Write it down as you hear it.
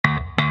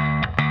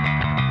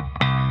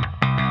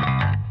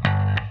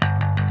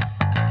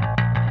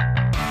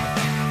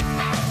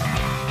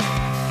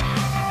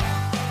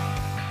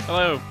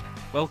Hello,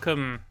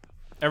 welcome,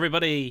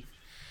 everybody.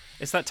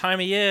 It's that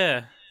time of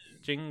year.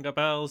 Jingle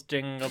bells,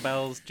 jingle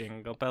bells,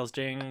 jingle bells,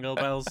 jingle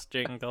bells,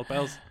 jingle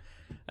bells.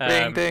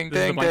 Ding ding This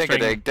is the ding Blank ding a String.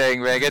 ding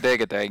ding ring a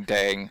ding a ding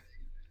ding.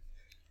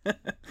 Ring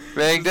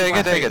This is ding the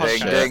a ding a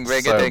Blank ding String ding podcast. ring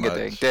a So ding a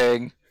ding much.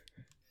 ding.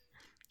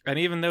 And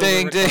even though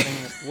Ding, we're ding.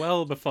 recording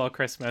well before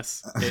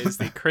Christmas, it is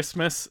the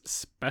Christmas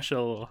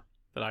special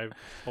that I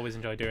always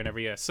enjoy doing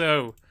every year.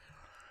 So,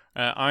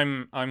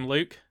 I'm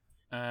Luke,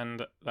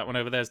 and that one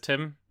over there is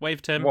Tim.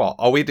 Wave, Tim. What?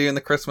 Are we doing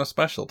the Christmas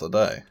special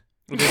today?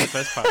 We're doing the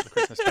first part of the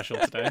Christmas special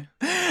today.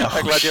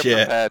 I'm glad you're shit.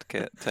 prepared,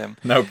 Tim.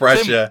 No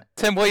pressure.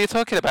 Tim, what are you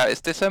talking about?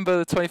 It's December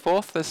the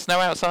 24th. There's snow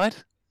outside.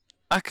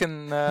 I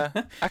can see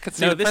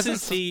No, the this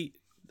presents. is the.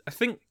 I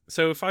think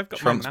so. If I've got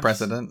Trump's my maths,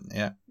 president,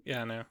 yeah.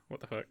 Yeah, no. What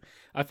the fuck?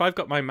 If I've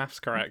got my maths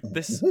correct,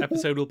 this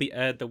episode will be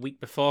aired the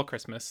week before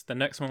Christmas. The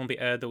next one will be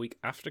aired the week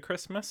after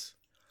Christmas.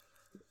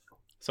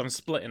 So I'm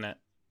splitting it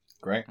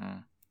Great.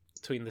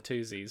 between the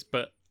twosies.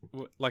 But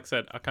like I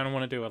said, I kind of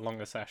want to do a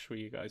longer sesh with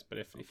you guys. But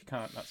if you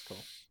can't, that's cool.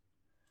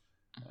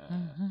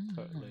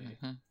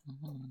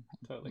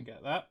 Totally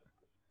get that.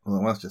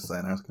 Well, I was just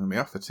saying I was going to be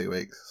off for 2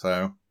 weeks,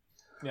 so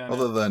Yeah. I know.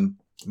 other than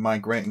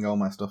migrating all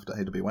my stuff to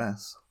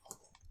AWS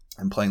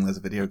and playing those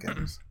video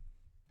games,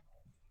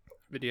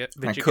 Video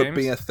that games. could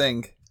be a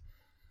thing.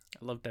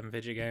 I love them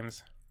video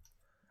games.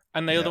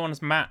 And the Yeah. other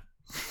one's Matt.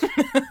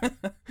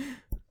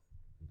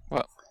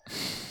 What?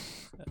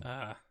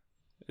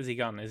 Is he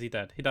gone? Is he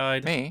dead? He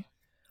died. Me?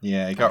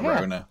 Yeah, he got Yeah.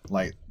 Rona.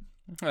 Like,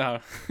 Oh.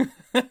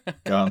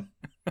 gone.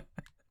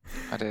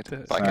 I did.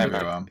 Sorry, But I Sorry, came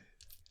back. everyone.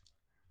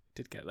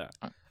 Did get that.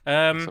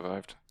 I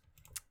survived.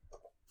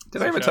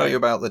 Did I ever tell you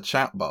about the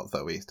chatbot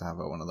that we used to have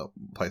at one of the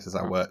places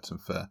I worked? And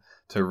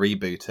to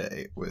reboot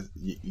it was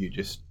you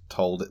just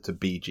told it to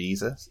be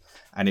Jesus,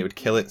 and it would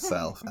kill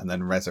itself and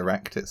then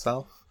resurrect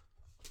itself.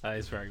 That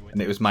is very weird.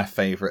 And it was my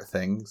favourite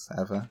things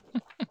ever.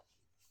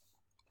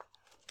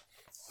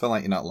 Feel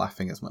like you're not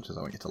laughing as much as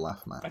I want you to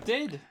laugh, I Matt.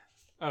 did.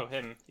 Oh,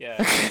 him. Yeah.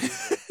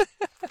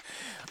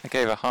 I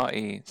gave a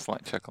hearty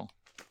slight chuckle.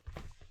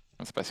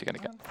 That's the best you're gonna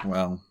get.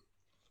 Well,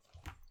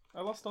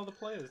 I lost all the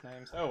players'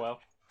 names. Oh well.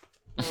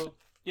 Well,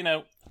 you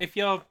know, if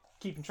you're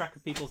keeping track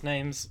of people's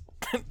names,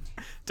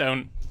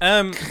 don't.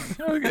 Okay,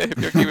 if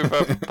you're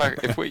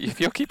keeping if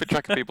you're keeping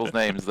track of people's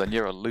names, then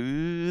you're a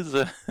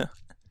loser.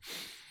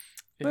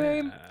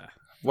 Yeah.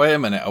 wait a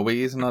minute. Are we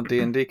using our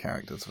D&D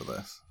characters for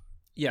this?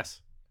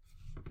 Yes.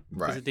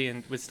 Right.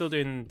 We're still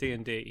doing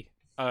D&D.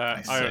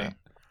 I see.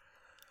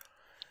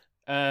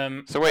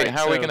 So wait, right,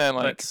 how are we so gonna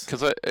like? let's-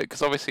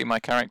 Because obviously my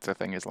character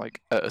thing is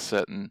like at a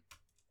certain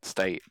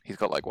state. He's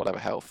got like whatever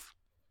health.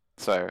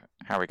 So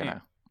how are we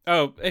gonna?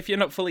 Oh, if you're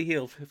not fully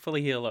heal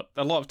up.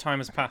 A lot of time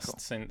has passed Cool.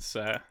 since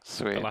the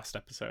Sweet. last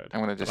episode.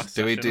 I'm gonna the just. last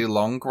Do we session. do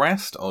long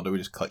rest or do we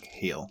just click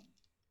heal?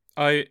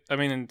 I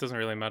mean, it doesn't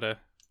really matter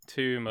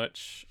too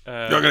much.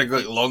 You're going to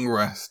click long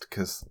rest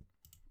because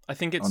I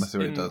think it's Honestly,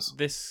 what it in does.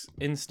 this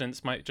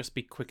instance might just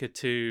be quicker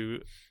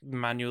to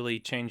manually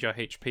change your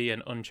HP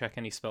and uncheck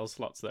any spell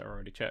slots that are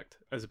already checked,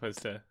 as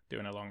opposed to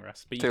doing a long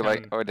rest. But you Too can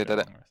late, already do a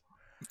did it. long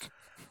rest.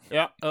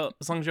 Yeah,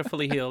 as long as you're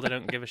fully healed, I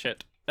don't give a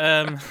shit.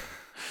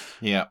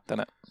 yeah, Done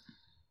it.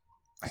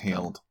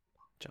 healed.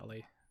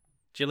 Jolly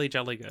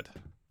good.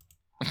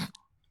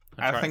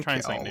 I think trying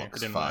it something all new. It looks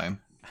didn't work. fine.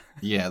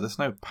 Yeah, there's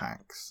no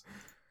packs.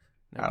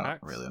 No I don't packs?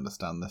 really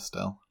understand this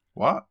still.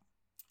 What?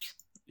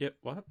 Yep.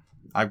 What?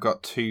 I've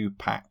got 2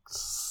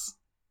 packs.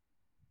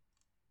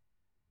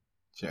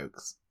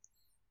 Jokes.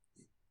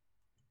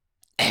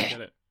 Get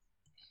it.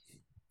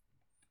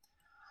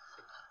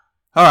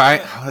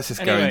 Alright, this is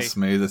Anyway. going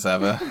smooth as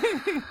ever.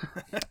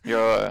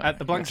 Your At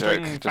the Blank joke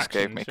String just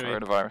gave faction, me shall we-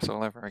 coronavirus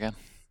all over again.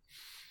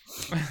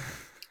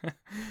 Oh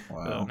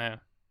Wow, no.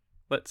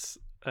 Let's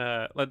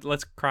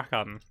crack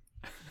on.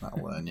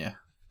 that'll learn you.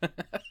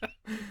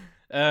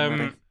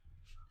 Ready?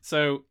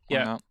 So Why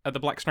yeah, not? at the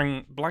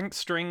Blank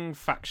String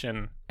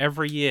faction,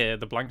 every year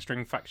the Blank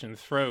String faction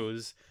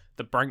throws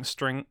the Blank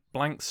String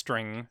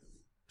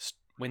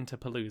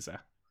Winterpalooza.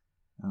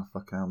 Oh,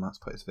 fuck hell, Matt's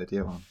put his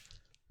video on.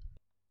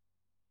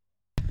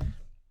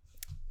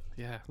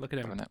 Yeah, look at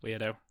him, Doing it.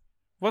 weirdo.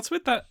 What's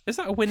with that? Is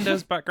that a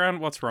Windows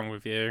background? What's wrong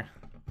with you?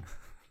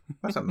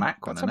 That's a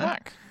Mac one, That's a isn't it?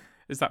 Mac.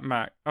 Is that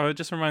Mac? Oh, it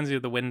just reminds you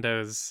of the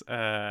Windows,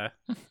 the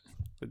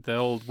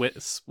old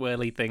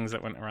swirly things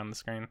that went around the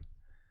screen.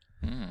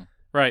 Mm.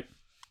 Right.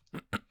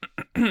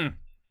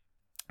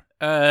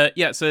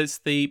 Yeah, so it's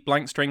the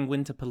Blank String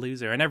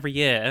Winterpalooza, and every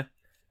year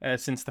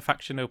since the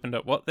faction opened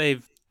up, what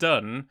they've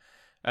done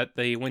at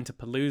the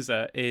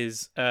Winterpalooza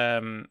is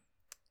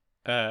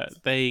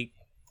they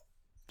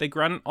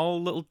grant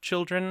all little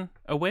children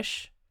a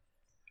wish,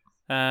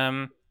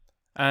 and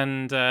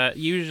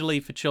usually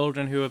for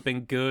children who have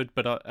been good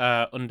but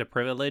are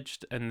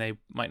underprivileged, and they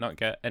might not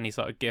get any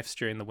sort of gifts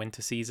during the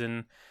winter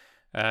season,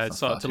 Sounds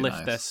sort of to far too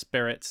lift their nice.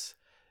 spirits.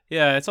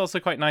 Yeah, it's also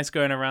quite nice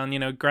going around,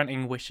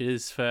 granting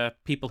wishes for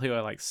people who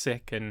are like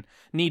sick and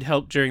need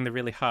help during the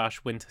really harsh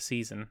winter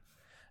season.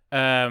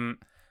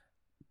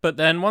 But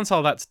then once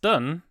all that's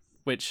done,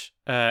 which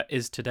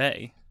is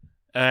today,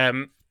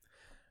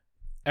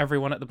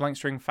 everyone at the Blank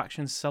String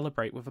faction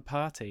celebrate with a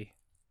party.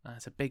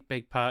 It's a big,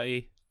 big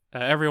party.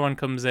 Everyone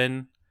comes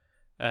in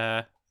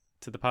to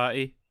the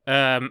party.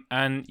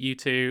 And you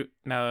two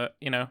now,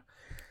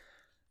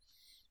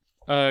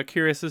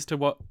 curious as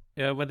to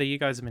whether you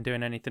guys have been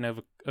doing anything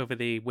over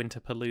the Winter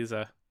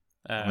Palooza.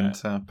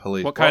 Winter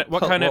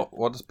Palooza.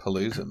 What does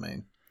Palooza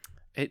mean?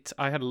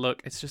 I had a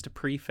look. It's just a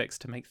prefix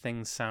to make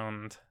things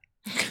sound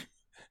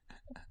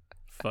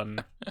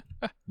fun.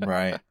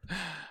 Right.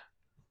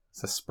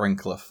 It's a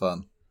sprinkle of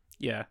fun.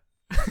 Yeah.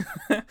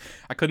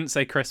 I couldn't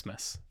say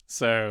Christmas.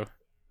 So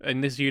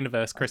in this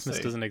universe, Christmas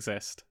doesn't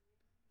exist.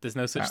 There's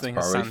no such thing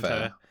as Santa.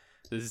 Fair.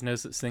 There's no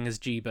such thing as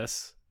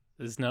Jeebus.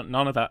 There's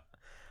none of that.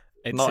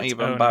 It's not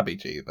even Babby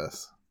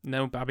Jeebus.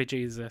 No Babby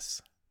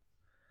Jesus.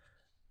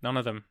 None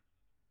of them.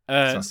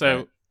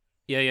 So,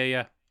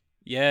 great.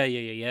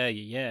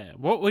 Yeah.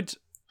 What would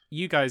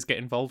you guys get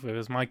involved with?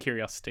 Is my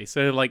curiosity.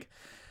 So, like,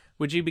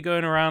 would you be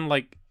going around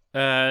like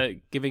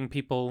giving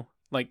people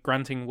like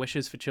granting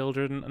wishes for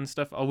children and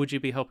stuff, or would you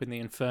be helping the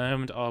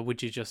infirmed, or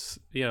would you just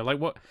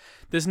what?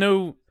 There's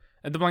no.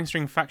 At the Blank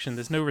String faction,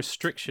 there's no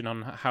restriction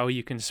on how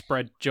you can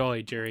spread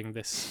joy during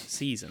this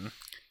season.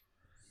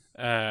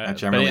 I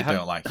generally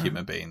don't like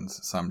human beings,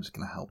 so I'm just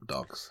going to help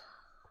dogs.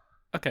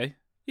 Okay,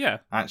 yeah.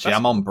 Actually,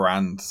 I'm on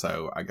brand,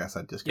 so I guess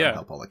I'd just go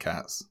help all the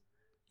cats.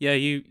 Yeah,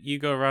 you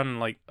go around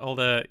like all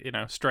the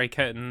stray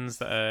kittens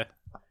that are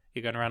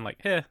you're going around like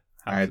here.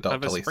 I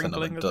adopt at least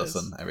another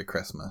dozen every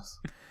Christmas,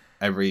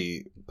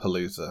 every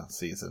Palooza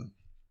season,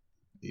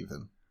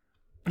 even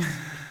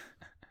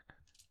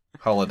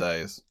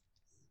holidays.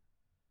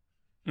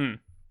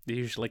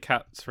 Usually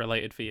cats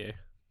related for you.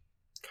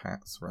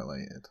 Cats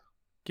related.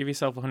 Give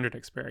yourself 100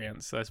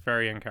 experience. That's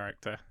very in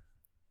character.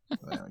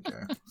 There we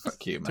go.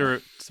 Fuck you,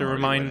 man. To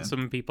remind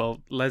some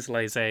people,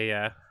 Leslie's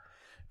a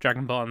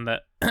Dragonborn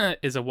that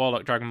is a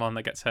Warlock Dragonborn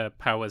that gets her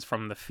powers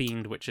from the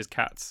Fiend, which is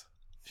cats.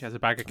 She has a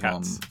bag of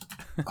cats.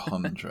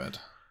 100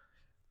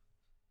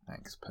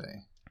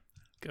 XP.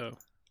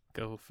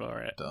 Go for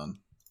it. Done.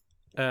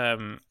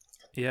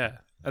 Yeah.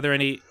 Are there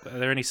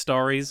any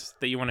stories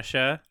that you want to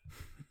share?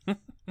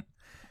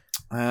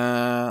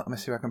 Let me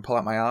see if I can pull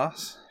out my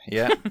arse.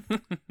 Yeah.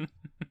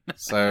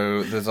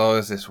 So there's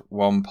always this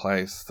one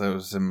place that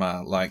was in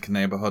my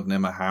neighborhood near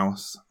my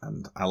house,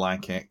 and I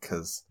like it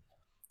because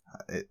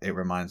it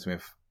reminds me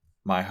of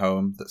my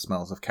home that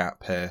smells of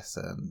cat piss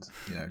and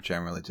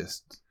generally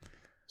just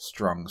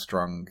strong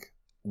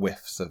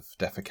whiffs of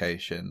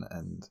defecation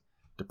and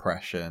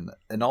depression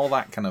and all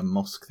that kind of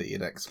musk that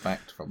you'd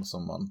expect from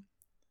someone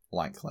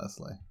like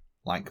Leslie,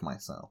 like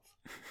myself.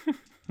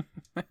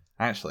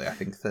 Actually, I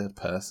think third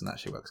person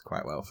actually works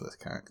quite well for this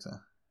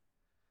character.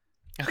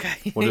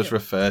 Okay. We'll just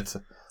refer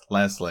to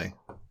Leslie.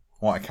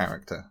 What a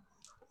character.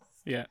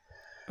 Yeah,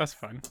 that's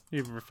fine.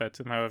 You refer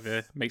to him however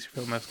it makes you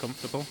feel most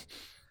comfortable.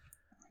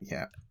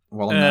 Yeah.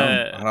 Well,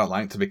 no, I don't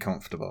like to be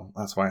comfortable.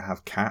 That's why I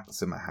have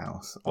cats in my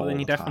house. Well, then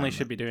you definitely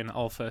should be doing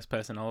all first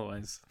person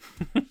always.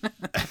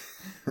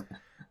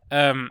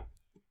 Yeah,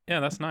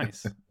 that's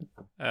nice.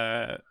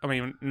 I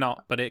mean,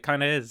 not, but it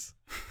kind of is.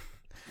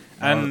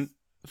 And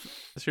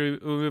we'll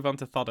move on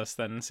to Thodas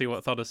then and see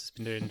what Thodas has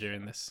been doing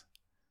during this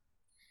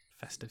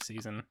festive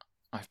season.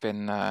 I've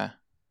been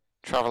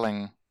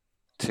travelling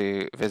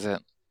to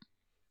visit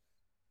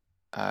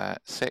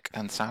sick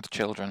and sad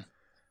children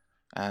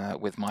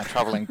with my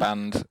travelling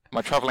band,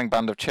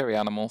 of cheery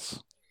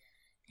animals.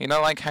 You know,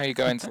 like how you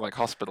go into like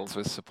hospitals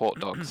with support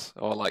dogs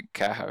or like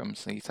care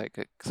homes, and you take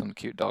some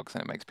cute dogs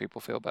and it makes people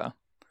feel better.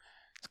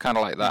 It's kind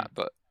of like that,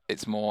 but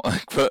it's more,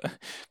 but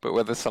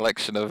with a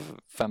selection of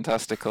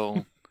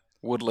fantastical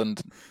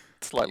woodland,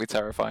 slightly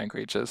terrifying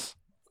creatures.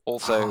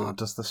 Also,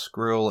 does the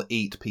squirrel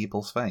eat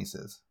people's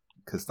faces?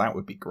 Because that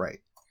would be great.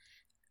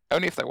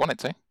 Only if they wanted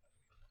to.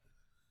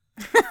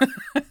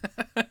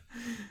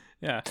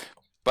 Yeah.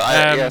 But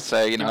I got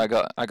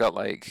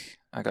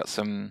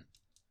some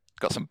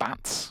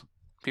bats.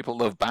 People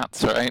love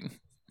bats, right?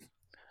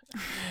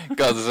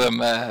 Got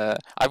some.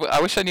 I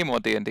wish I knew more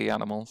D&D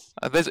animals.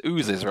 There's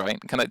oozes, right?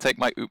 Can I take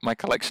my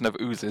collection of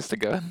oozes to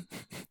go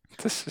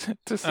to see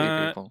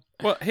people?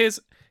 Well,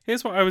 here's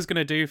what I was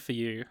gonna do for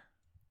you,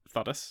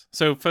 Thodas.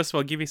 So first of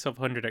all, give yourself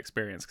 100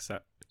 experience because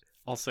that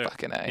also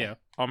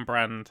on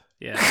brand.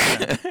 Yeah.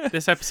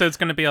 This episode's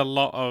gonna be a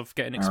lot of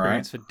getting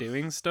experience for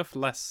doing stuff,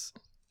 less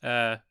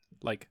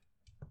like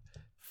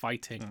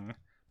fighting.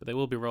 But they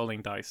will be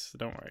rolling dice, so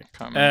don't worry.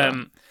 Can't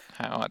remember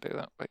how I do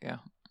that, but yeah.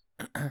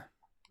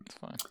 It's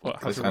fine. What,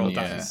 click on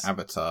your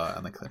avatar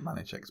and then click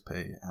manage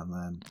XP and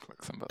then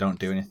don't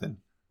do anything.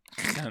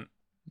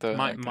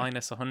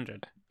 Minus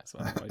 100. That's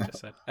what I just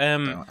said.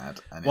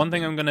 One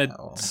thing I'm going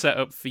to set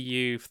up for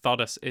you,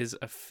 Thodas, is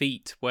a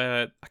feat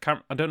where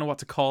I don't know what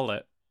to call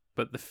it,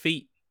 but the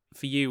feat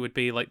for you would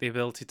be like the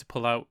ability to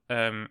pull out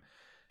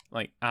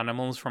like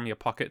animals from your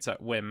pockets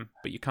at whim,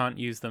 but you can't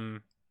use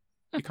them.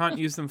 You can't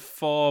use them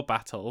for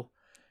battle,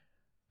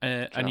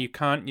 and you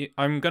can't.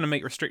 I'm going to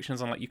make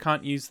restrictions on like you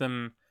can't use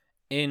them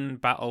in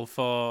battle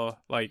for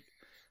like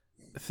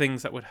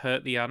things that would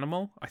hurt the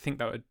animal,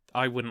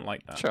 I wouldn't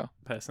like that Sure.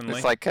 personally.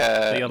 It's like you're,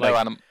 no,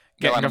 like, no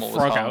Getting animal a was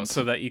frog out harmed.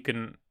 so that you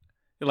can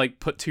like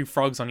put 2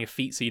 frogs on your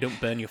feet so you don't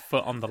burn your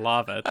foot on the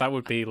lava. That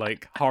would be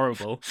like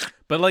horrible.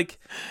 But like,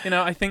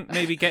 I think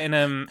maybe getting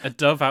a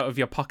dove out of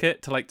your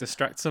pocket to like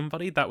distract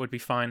somebody, that would be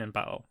fine in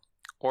battle.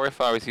 Or if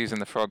I was using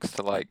the frogs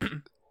to like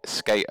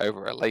skate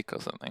over a lake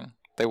or something,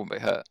 they wouldn't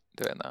be hurt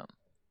doing that.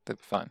 They'd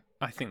be fine.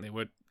 I think they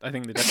would. I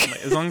think they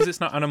definitely. As long as it's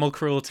not animal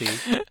cruelty,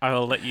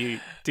 I'll let you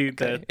do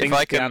the Okay, things if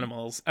I to can-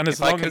 animals, and as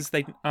if I long can- as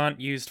they aren't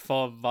used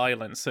for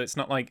violence. So it's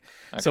not like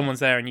Okay.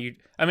 someone's there and you.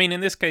 I mean, in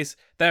this case,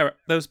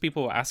 those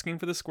people were asking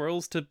for the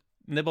squirrels to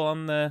nibble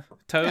on their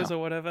toes Yeah. or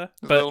whatever,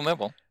 Just a but little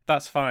nibble.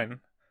 that's fine.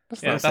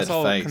 Just Yeah, a I little- that's said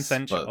all face,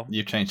 consensual. But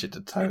you changed it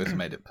to toes and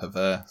made it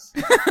perverse.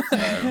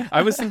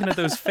 I was thinking of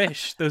those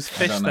fish I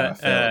that don't know how I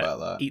feel about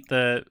that. eat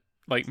the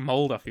like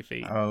mold off your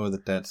feet. Oh, the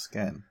dead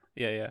skin.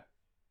 Yeah.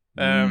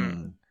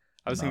 Mm,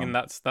 I was no. thinking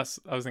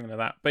I was thinking of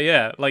that. But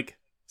yeah, like,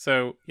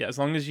 so yeah, as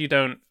long as you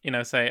don't,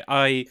 say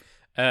I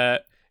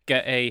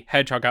get a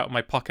hedgehog out of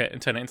my pocket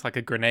and turn it into like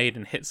a grenade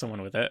and hit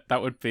someone with it,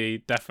 that would be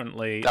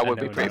definitely That a would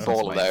be pretty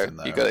no-no. ball. baller though.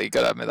 Amazing, You though.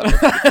 got to admit that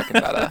would be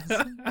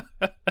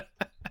fucking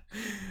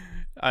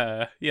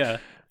badass. Yeah,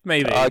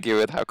 maybe. To argue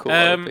with how cool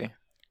that would be.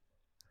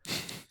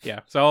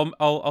 Yeah, so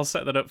I'll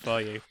set that up for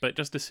you, but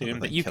just Other assume than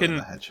that you killing can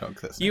the hedgehog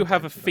that's you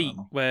have a named feat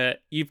Animal. where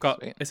you've got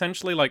Sweet.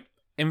 essentially like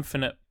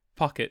infinite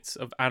pockets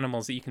of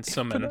animals that you can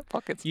summon.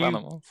 Pockets you- of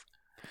animals.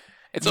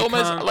 It's you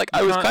almost can't- like you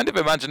I was can't- kind of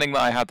imagining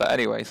that I had that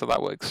anyway, so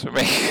that works for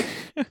me.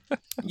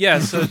 Yeah,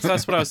 so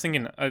that's what I was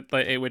thinking.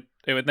 Like it would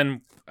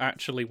then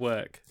actually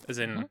work, as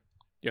in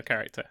your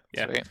character.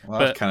 Yeah. Sweet.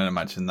 Well, I but- kind of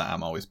imagine that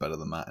I'm always better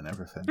than Matt and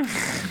everything.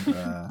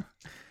 And,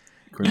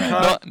 can we You make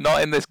can't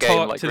Not in this game,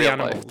 talk like to the real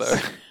life animals.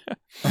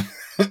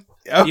 though.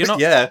 Oh, You're not-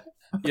 yeah.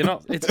 You're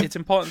not. It's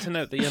important to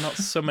note that you're not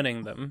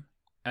summoning them,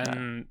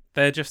 and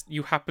they're just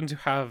you happen to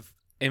have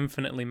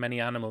infinitely many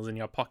animals in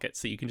your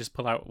pockets that you can just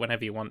pull out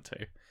whenever you want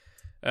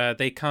to.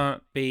 They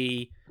can't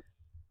be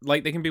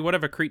like they can be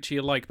whatever creature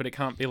you like, but it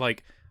can't be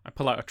like I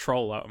pull out a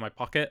troll out of my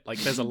pocket. Like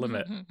there's a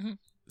limit.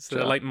 So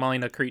they're Sure. like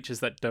minor creatures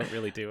that don't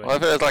really do it. Well,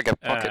 if it was like a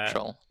pocket Uh,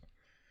 troll,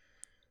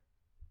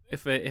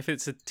 If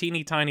it's a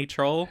teeny tiny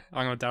troll,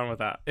 I'm down with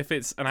that. If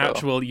it's an Cool.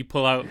 actual, you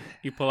pull out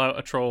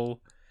a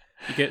troll,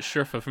 you get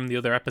Shuffer from the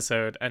other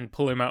episode and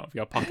pull him out of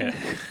your pocket,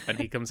 and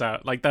he comes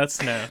out. Like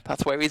that's no.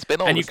 that's where he's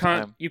been all And this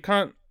time. you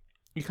can't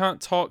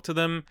talk to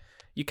them.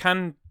 You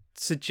can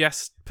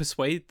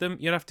persuade them.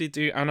 You'd have to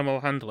do animal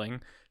handling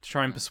to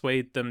try and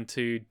persuade them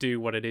to do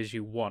what it is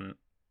you want,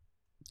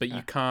 but you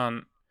Okay.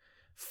 can't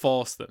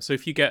force them. So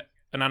if you get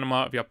an animal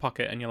out of your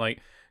pocket and you're like,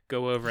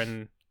 go over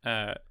and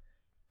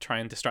try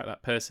and distract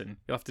that person,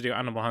 you'll have to do an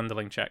animal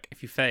handling check.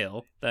 If you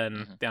fail, then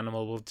Mhm. the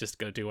animal will just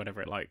go do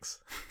whatever it likes.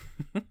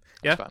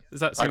 Yeah, fine. does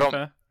that I seem don't-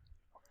 fair?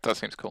 That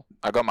seems cool.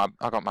 I got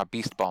my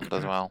beast bond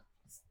as well.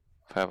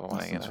 If I ever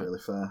want That to, sounds really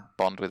fair.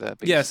 bond with a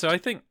beast. Yeah, so I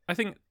think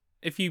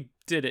if you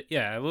did it,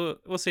 yeah,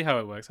 we'll see how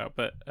it works out.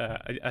 But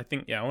I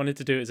think I wanted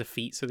to do it as a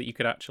feat so that you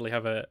could actually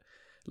have a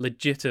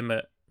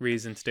legitimate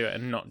reason to do it,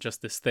 and not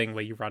just this thing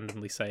where you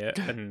randomly say it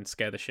and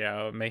scare the shit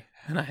out of me,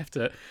 and I have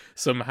to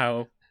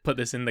somehow put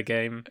this in the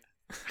game.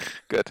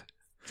 Good.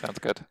 Sounds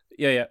good.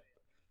 Yeah.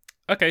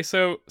 Okay,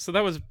 so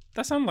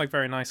that sounded like a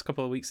very nice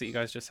couple of weeks that you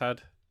guys just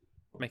had,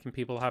 making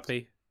people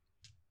happy.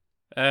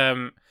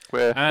 We're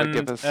And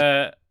givers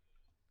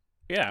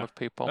yeah, of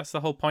people. that's the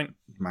whole point.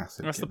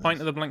 Massive. That's the givers. point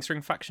of the Blank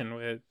String faction.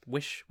 We're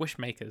wish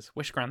makers,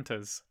 wish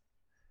granters.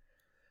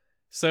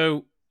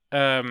 So,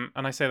 and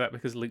I say that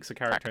because Luke's a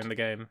character in the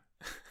game,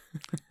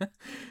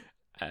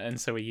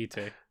 and so are you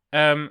two.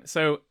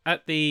 So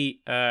at the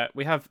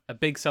we have a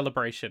big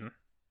celebration,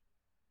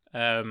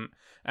 and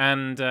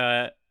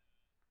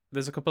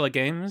there's a couple of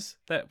games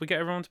that we get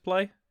everyone to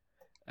play,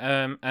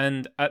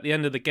 and at the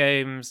end of the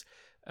games,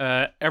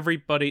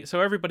 everybody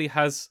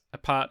has a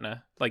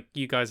partner. Like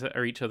you guys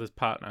are each other's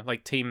partner,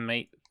 like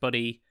teammate,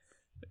 buddy.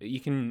 You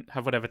can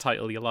have whatever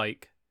title you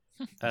like.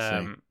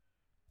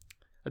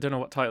 I don't know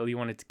what title you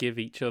wanted to give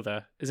each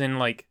other, as in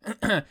like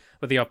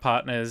whether you're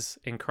partners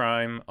in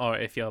crime or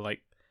if you're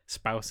like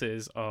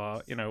spouses,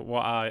 or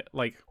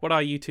what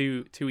are you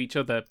to each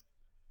other?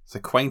 Is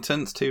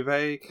acquaintance too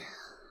vague?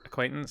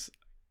 Acquaintance.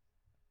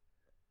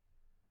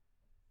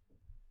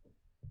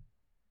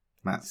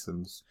 Matt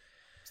seems.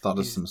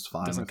 Stardust He seems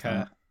fine doesn't with care.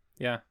 that.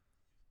 Yeah,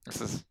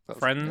 That's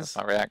friends,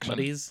 my reaction.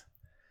 buddies,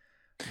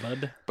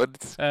 bud.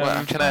 But well,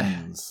 I'm trying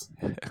Friends.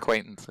 to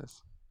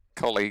acquaintances,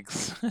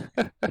 colleagues.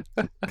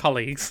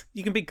 Colleagues.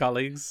 You can be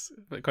colleagues,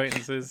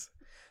 acquaintances.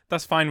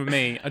 That's fine with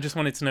me. I just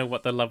wanted to know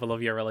what the level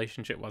of your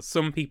relationship was.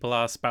 Some people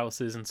are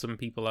spouses and some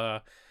people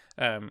are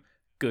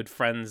good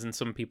friends and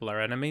some people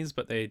are enemies,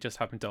 but they just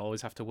happen to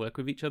always have to work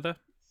with each other.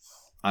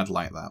 I'd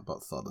like that,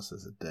 but Stardust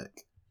is a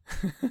dick.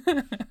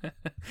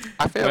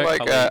 I feel Work like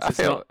colleagues.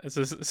 I It's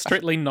a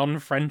strictly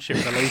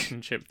non-friendship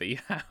relationship that you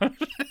have.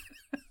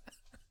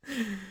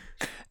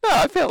 No,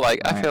 I feel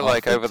like I over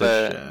offered to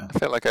the share. I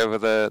feel like over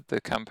the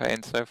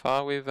campaign so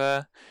far we've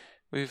been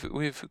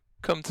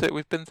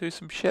through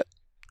some shit.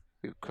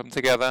 We've come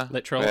together.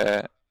 Literal.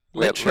 We're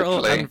Literal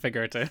literally, and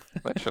figurative.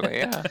 literally,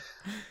 yeah.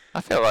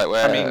 I feel like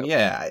we're. I mean,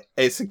 yeah,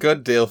 it's a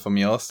good deal from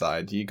your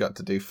side. You got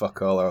to do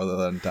fuck all other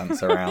than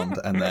dance around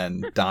and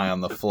then die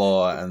on the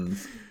floor. And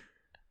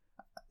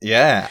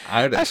yeah,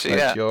 I would Actually,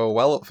 expect yeah. you're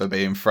well up for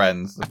being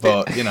friends.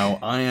 But, you know,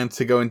 I had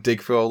to go and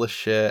dig through all the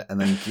shit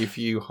and then give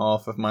you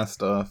half of my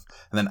stuff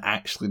and then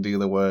actually do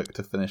the work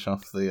to finish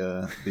off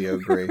the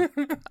ogre.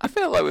 I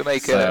feel like we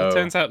make So- it.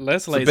 Turns out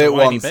Leslie's bit a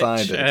whiny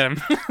one-sided.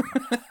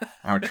 bitch.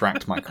 I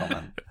retract my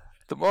comment.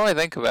 The more I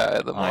think about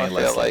it, the more I I feel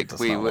listen like to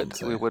we someone would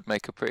too. we would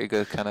make a pretty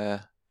good kind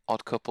of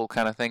odd couple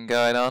kind of thing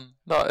going on.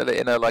 Not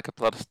in a like a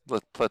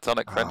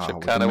platonic friendship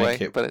Would kind of make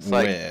way, it but it's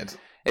like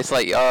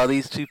weird.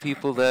 these two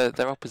people they're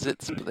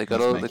opposites, but they Let's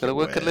make gotta it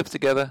work and weird. live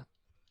together.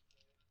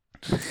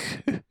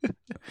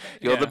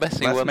 You're the Yeah.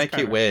 messy Let's one. make it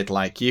kinda- weird.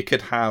 Like, you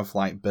could have,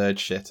 like, bird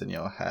shit in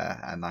your hair,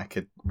 and I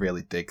could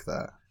really dig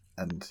that.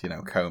 And, you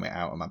know, comb it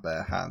out with my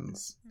bare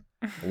hands.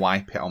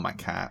 Wipe it on my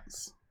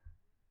cats.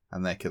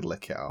 And they could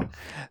lick it off.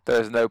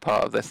 There's no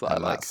part of this that I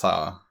And like.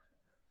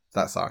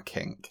 that's our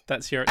kink.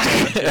 That's your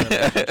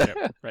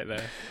relationship right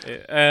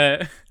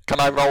there. Can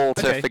I roll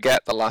to Okay.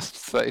 forget the last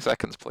 30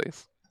 seconds,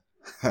 please?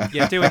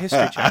 Yeah, do a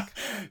history check.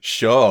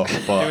 Sure, Do a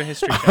but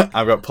history check.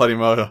 I've got plenty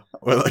more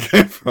where that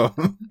came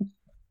from.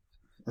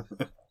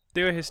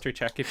 Do a history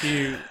check. If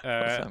you, does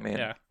that mean?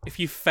 if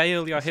you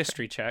fail your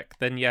history check,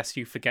 then yes,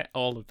 you forget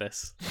all of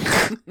this.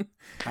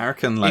 I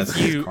reckon If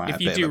Leslie's you quite a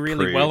if you bit do of a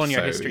really prude, well on your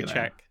so, history you know,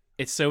 check,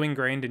 it's so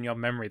ingrained in your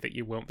memory that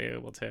you won't be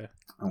able to.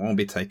 I won't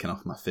be taking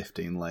off my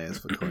 15 layers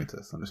for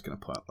coitus. I'm just going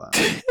to put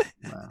that.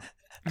 No.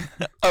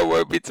 I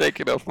won't be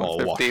taking off my Or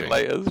 15 washing.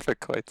 layers for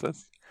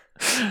coitus.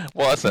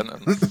 What a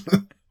sentence.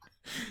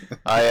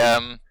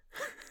 I'm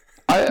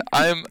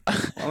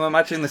Well,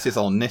 imagine this is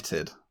all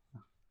knitted.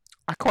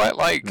 I quite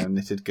like You know,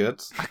 knitted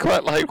goods. I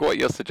quite like what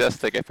you're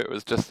suggesting if it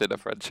was just in a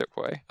friendship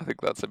way. I think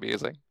that's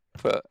amusing.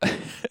 But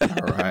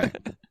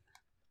Alright.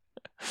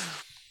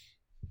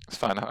 It's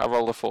fine. I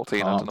rolled a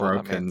 14. I don't know what that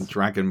Heartbroken means.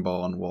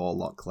 Dragonborn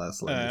Warlock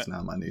Leslie is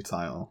now my new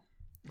title.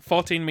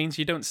 14 means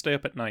you don't stay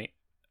up at night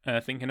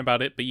thinking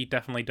about it, but you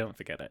definitely don't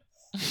forget it.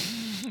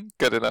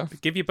 Good enough.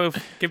 Give both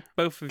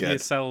of Good.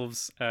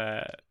 yourselves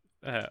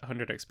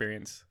 100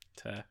 experience.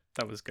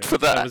 That was good. For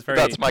That was very.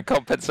 that's my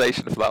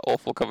compensation for that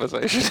awful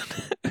conversation.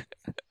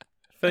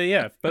 For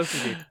yeah, both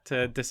of you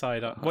to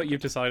decide on what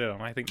you've decided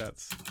on. I think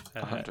that's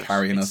 100.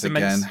 Carrying it us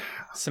again.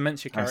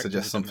 cements your I character.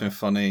 suggest something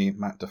funny.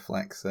 Matt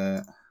deflects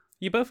it.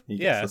 You both, He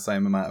gets yeah. the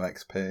same amount of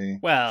XP.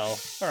 Well,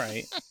 all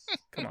right.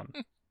 Come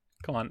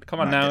on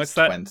Matt now. gets It's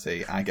that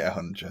 20. I get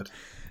 100.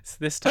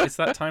 it's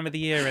that time of the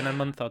year in a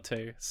month or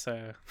two.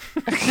 So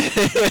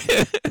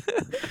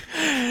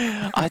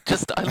I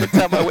looked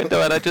out my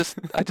window and I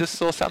just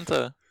saw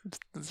Santa.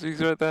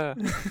 He's right there.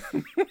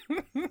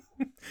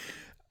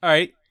 all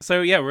right.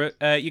 So yeah, we're,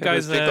 you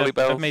guys those jiggly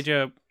bells. have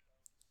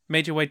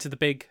made your way to the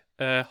big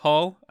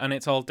hall, and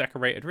it's all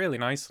decorated really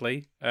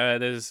nicely.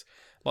 There's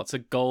lots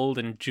of gold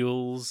and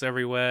jewels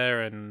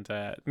everywhere, and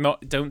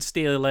don't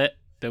steal it.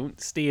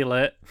 Don't steal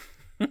it.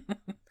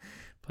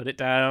 Put it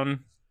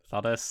down,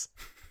 Thodas.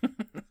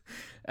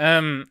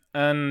 And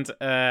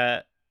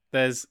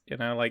there's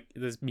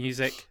there's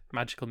music,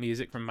 magical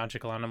music from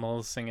magical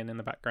animals singing in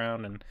the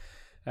background, and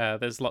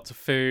there's lots of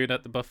food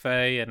at the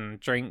buffet and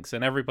drinks,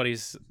 and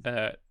everybody's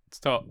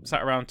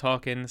sat around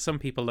talking. Some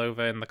people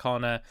over in the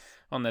corner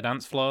on the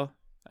dance floor.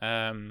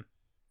 They're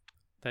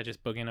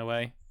just bugging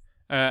away.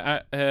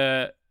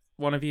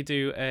 One of you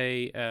do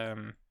a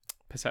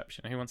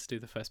perception. Who wants to do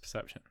the first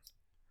perception?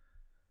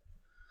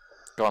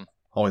 Go on.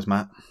 Always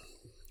Matt.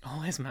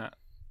 Always Matt.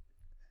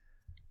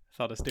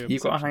 Thought us do a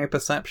You've got a perception. higher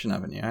perception,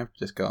 haven't you? I've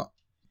just got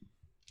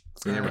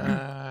 0.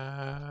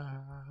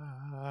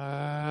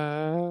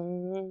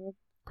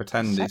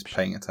 Pretend he's perception.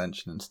 paying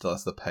attention and still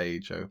has the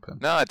page open.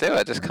 No, I do.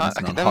 I just can't. I It's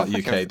can on never. hot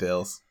fucking- UK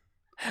deals.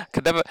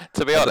 Can never.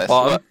 To be At the honest.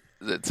 bottom?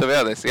 To be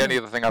honest, the only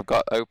other thing I've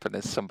got open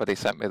is somebody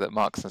sent me that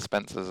Marks and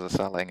Spencers are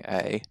selling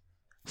a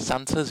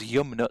Santa's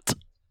Yum Nut,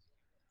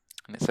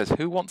 and it says,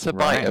 "Who wants a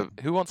bite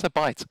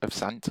Right. of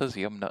Santa's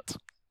Yum Nut?"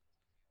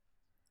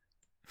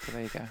 So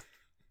there you go.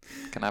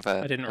 Can have I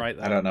a. didn't write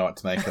that. I don't know what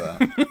to make of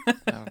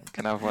that.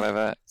 Can have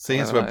whatever. Seeing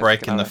as whatever we're it is,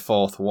 breaking can the have it.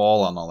 fourth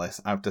wall on all this,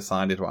 I've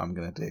decided what I'm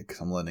going to do because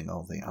I'm learning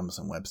all the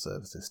Amazon Web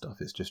Services stuff.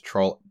 It's just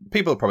troll.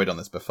 People have probably done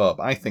this before,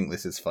 but I think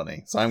this is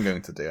funny, so I'm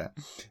going to do it.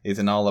 Is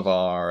in all of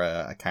our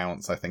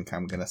accounts. I think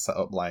I'm going to set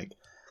up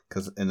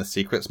because in the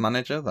Secrets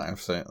Manager that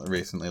I've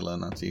recently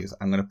learned how to use,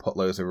 I'm going to put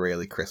loads of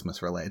really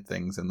Christmas-related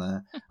things in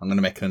there. I'm going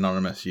to make an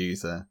anonymous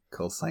user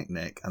called Saint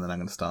Nick, and then I'm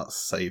going to start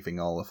saving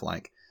all of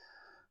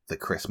the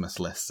Christmas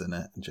lists in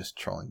it and just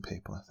trolling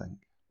people. I think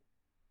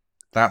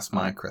that's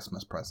my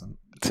Christmas present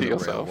To the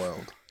yourself. real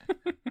world.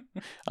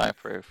 I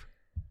approve.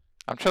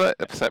 I'm trying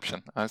to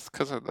perception. It's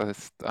because of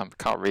this. I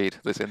can't read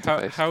this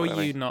interface. How are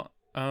clearly. you not?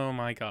 Oh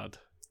my god!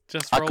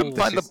 Just I roll. couldn't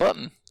find the is-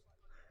 button.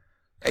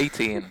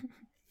 18.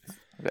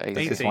 I got 18.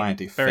 This is 18. why I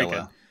do Very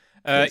filler.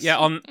 Yeah,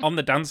 on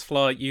the dance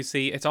floor, you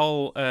see it's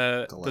all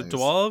the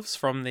dwarves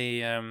from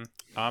the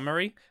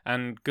armory,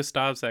 and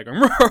Gustav's there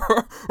going,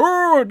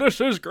 "Oh, this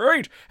is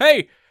great!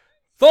 Hey,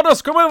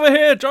 Thodas, come over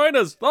here, join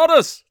us,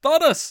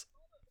 Thodas."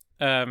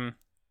 Yeah,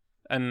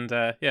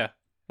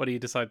 what do you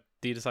decide?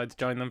 Do you decide to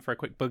join them for a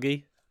quick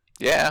boogie?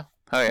 Yeah.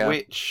 Oh yeah.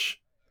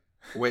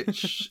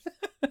 Which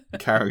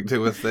character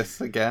was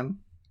this again?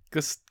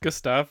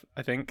 Gustav,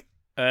 I think,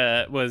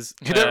 was.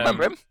 You don't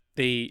remember him?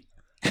 The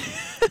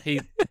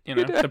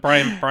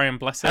Brian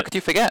Blessed. How could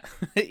you forget?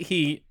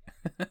 He's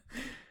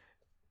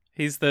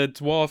the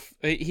dwarf.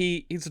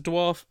 He's a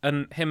dwarf,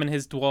 and him and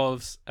his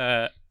dwarves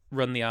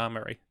run the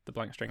armory, the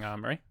Blank String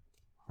Armory.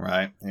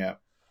 Right. Yeah.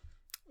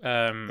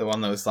 The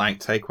one that was like,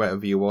 take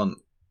whatever you want.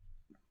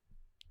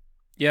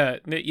 Yeah.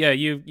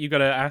 You got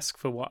to ask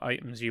for what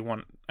items you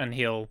want, and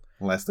he'll.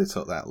 Leslie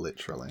took that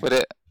literally. Would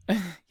it?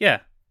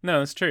 Yeah.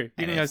 No, it's true.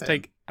 You can guys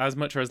Anything. take as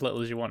much or as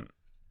little as you want.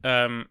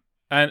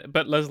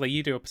 But Leslie,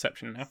 you do a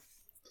perception now.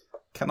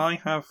 Can I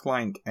have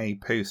like a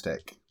poo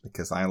stick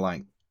because I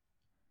like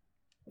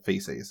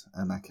feces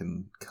and I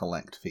can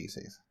collect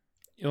feces?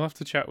 You'll have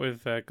to chat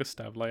with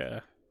Gustav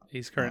later.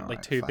 He's currently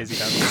Alright, too fine. busy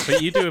dancing.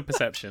 But you do a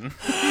perception.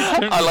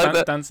 I like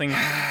that. Dancing.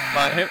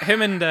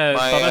 Him and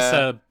Thomas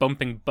are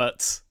bumping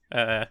butts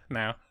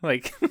now.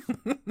 Like.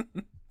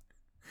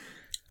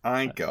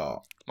 I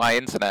got My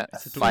internet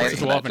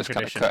dwarven just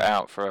kind of tradition. cut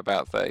out for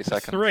about 30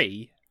 seconds.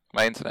 3.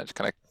 My internet just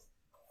kind of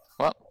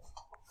what?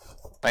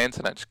 My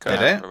internet just cut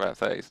Did out it?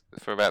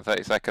 for about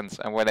 30 seconds,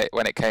 and when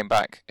it came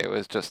back, it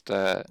was just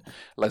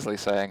Leslie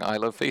saying, "I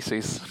love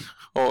feces,"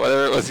 or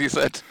whatever it was you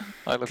said.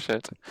 I love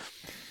shit.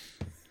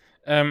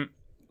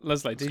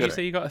 Leslie, did you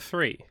say you got a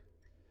 3?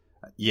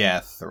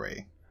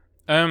 3.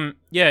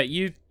 Yeah,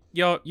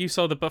 you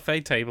saw the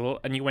buffet table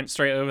and you went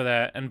straight over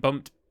there and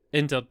bumped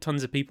into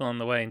tons of people on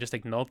the way and just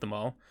ignored them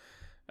all.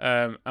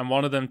 And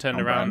one of them turned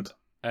On around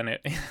brand.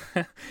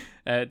 and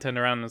it turned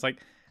around and was like,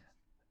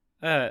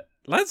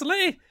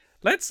 Leslie,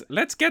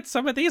 let's get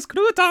some of these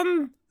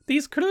crouton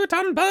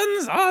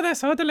buns. Oh, they're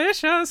so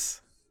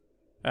delicious.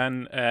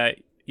 And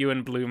you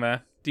and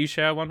Bloomer, do you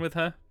share one with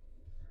her?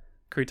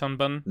 Crouton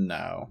bun?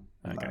 No.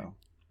 Okay.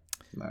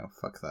 No,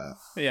 fuck that.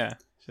 Yeah.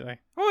 She's like,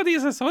 oh,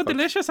 these are so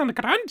delicious and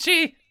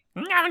crunchy.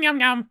 Yum, yum,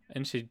 yum.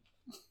 And she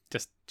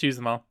just chews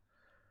them all.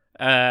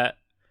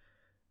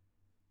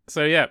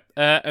 So yeah,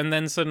 and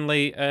then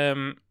suddenly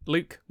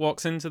Luke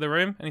walks into the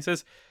room and he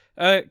says,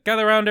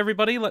 gather around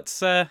everybody, let's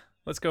go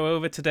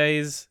over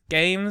today's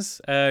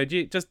games.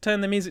 Just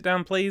turn the music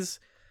down, please.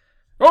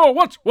 Oh,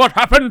 what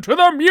happened to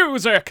the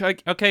music?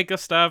 Okay,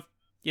 Gustav.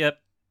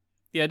 Yep.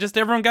 Yeah, just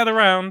everyone gather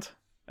around.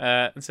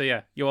 And so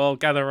yeah, you all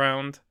gather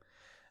around.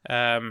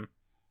 And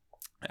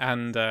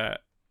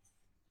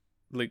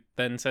Luke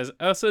then says,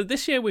 "Oh, so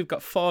this year we've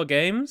got 4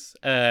 games.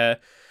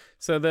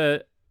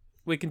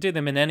 We can do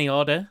them in any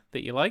order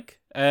that you like.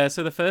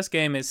 So the first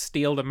game is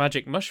Steal the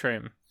Magic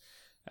Mushroom.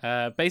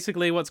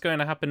 Basically, what's going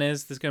to happen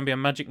is there's going to be a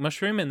magic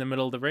mushroom in the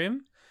middle of the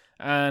room,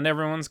 and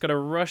everyone's got to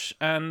rush,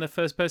 and the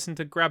first person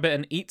to grab it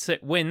and eats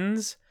it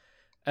wins.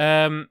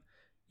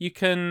 You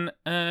can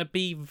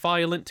be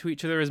violent to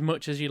each other as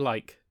much as you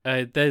like.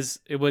 We're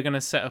going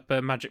to set up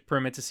a magic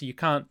perimeter so you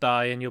can't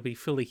die and you'll be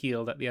fully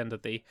healed at the end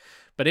of the.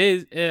 But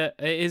it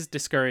is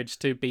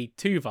discouraged to be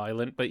too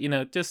violent. But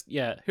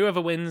whoever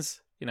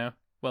wins,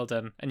 well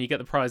done, and you get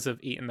the prize of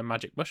eating the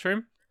magic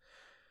mushroom.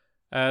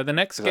 The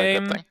next Is that a good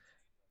game.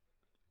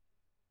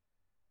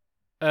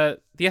 thing?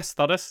 Yes,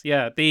 Thodas.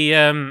 Yeah,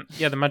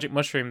 the magic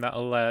mushroom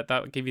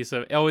that'll give you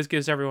it always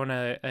gives everyone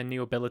a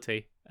new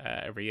ability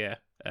every year.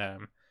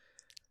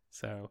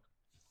 So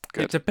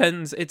Good. it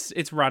depends.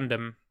 It's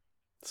random.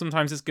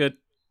 Sometimes it's good.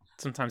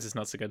 Sometimes it's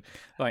not so good.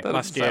 Like That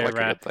last doesn't year, sound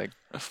like a good thing.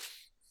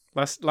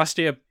 last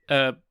year,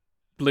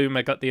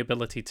 Bloomer got the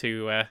ability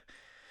to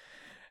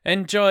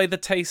enjoy the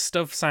taste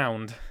of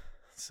sound.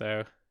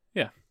 So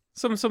yeah,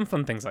 some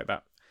fun things like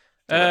that.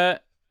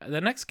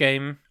 The next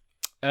game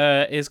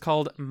is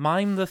called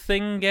Mime the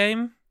Thing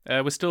game.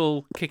 We're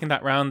still kicking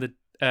that around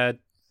the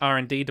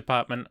R&D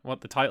department,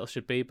 what the title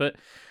should be, but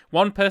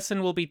one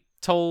person will be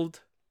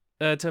told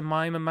to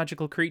mime a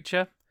magical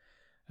creature.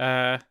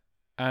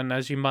 And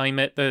as you mime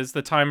it, as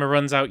the timer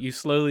runs out, you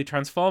slowly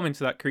transform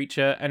into that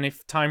creature, and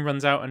if time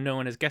runs out and no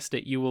one has guessed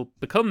it, you will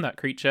become that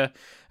creature,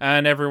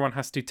 and everyone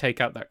has to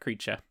take out that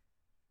creature.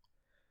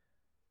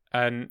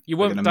 And you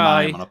won't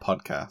die. Mime on a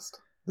podcast.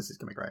 This is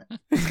gonna be great.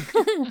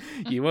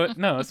 You won't.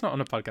 No, it's not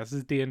on a podcast.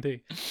 It's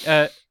D&D.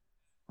 So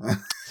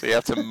you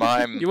have to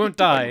mime. You won't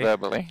die.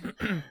 Verbally.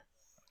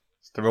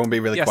 Everyone be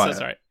really Yes, quiet.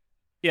 that's right.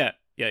 Yeah.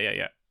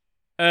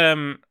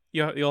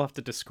 You'll have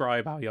to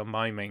describe how you're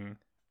miming.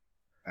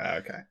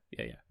 Okay.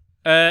 Yeah.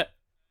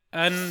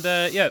 makes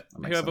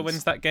Whoever sense.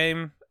 wins that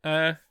game,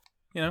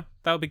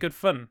 that'll be good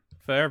fun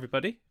for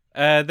everybody.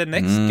 The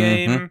next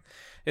game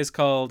is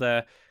called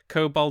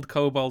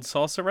Kobold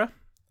Sorcerer.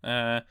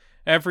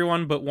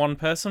 Everyone but one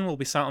person will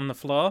be sat on the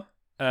floor,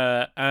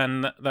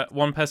 and that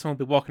one person will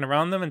be walking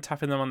around them and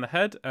tapping them on the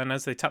head, and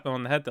as they tap them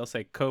on the head, they'll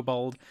say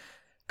Kobold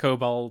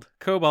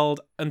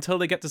kobold, until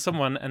they get to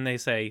someone and they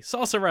say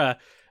sorcerer,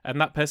 and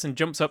that person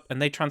jumps up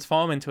and they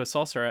transform into a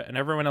sorcerer, and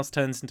everyone else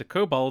turns into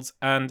kobolds,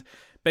 and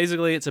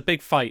basically it's a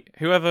big fight.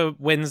 Whoever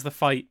wins the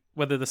fight,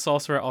 whether the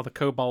sorcerer or the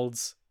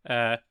kobolds,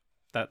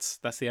 that's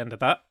the end of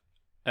that.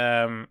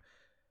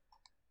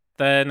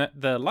 Then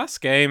the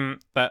last game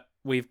that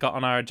we've got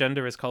on our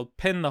agenda is called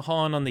Pin the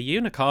Horn on the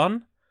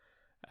Unicorn.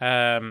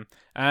 And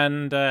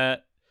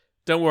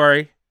don't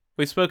worry,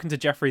 we've spoken to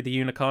Jeffrey the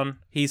Unicorn.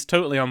 He's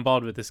totally on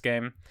board with this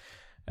game.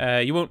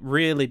 You won't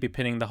really be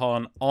pinning the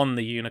horn on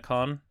the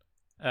unicorn.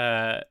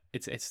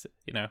 It's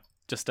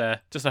just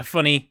a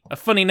funny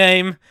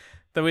name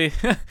that we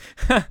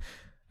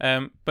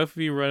both of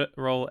you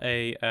roll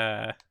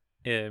a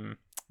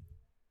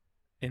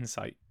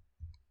insight.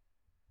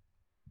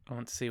 I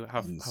want to see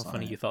how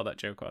funny you thought that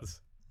joke was.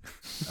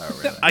 Oh,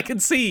 really? I can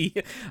see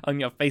on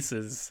your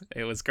faces.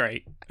 It was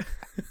great.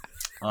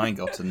 I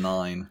got a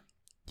 9.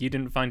 You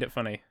didn't find it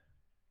funny.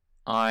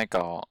 I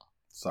got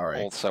Sorry.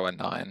 also a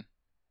 9.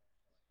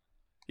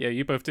 Yeah,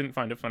 you both didn't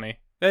find it funny.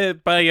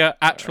 By your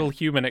actual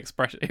human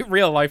expression,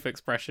 real life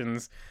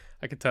expressions,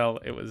 I could tell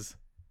it was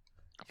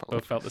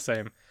both felt the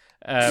same.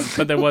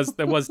 But there was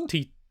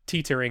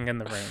teetering in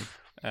the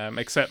room,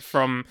 except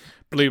from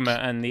Bloomer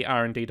and the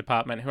R&D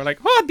department, who were like,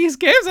 "Oh, these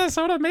games are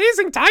so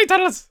amazing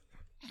titles!"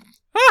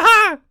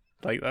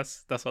 Like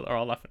that's what they're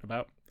all laughing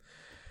about.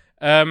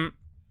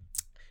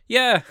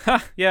 Yeah,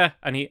 yeah,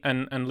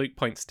 and Luke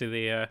points to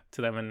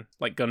them and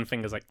like gun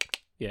fingers,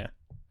 like yeah.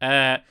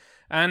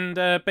 And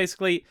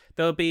basically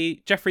there'll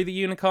be Jeffrey the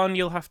Unicorn.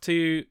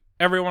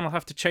 Everyone will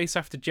have to chase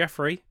after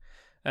Jeffrey,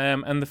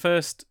 and the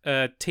first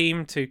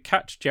team to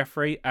catch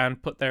Jeffrey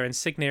and put their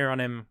insignia on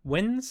him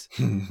wins.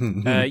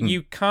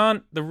 You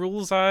can't. The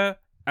rules are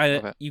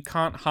you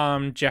can't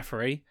harm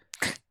Jeffrey.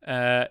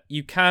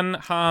 You can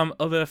harm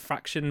other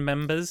faction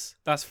members.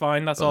 That's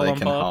fine. That's all on board.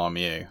 They can harm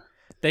you.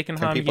 They can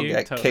harm people you.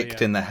 Get totally, kicked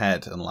yeah. in the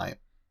head and like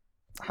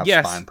have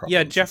Yes, spine problems?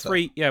 yeah,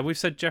 Jeffrey. Yeah, we've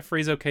said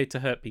Jeffrey's okay to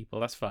hurt people.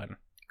 That's fine.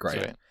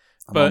 Great. Sweet.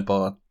 I'm on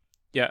board.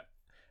 Yeah,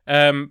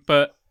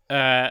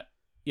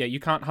 yeah, you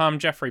can't harm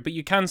Jeffrey, but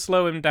you can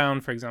slow him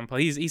down. For example,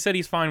 he said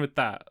he's fine with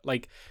that.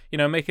 Like,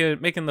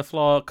 making the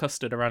floor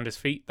custard around his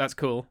feet. That's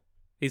cool.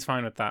 He's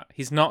fine with that.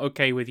 He's not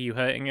okay with you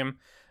hurting him,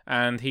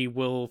 and he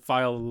will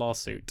file a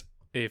lawsuit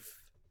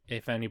if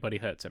anybody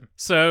hurts him.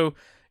 So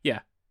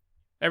yeah,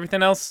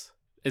 everything else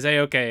is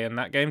a-okay in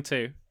that game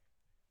too.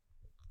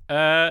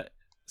 So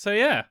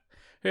yeah,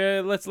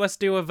 let's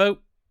do a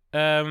vote.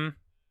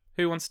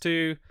 Who wants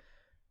to?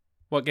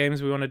 What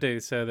games we want to do?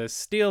 So there's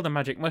Steal the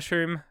Magic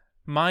Mushroom,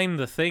 Mime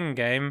the Thing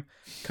game,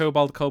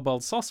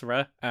 Kobold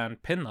Sorcerer,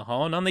 and Pin the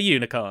Horn on the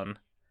Unicorn.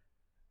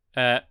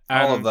 All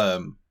of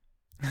them.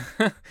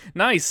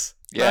 Nice.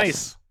 Yes.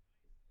 Nice.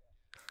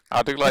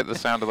 I do like the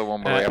sound of the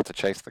one where we have to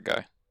chase the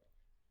guy.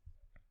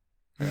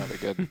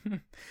 That'd be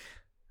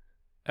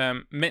good.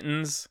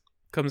 Mittens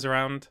comes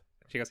around.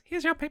 She goes,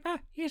 "Here's your paper.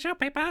 Here's your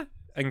paper,"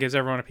 and gives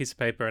everyone a piece of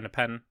paper and a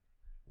pen.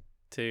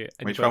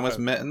 Which one was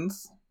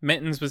Mittens?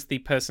 Mittens was the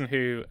person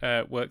who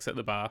works at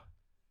the bar.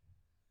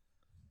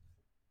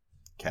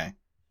 Okay.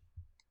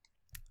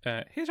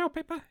 Here's your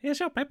paper. Here's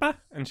your paper,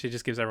 and she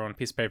just gives everyone a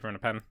piece of paper and a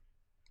pen.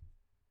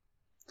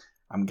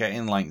 I'm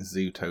getting like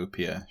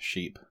Zootopia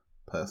sheep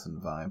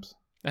person vibes.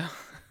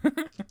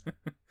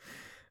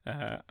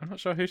 I'm not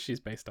sure who she's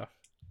based off.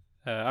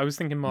 I was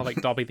thinking more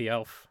like Dobby the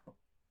elf.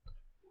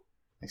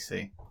 I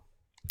see.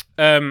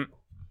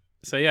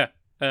 So yeah.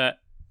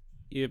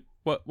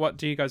 What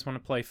do you guys want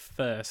to play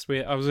first?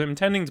 I was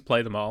intending to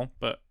play them all,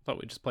 but thought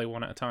we'd just play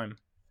one at a time.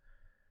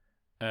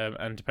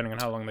 And depending on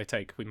how long they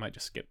take, we might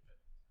just skip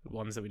the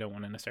ones that we don't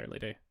want to necessarily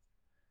do.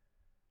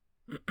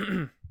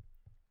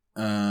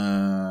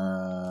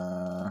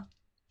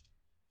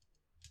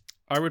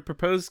 I would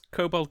propose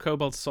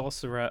Kobold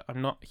Sorcerer.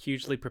 I'm not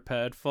hugely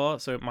prepared for,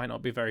 so it might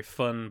not be very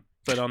fun,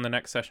 but on the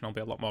next session I'll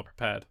be a lot more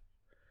prepared.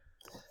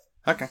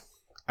 Okay.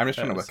 I'm just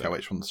trying to work out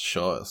which one's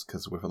shortest,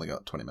 because we've only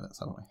got 20 minutes,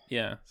 haven't we?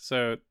 Yeah,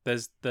 so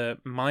there's the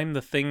Mime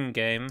the Thing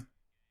game,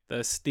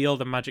 the Steal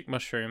the Magic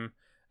Mushroom,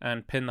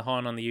 and Pin the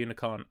Horn on the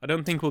Unicorn. I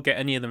don't think we'll get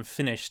any of them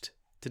finished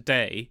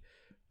today,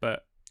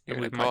 but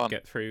we might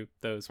get through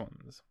those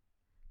ones.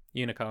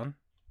 Unicorn.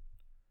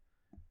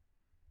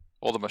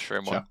 Or the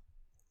mushroom one.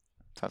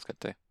 Sounds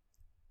good too.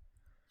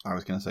 I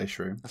was going to say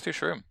shroom. Let's do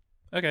shroom.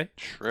 Okay.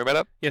 Shroom it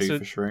up. Yeah, Two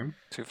for shroom.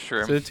 2 for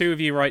shroom. So the two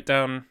of you write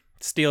down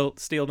steal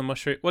the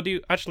mushroom. What do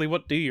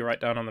you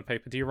write down on the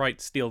paper? Do you write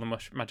steal the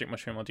magic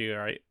mushroom, or do you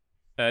write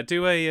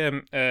do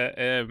a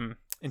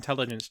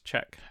intelligence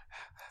check?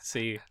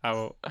 See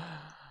how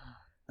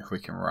if we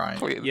can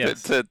write.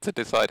 Yes. To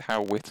decide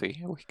how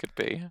witty we could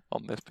be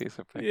on this piece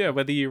of paper. Yeah,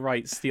 whether you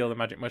write steal the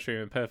magic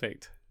mushroom in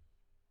perfect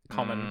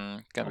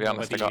common. Gonna be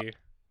honest, I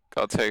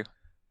got 2.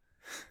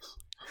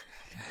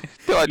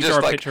 Do I just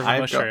draw a picture of a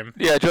mushroom?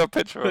 Yeah, draw a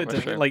picture of a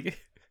mushroom. Like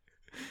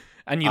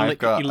And you I've lick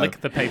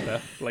got the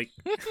paper. Like,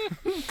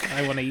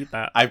 I want to eat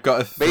that. I've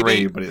got a 3,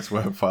 Maybe- but it's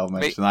worthwhile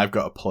mentioning. I've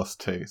got a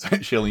 +2, so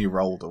she only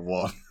rolled a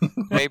 1.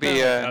 Maybe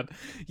God.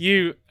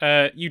 You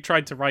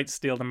tried to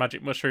steal the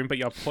magic mushroom, but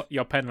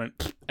your pen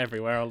went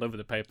everywhere all over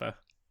the paper.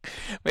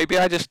 maybe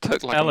I just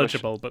took like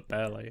Eligible, but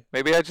barely.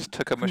 maybe I just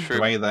took a Do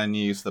mushroom. I then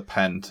use the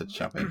pen to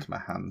shove it into my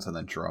hands and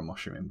then draw a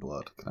mushroom in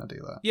blood? Can I do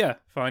that? Yeah,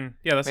 fine.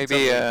 Yeah, that's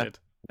Maybe, exactly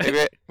what you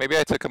did. Maybe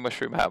I took a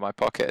mushroom out of my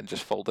pocket and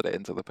just folded it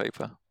into the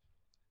paper,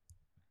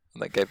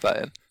 and then gave that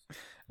in.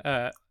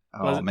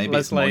 Maybe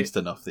it's Leslie- moist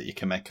enough that you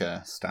can make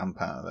a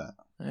stamp out of it.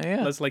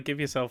 Yeah, Let's give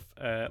yourself,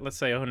 let's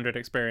say 100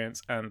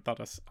 experience, and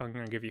I'm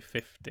going to give you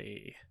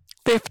 50.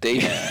 50.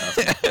 Yeah,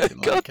 that's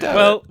nothing God like damn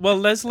it. it. Well,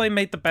 Leslie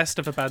made the best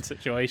of a bad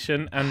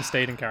situation and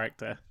stayed in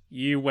character.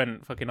 You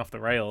went fucking off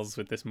the rails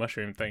with this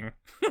mushroom thing.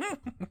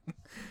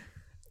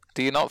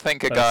 Do you not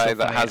think a But it's guy so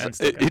that funny has? and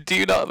sticker. Do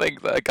you not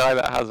think that a guy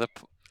that has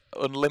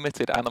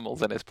unlimited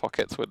animals in his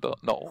pockets would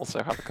not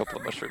also have a couple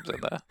of mushrooms in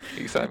there? Are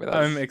you telling me that?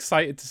 I'm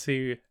excited to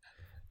see.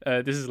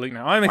 This is Luke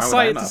now. I'm would I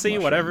excited not to have see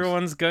what mushrooms?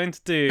 everyone's going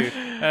to do.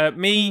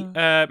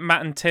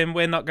 Matt, and Tim,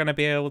 we're not going to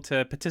be able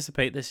to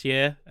participate this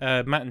year.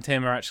 Matt and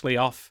Tim are actually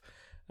off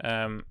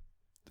in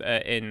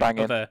Banging.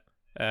 other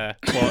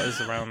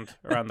quarters around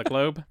the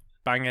globe,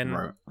 banging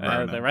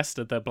Rona. the rest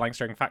of the blank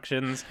string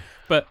factions.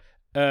 But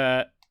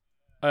I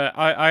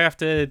have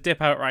to dip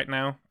out right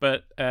now.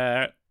 But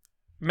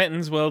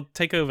Mittens will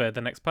take over the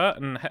next part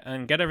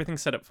and get everything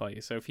set up for you.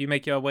 So if you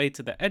make your way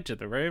to the edge of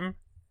the room,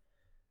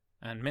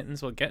 and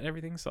Mittens will get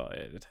everything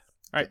sorted.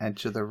 Right.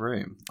 Edge of the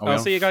room. Are we I'll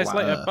on see you guys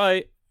flat later. Earth?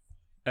 Bye.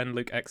 And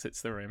Luke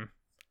exits the room.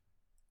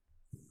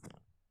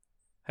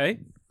 Hey?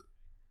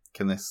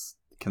 Can this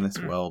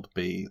world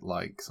be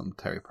like some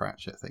Terry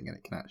Pratchett thing, and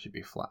it can actually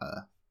be flat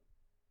Earth?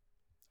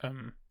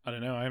 I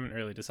don't know. I haven't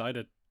really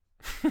decided.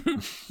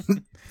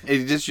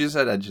 It just you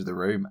said edge of the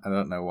room. I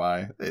don't know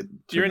why.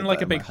 You're in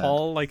like a big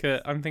hall.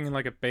 hall, I'm thinking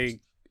like a big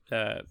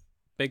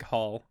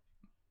hall.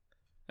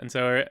 And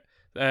so,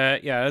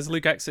 as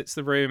Luke exits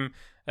the room,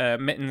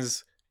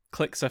 Mittens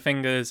clicks her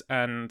fingers,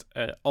 and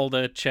all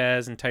the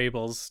chairs and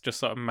tables just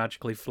sort of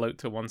magically float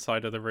to one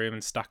side of the room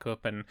and stack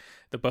up, and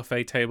the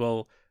buffet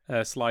table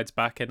slides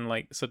back, and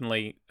like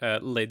suddenly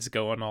lids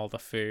go on all the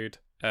food,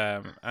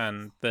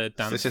 and the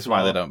dance. This is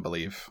why they don't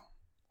believe.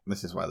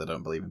 This is why they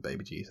don't believe in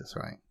baby Jesus,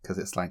 right? Because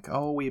it's like,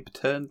 oh, we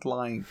turned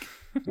like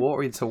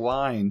water into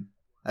wine.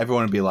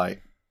 Everyone would be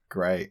like,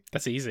 great.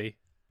 That's easy.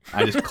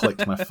 I just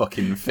clicked my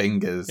fucking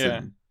fingers Yeah.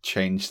 and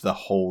changed the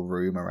whole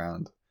room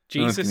around.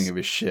 No one's gonna Jesus give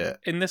a shit.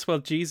 in this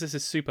world, Jesus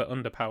is super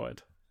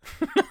underpowered.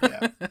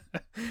 Yeah.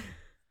 He's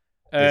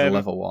a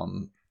level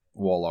 1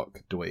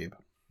 warlock dweeb.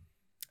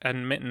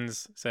 And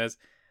Mittens says,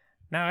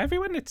 "Now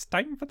everyone, it's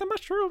time for the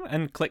mushroom,"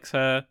 and clicks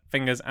her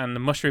fingers, and the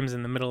mushroom's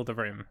in the middle of the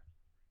room.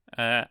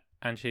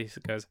 And she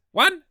goes,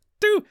 1,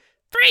 2,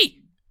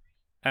 3,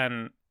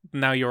 and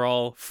now you're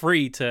all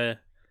free to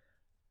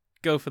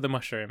go for the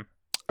mushroom.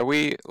 Are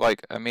we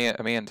like are me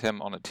and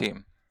Tim on a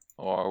team,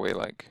 or are we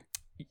like?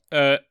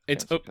 It's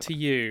Yes, up okay. to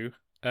you.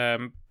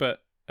 But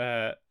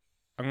I'm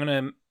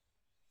gonna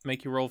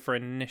make you roll for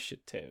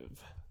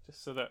initiative,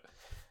 just so that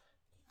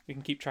we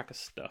can keep track of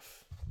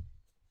stuff.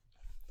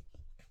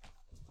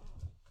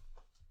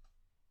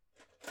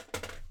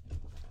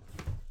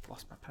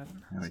 Lost my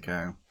pen. There we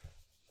go.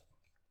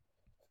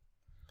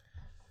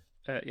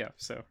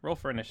 So roll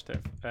for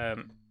initiative. Why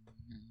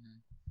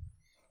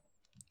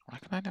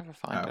can I never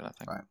find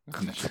anything? Right.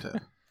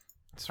 Initiative.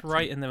 It's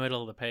right in the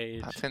middle of the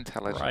page. That's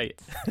intelligent. Right.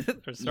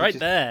 It's You right just-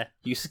 there.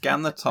 You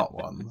scan the top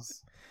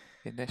ones.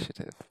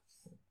 Initiative.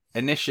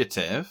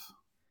 Initiative.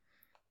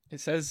 It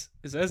says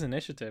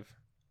initiative.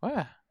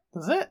 Where?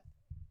 Does it?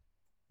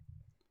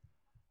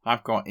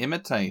 I've got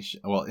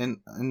imitation. Well,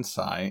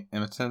 insight,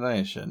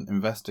 intimidation,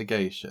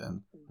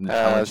 investigation. And There's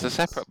a intelligence.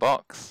 separate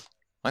box.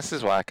 This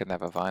is why I could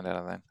never find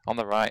anything. On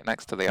the right,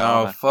 next to the Oh,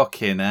 armor.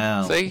 fucking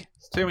hell. See?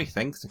 There's too many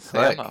things to See,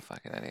 I'm click. not a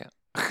fucking idiot.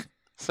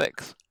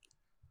 6.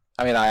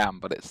 I mean, I am,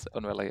 but it's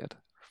unrelated.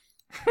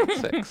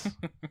 6.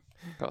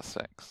 Got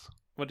 6.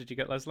 What did you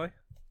get, Leslie?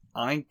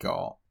 I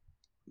got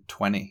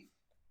 20.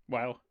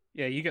 Wow.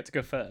 Yeah, you get to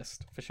go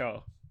first for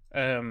sure.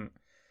 And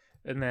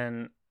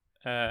then,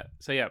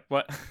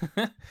 what?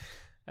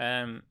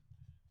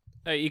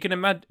 You can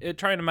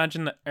try and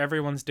imagine that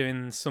everyone's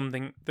doing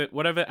something, that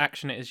whatever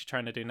action it is you're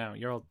trying to do now,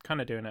 you're all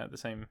kind of doing it at the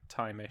same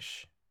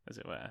time-ish, as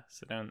it were.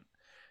 So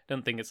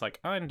don't think it's like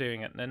I'm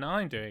doing it and then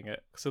I'm doing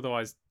it, because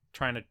otherwise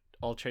trying to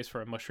all chase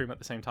for a mushroom at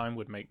the same time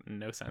would make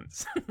no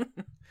sense.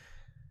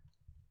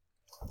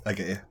 I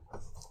get you.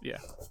 Yeah.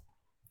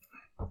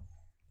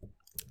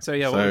 So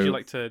what would you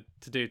like to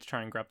do to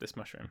try and grab this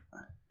mushroom?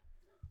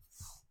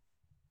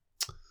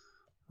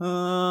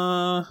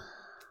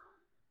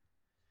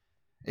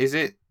 Is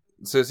it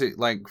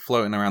like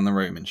floating around the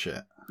room and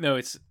shit? No,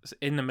 it's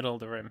in the middle of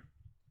the room.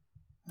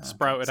 Okay.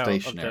 Sprouted out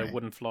of Stationary. the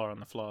wooden floor on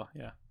the floor,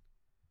 yeah.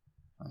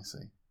 I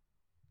see.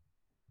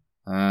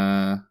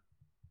 Trying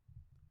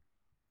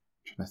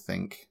to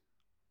think.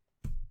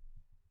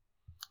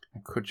 I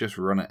could just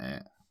run at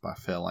it, but I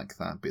feel like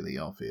that'd be the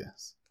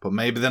obvious. But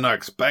maybe they're not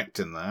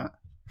expecting that.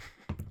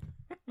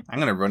 I'm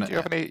gonna run it. Do you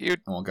have any? And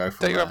we'll go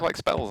from Don't you there. have like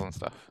spells and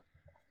stuff?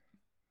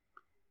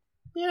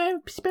 Yeah,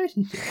 spells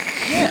and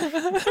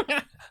stuff.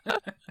 Yeah.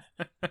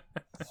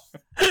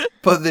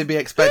 But they'd be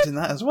expecting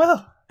that as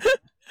well.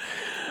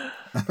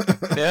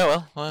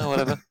 Yeah, well,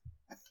 whatever.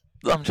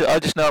 I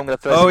just know I'm going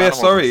to throw. Oh some yeah,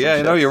 animals sorry. and some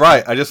Yeah, no, shit. you're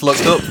right. I just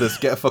looked up this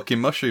get a fucking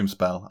mushroom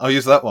spell. I'll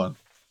use that one.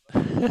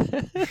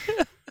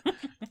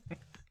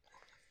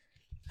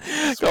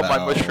 Got my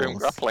mushroom Spells.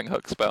 grappling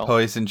hook spell.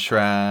 Poison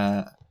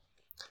trap.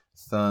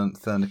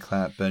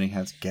 Thunderclap, burning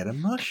hands. Get a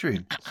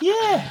mushroom.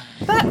 Yeah,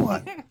 that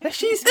one.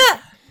 Let's use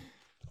that.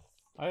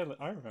 I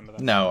remember that.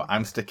 No,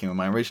 I'm sticking with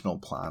my original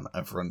plan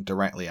of run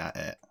directly at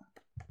it.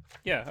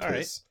 Yeah, all right.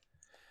 'Cause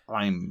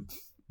I'm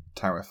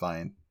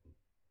terrifying.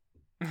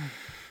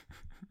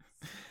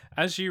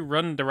 As you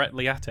run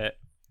directly at it,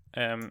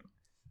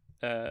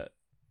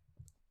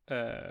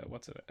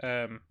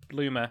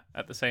 Bloomer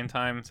at the same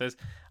time says,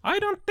 "I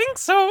don't think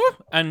so,"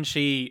 and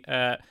she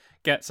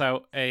gets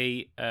out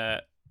a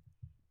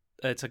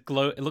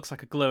it looks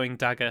like a glowing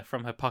dagger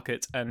from her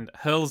pocket and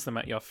hurls them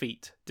at your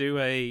feet. Do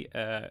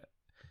a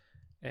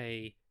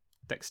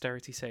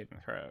dexterity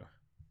saving throw.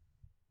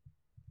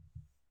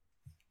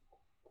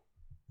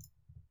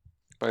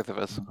 Both of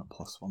us. I've got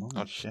 +1 on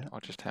this shit. Or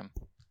just him.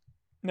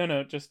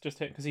 No, just hit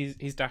because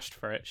he's dashed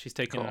for it. She's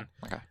taken Cool.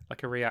 Okay.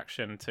 like a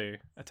reaction to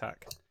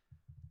attack.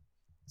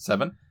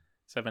 7.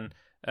 7.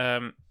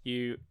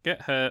 You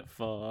get her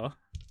for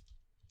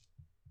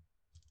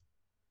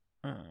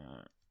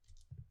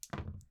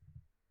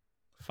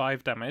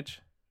 5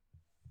 damage.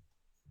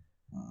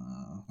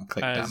 I'll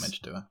click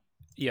damage, do I?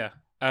 Yeah,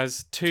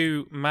 as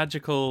 2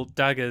 magical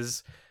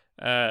daggers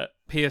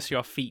pierce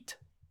your feet,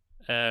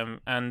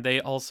 and they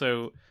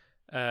also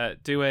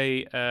do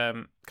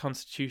a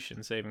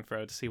Constitution saving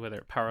throw to see whether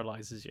it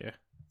paralyzes you.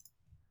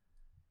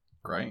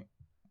 Great.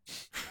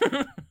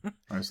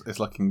 It's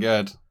looking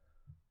good.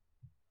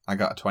 I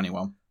got a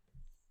 21.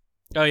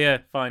 Oh yeah,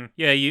 fine.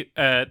 Yeah, you.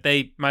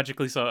 They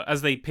magically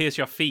as they pierce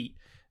your feet,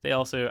 they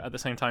also at the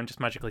same time just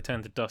magically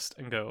turn to dust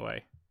and go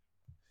away.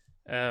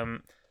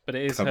 But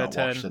it is I've her not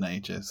turn. watched in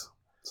ages,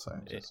 so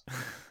just...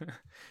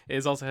 It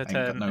is also her Ain't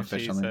got turn, no and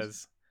fish she on these.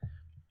 says,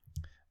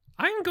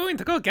 "I'm going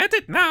to go get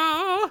it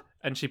now!"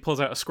 And she pulls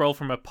out a scroll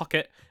from her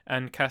pocket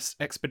and casts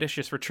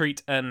Expeditious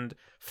Retreat and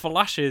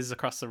flashes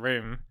across the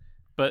room.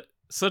 But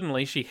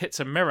suddenly she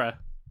hits a mirror,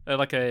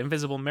 like an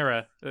invisible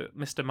mirror,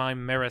 Mr.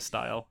 Mime mirror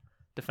style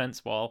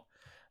defense wall.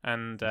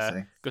 And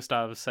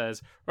Gustav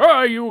says,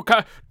 you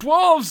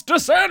dwarves,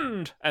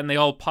 descend! And they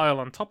all pile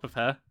on top of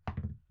her.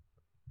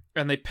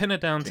 And they pin her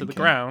down to the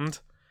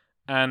ground.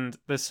 And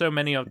there's so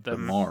many of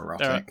them. More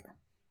erotic.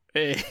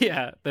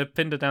 Yeah, they're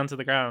pinned her down to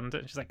the ground,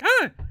 and she's like,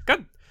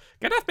 God,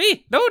 get off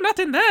me! No, not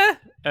in there!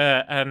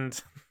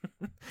 And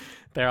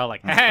they're all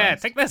like,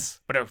 take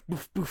this! But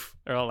boof, boof.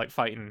 They're all like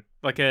fighting,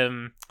 like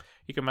you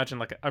can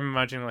imagine I'm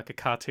imagining like a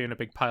cartoon, a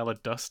big pile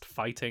of dust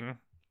fighting.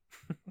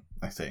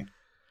 I see.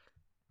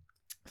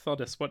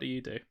 Thodus, what do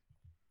you do?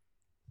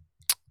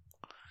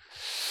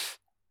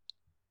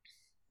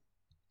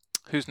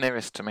 Who's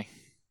nearest to me?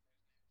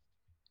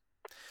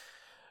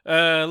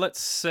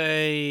 Let's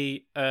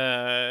say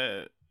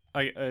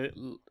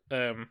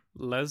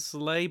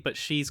Leslie, but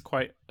she's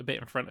quite a bit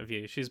in front of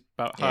you. She's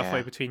about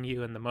halfway between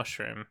you and the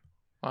mushroom.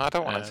 Well, I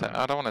don't want to.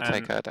 I don't want to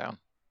take and- her down.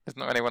 Isn't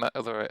there anyone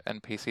other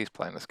NPCs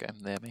playing this game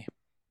near me?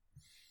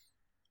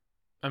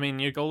 I mean,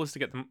 your goal is to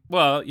get them.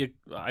 Well,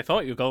 I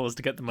thought your goal was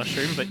to get the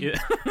mushroom, but you.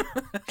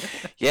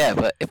 Yeah,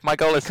 but if my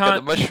goal is to get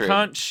the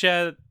mushroom,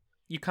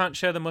 you can't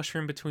share the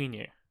mushroom between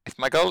you. if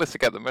my goal is to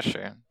get the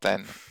mushroom,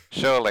 then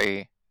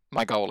surely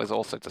my goal is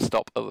also to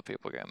stop other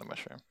people getting the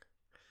mushroom.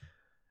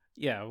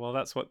 Yeah, well,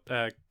 that's what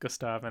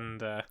Gustav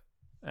and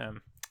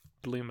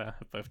Bloomer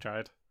have both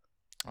tried.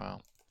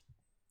 Well,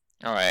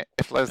 all right.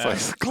 If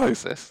Leslie's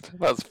closest,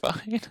 that's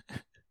fine.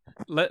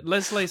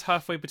 Leslie's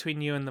halfway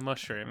between you and the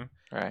mushroom.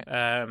 Right.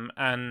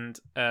 And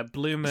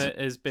Bloomer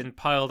has been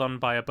piled on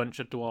by a bunch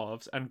of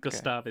dwarves, and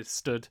Gustav is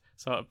stood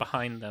sort of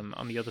behind them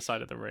on the other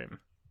side of the room.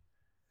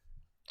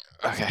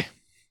 Okay.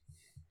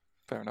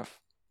 Fair enough.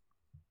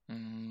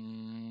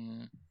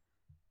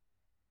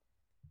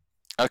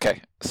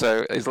 Okay,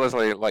 so is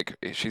Leslie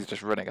she's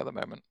just running at the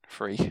moment,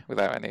 free,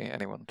 without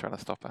anyone trying to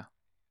stop her?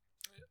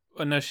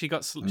 Oh no, she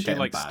getting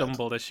bad.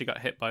 stumbled as she got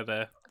hit by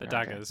the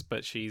daggers,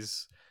 but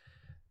she's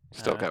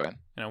Still going.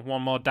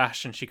 One more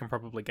dash and she can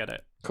probably get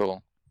it.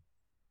 Cool.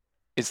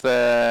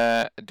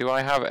 Do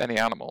I have any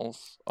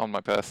animals on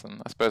my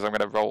person? I suppose I'm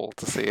going to roll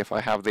to see if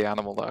I have the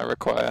animal that I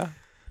require.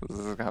 This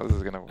is how this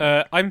is going to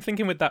work. I'm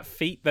thinking with that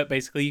feat that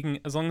basically you can,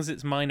 as long as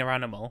it's minor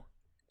animal,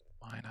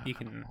 you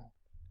can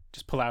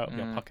just pull out of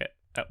your pocket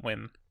at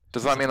whim.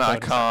 Does that mean that I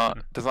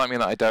can't? Does that mean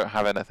that I don't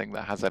have anything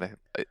that has any?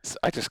 It's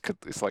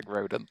like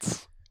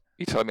rodents.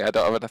 You telling me I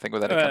don't have anything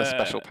with any kind of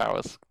special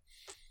powers?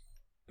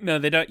 No,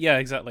 they don't. Yeah,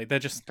 exactly. They're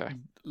just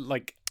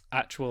like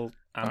actual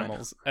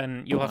animals,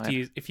 and you'll have to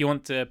use if you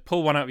want to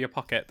pull one out of your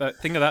pocket.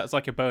 Think of that as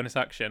like a bonus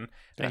action,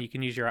 and you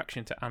can use your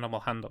action to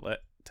animal handle it.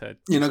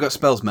 You know, got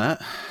spells,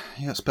 Matt.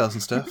 You got spells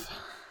and stuff.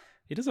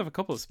 He does have a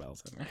couple of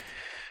spells, I think.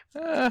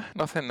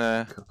 Nothing.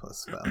 Couple of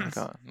spells.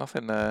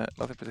 Nothing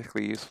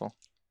particularly useful.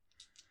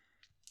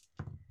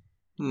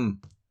 Hmm.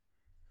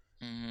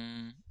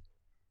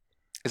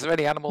 Is there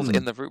any animals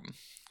in the room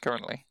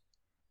currently?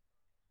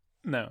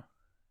 No.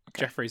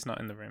 Okay. Jeffrey's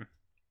not in the room.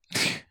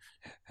 That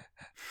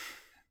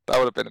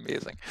would have been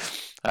amusing.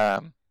 What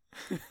am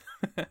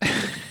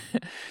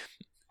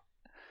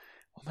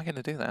I going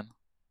to do then?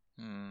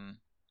 I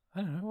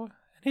don't know.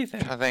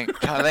 Anything. Trying to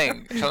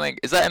think.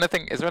 Is there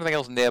anything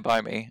else nearby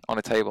me on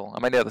a table?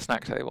 Am I near the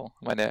snack table?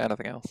 Am I near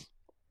anything else?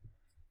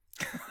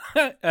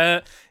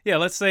 Yeah,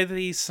 let's say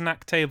the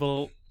snack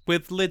table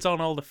with lids on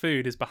all the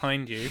food is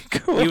behind you.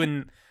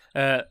 Cool.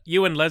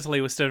 You and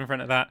Leslie were stood in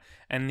front of that,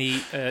 and the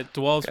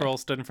dwarves were all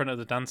stood in front of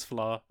the dance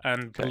floor,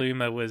 and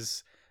Bloomer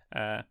was,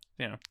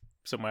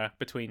 somewhere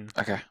between.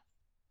 Okay.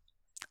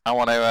 I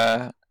want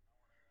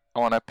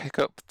to pick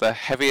up the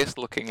heaviest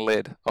looking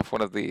lid off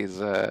one of these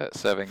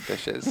serving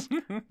dishes,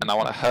 and I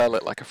want to hurl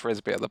it like a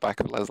frisbee at the back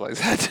of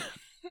Leslie's head.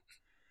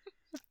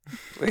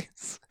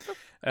 Please.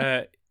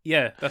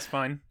 Yeah, that's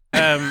fine.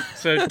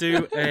 So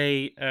do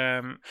a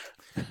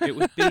it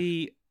would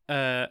be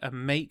a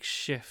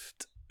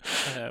makeshift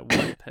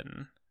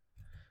weapon.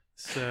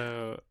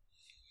 So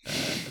I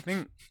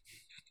think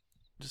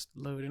just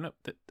loading up.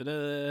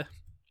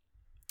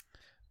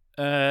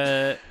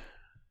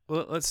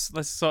 Well, let's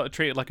sort of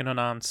treat it like an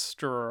unarmed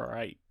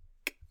strike.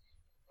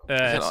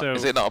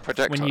 Is it not a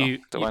projectile?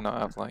 Do I not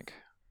have like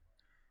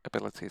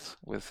abilities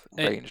with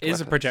ranged It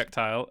is a weapons?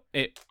 projectile.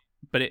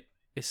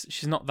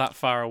 She's not that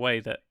far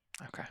away that.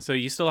 Okay. So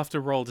you still have to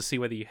roll to see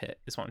whether you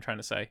hit. Is what I'm trying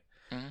to say.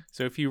 Mm-hmm.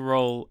 So if you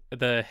roll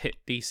the hit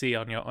DC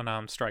on your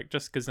unarmed strike,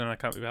 just because then I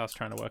can't be else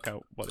trying to work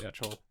out what the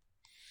actual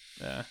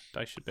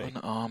dice should be.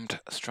 Unarmed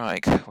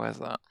strike. Where's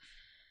that?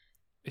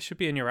 It should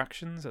be in your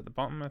actions at the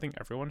bottom. I think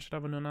everyone should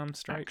have an unarmed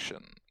strike.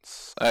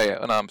 Actions. Oh yeah,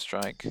 unarmed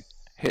strike.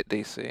 Hit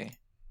DC.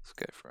 Let's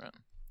go for it.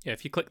 Yeah,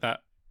 if you click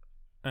that,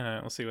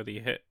 we'll see whether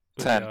you hit.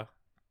 10.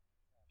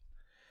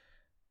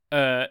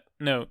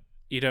 No,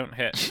 you don't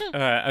hit.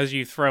 As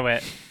you throw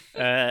it,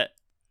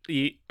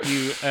 you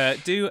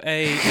do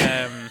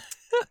a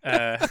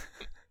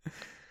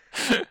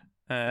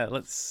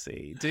let's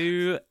see.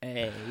 Do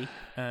a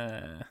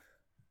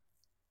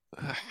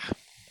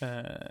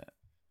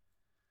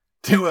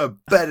Do a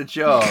better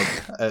job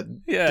at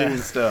doing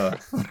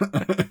stuff.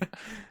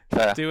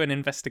 Fair. do an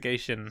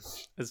investigation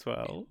as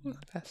well.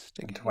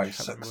 Investigation. Do I Can't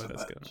suck remember so where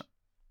that's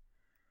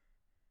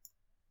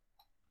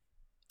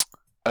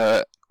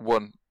much? going.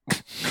 1.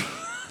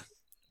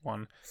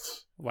 1.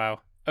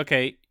 Wow.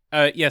 Okay.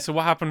 Yeah. So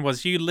what happened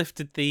was you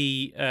lifted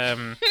the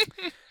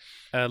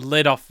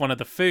lid off one of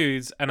the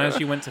foods, and as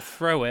you went to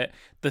throw it,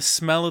 the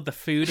smell of the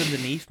food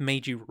underneath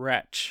made you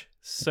retch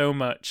so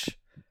much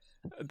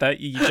that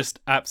you just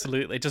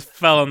absolutely just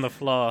fell on the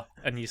floor,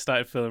 and you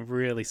started feeling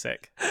really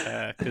sick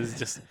because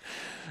just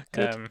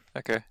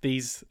Okay.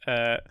 these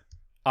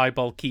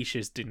eyeball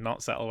quiches do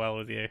not settle well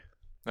with you.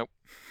 Nope.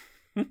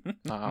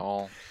 Not at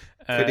all.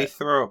 Could he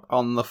throw up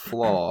on the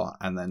floor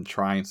and then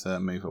try to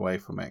move away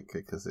from it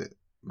because it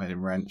made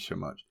him wrench so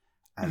much,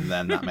 and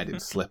then that made him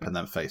slip and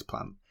then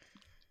faceplant?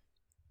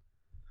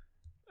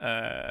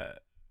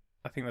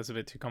 I think that's a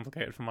bit too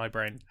complicated for my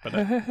brain, but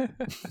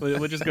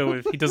we'll just go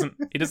with he doesn't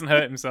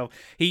hurt himself.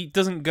 He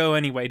doesn't go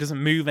anyway. He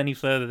doesn't move any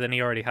further than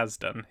he already has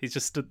done. He's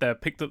just stood there,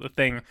 picked up the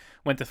thing,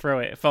 went to throw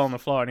it, fell on the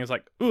floor, and he was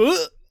like,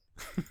 "Ugh!"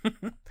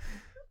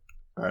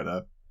 Right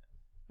up.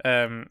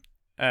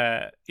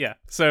 Yeah.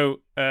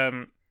 So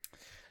there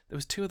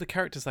was 2 other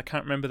characters I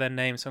can't remember their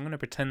names, so I'm going to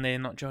pretend they're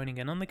not joining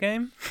in on the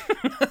game.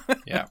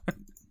 Yeah.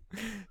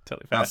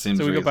 Totally fair. That seems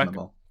so we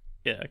reasonable.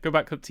 go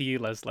back up to you,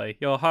 Leslie.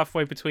 You're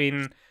halfway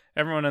between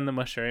everyone and the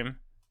mushroom,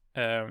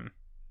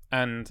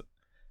 and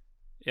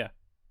yeah,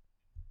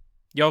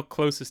 you're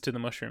closest to the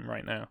mushroom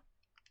right now.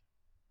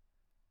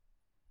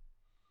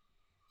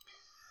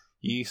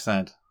 You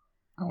said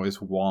I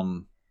was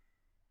 1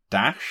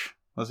 dash.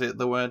 Was it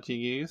the word you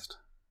used?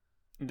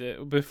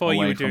 Before you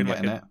Away were from doing like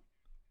getting a it?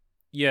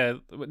 yeah,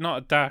 not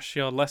a dash.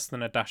 You're less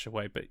than a dash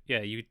away, but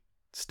yeah, you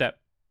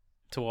step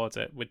towards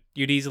it.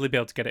 You'd easily be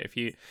able to get it if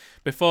you.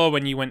 Before,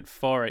 when you went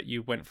for it,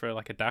 you went for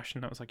like a dash,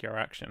 and that was like your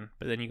action.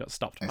 But then you got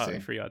stopped I partly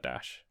see. for your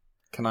dash.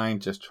 Can I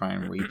just try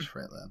and reach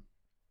for it then?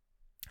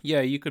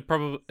 Yeah, you could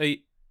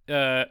probably.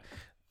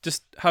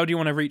 Just how do you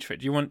want to reach for it?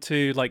 Do you want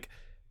to like,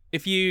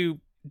 if you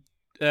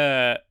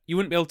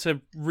wouldn't be able to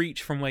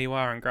reach from where you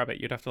are and grab it.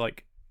 You'd have to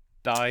like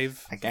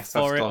dive I guess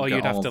I've for it, still or got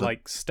you'd have all to the-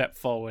 like step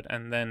forward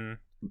and then.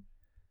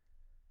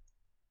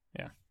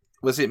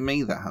 Was it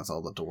me that has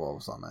all the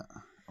dwarves on it?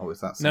 Or was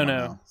that No, someone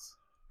no. else?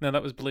 No,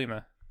 that was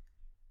Bloomer.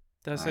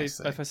 Did I I say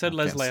see. if I said I'm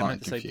Leslie, getting I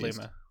meant to say slightly confused.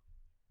 Bloomer.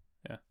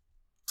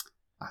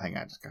 I think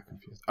I just got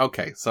confused.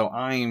 Okay, so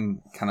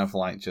I'm kind of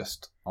like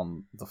just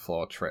on the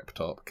floor, tripped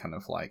up, kind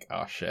of like,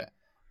 oh shit.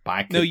 But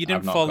I No, you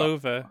didn't I've not fall got-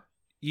 over.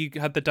 You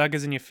had the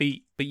daggers in your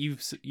feet, but you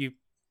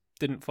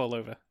didn't fall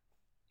over.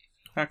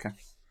 Okay.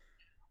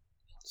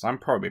 So I'm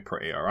probably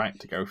pretty alright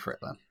to go for it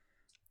then.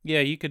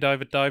 Yeah, you could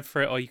either dive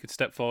for it, or you could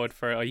step forward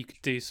for it, or you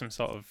could do some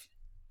sort of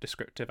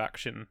descriptive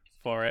action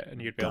for it,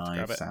 and you'd be able to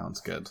grab Dive it.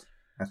 sounds good.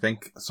 I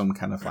think some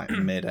kind of like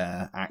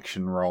mid-air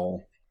action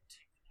roll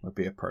would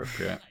be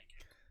appropriate.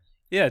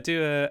 Yeah,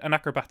 do an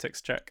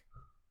acrobatics check.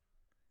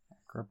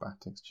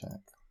 Acrobatics check.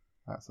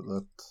 That's at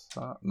the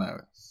top. No,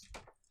 it's...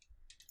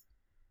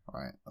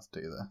 Right, let's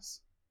do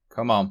this.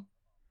 Come on.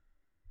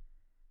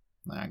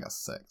 No, I got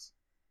 6.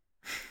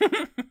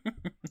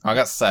 I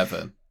got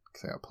 7,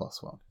 because I got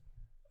 +1.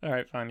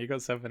 Alright, fine, you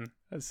got 7.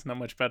 That's not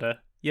much better.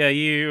 Yeah,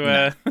 you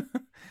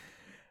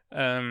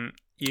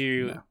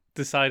you No.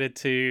 decided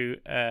to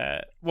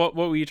what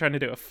were you trying to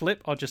do? A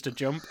flip or just a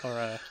jump or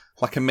a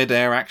Like a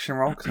mid-air action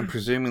roll, because I'm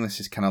presuming this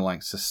is kind of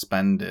like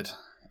suspended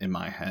in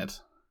my head.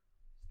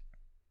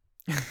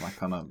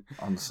 Like on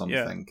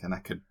something, and I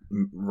could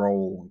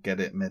roll,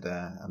 get it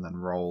mid-air, and then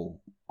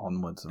roll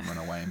onwards and run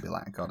away and be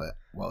like, got it,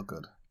 well,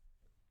 good.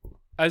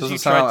 as Doesn't you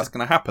sound tried like that's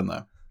going to happen,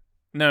 though.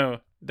 No,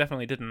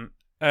 definitely didn't.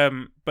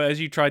 But as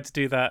you tried to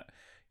do that,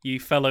 you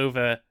fell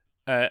over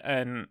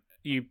and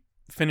you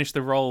finished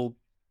the roll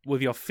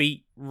with your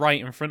feet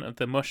right in front of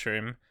the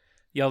mushroom.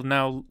 You're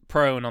now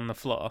prone on the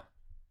floor.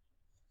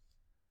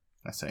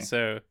 I see.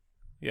 So,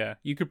 yeah,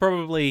 you could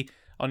probably,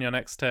 on your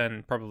next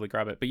turn, probably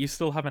grab it. But you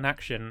still have an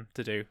action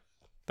to do.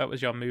 That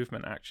was your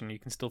movement action. You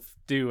can still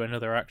do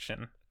another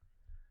action.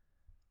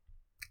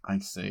 I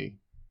see.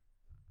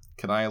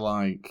 Could I,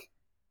 like...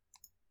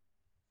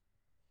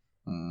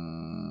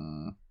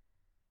 Trying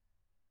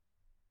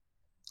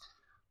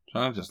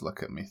to just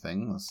look at me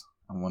things.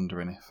 I'm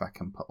wondering if I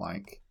can put,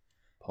 like,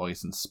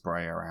 poison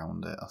spray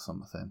around it or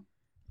something.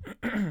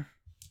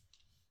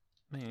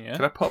 Yeah.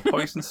 Could I put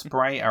poison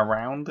spray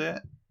around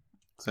it?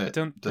 I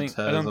don't think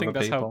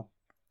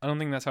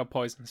that's how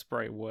poison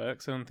spray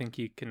works. I don't think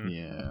you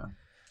can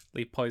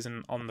leave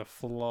poison on the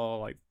floor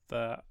like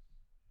that.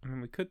 I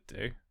mean, we could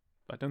do,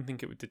 but I don't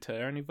think it would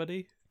deter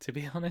anybody, to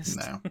be honest.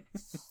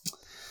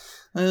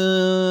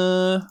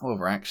 No. What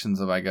other actions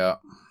have I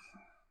got?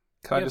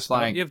 Can I just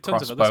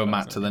crossbow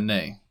Matt to the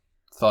knee?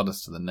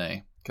 Thodas to the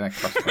knee. Can I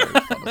crossbow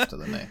Thodas to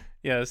the knee?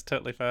 Yeah, that's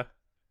totally fair.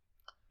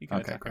 You can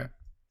okay, attack great. him.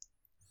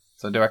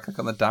 So do I click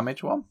on the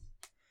damage one?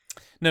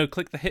 No,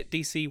 click the hit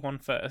DC one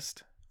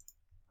first.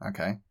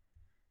 Okay.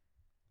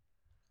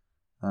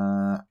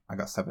 I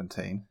got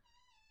 17.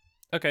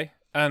 Okay,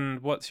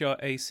 and what's your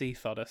AC,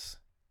 Thodas?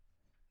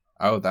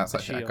 Oh, that's The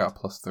actually, shield. I got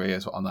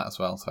 +3 on that as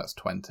well, so that's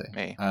 20.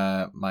 Me.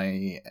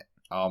 My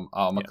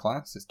armor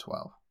class is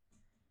 12.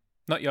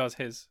 Not yours,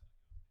 his.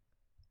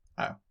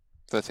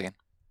 13.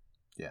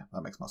 Yeah,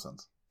 that makes more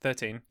sense.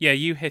 13. Yeah,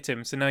 you hit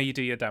him, so now you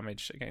do your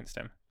damage against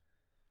him.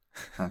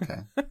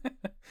 Okay.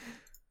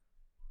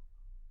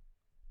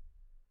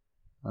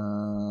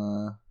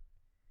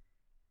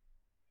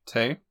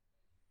 2.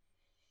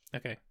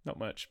 Okay, not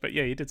much, but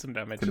yeah, you did some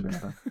damage. Could have been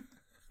better.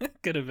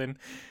 Could have been.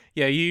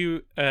 Yeah,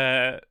 you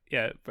tried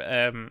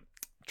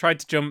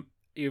to jump,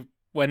 you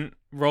went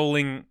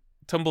rolling,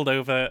 tumbled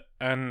over,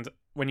 and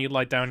when you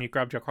lied down, you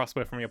grabbed your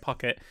crossbow from your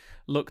pocket,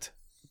 looked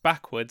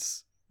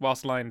backwards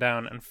whilst lying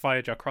down, and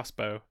fired your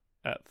crossbow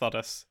at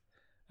Thodas,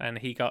 and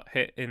he got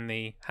hit in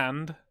the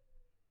hand.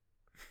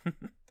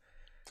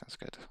 That's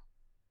good.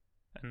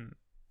 And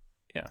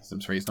yeah,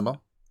 Seems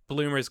reasonable.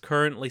 Bloomer is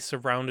currently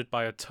surrounded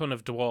by a ton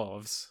of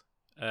dwarves,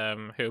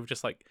 who have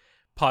just like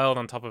piled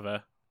on top of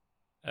her.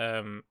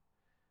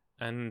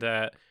 And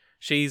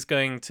she's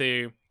going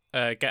to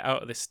get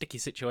out of this sticky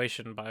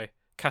situation by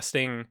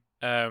casting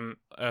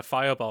a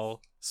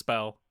fireball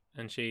spell,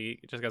 and she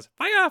just goes,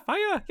 fire,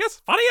 fire,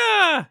 yes,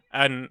 fire,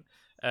 and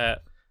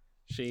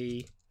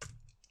she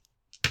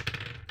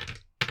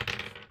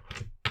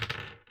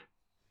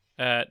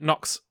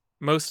knocks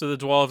most of the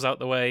dwarves out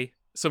the way.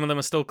 Some of them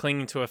are still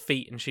clinging to her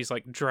feet, and she's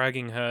like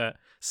dragging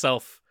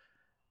herself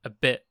a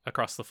bit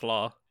across the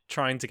floor,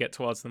 trying to get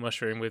towards the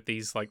mushroom with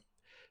these like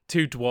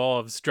 2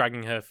 dwarves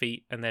dragging her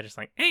feet, and they're just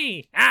like,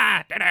 hey,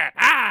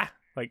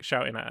 like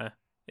shouting at her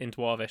in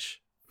dwarvish.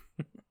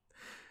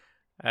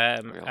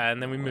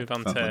 And then we move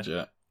on Sounds to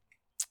legit.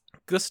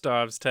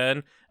 Gustav's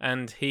turn,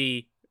 and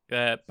he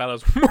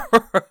bellows,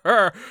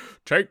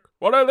 take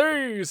one of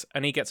these,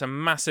 and he gets a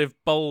massive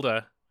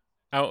boulder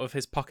out of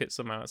his pocket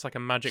somehow. It's like a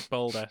magic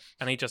boulder,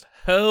 and he just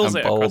hurls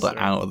it across boulder the room.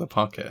 out of the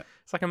pocket.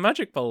 It's like a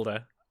magic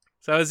boulder.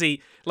 So as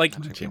he like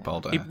Magic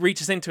boulder. he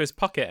reaches into his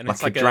pocket, and like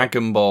it's like a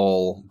Dragon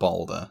Ball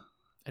boulder.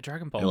 a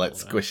Dragon Ball. He like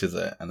boulder. squishes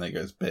it and then it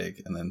goes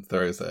big and then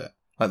throws it.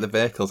 Like the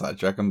vehicles at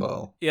Dragon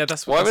Ball. Yeah,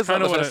 that's Why that's was that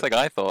kind the of what first thing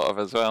I thought of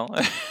as well?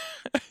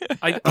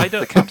 I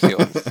don't. The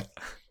capsules.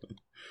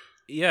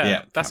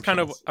 Yeah, that's kind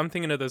of. capsules. I'm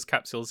thinking of those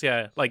capsules.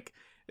 Yeah, like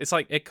it's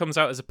like it comes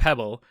out as a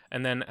pebble,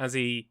 and then as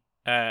he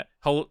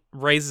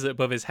raises it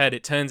above his head,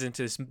 it turns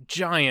into this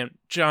giant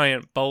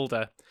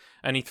boulder,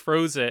 and he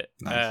throws it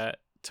Nice.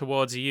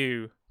 towards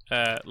you,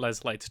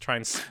 Leslie, to try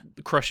and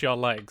crush your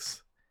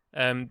legs.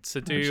 So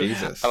do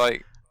Jesus.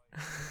 I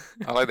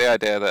like the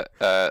idea that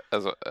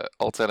as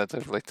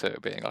alternatively to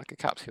it being like a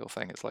capsule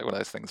thing, it's like one of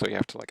those things where you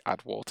have to like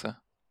add water,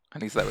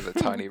 and he's there with a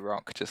tiny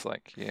rock, just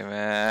like yeah,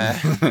 man.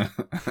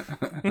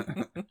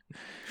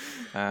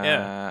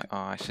 Yeah. Oh,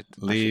 I should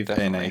Leave in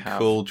definitely a have...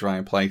 cool,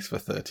 dry place for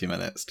 30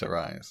 minutes to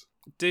rise.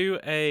 Do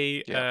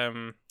a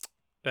Yeah.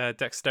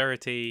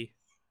 dexterity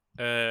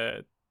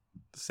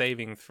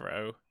saving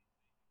throw.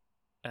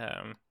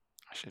 I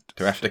should.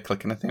 Do I have to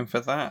click anything for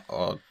that?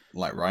 Or,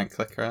 like,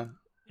 right-click her?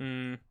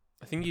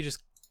 I think you just...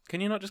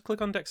 Can you not just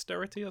click on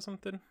dexterity or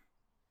something?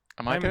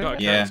 Am I I haven't doing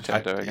got it? a Yeah, Let's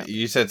check it again.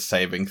 you said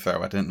saving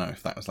throw. I didn't know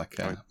if that was like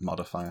a Are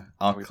modifier.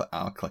 are we-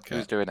 I'll click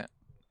Who's it. doing it?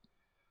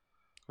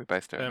 We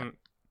both doing it.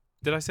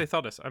 Did I say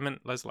Thodas? I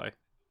meant Leslie.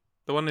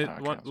 The one, Oh,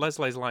 okay.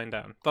 Leslie's lying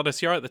down.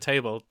 Thodas, you're at the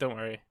table. Don't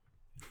worry.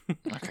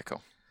 Okay,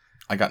 cool.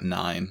 I got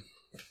 9.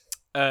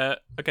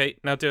 Okay,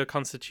 now do a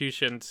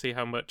Constitution to see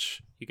how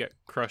much you get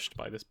crushed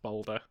by this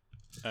boulder.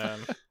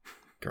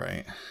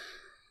 Great.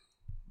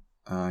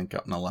 I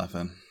got an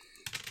 11.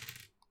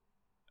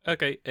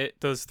 Okay, it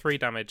does 3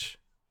 damage.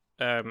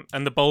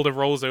 And the boulder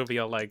rolls over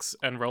your legs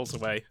and rolls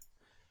away.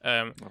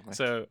 Lovely.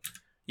 So,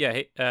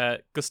 yeah,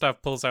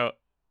 Gustav pulls out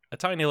a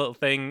tiny little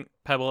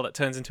pebble that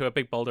turns into a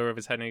big boulder over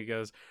his head, and he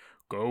goes,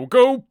 "Go,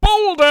 go,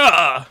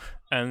 boulder!"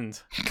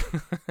 And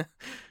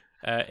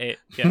it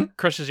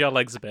crushes your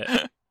legs a bit.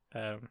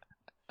 I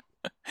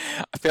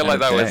feel like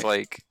that was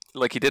Okay.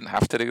 like he didn't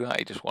have to do that.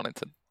 He just wanted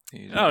to.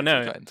 He just Oh, wanted to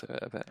no. get into it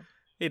a bit.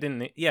 He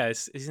didn't. Yeah,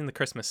 he's in the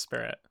Christmas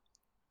spirit.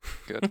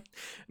 Good.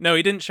 No,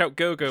 he didn't shout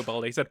 "Go, go,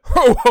 boulder." He said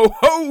 "Ho, ho,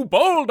 ho,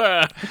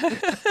 boulder!"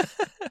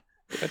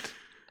 Good.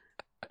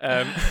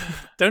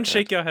 Don't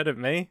shake your head at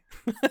me.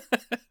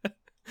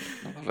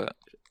 I love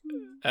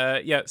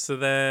it. Yeah, so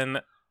then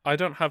I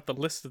don't have the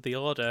list of the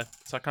order,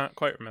 so I can't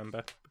quite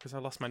remember because I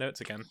lost my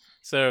notes again.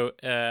 So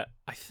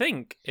I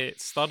think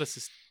it's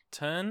Thodas'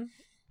 turn.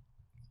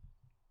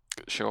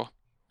 Sure.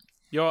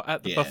 You're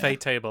at the Yeah. buffet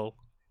table,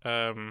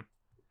 and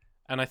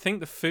I think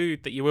the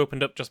food that you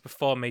opened up just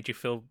before made you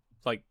feel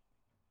like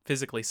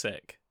physically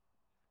sick.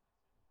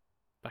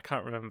 I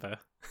can't remember.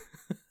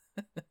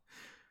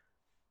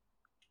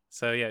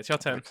 So yeah, it's your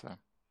I turn. think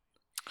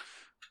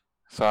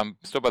So I'm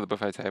still by the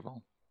buffet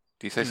table.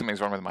 Do you say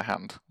something's wrong with my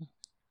hand?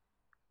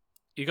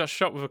 You got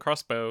shot with a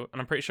crossbow, and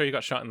I'm pretty sure you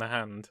got shot in the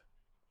hand.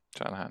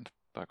 Shot in the hand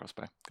by a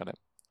crossbow. Got it.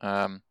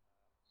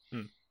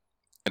 Hmm.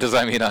 Does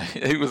that mean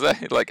it was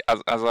like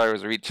as I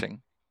was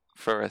reaching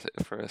for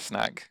a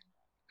snag,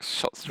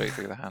 shot straight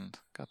through the hand.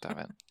 God damn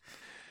it!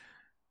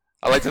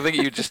 I like to think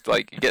you just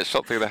like you get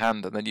shot through the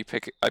hand and then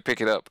I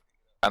pick it up,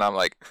 and I'm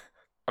like,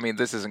 I mean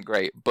this isn't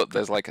great, but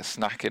there's like a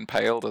snack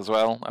impaled as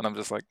well, and I'm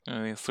just like,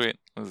 oh yeah, sweet.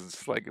 There's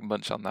just like a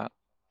munch on that.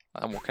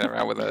 I'm walking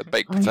around with a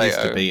baked potato. I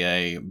used to be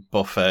a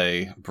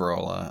buffet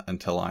brawler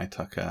until I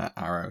took an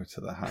arrow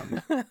to the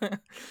hand.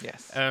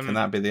 Yes. Can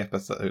that be the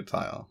episode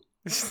title?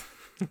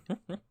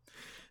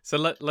 So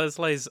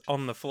Leslie's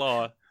on the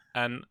floor,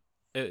 and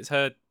it's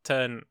her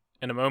turn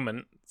in a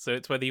moment. So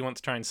it's whether you want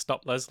to try and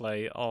stop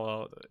Leslie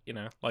or,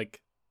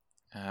 like...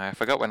 I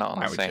forgot we're not on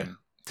Why the would same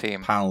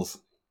team. Pals.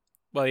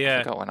 Well, I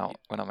yeah. forgot we're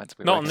not meant to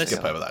be. Not on working this Skip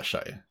together. over that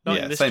show. Not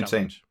in Yeah, this same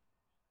challenge.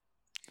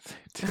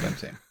 team. Same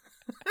team.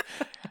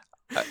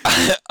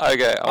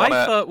 Okay, I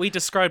thought we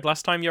described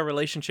last time your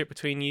relationship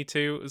between you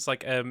two was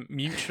like a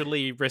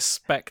mutually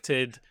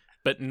respected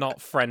but not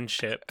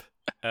friendship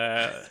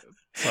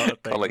sort of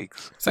thing.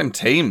 colleagues. Same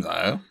team,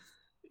 though.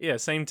 Yeah,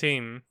 same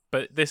team,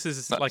 but this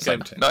is Not like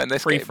same a team. Not in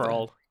this free game, for though.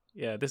 all.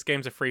 Yeah, this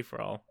game's a free for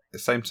all.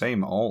 Same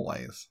team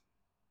always.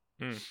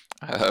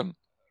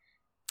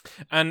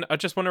 And I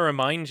just want to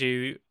remind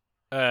you,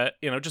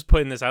 just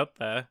putting this out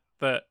there,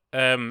 that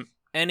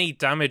any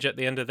damage at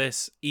the end of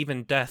this,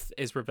 even death,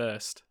 is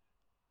reversed.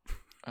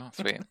 Oh,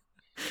 sweet.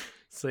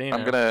 So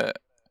I'm gonna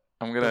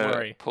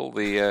worry. pull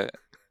the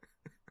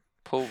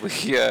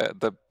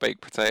the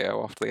baked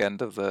potato off the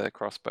end of the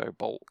crossbow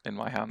bolt in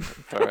my hand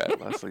and throw it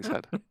at Leslie's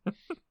head. That's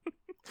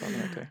what I'm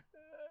gonna do.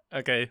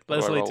 Okay,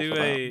 What do I Leslie, roll do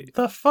for a.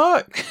 The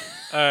fuck?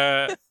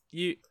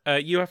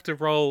 You have to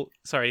roll.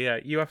 Sorry, yeah,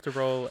 you have to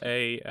roll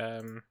a.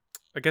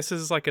 I guess this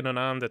is like an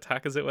unarmed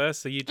attack, as it were.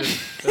 So you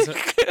just.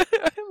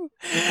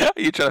 Are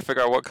you trying to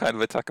figure out what kind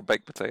of attack a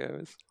baked potato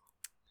is?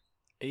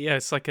 Yeah,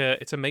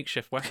 it's a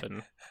makeshift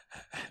weapon.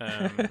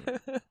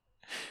 It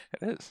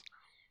is.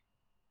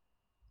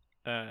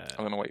 I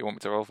don't know what you want me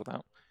to roll for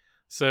that.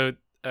 So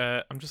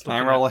I'm just Can I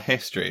looking. roll a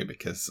history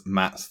because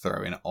Matt's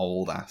throwing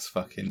old ass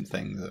fucking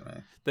things at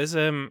me? There's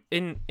in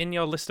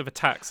your list of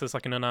attacks. There's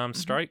like an unarmed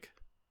strike.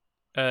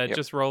 Yep.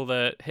 Just roll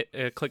the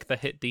hit. Click the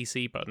hit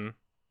DC button.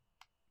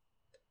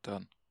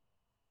 Done.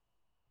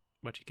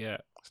 What'd you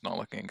get? It's not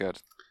looking good.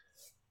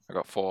 I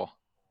got 4.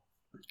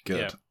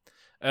 Good.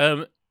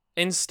 Yeah.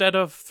 Instead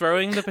of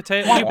throwing the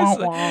potato,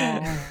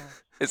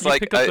 It's You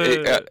like pick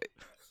up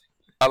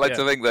I like Yeah.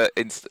 to think that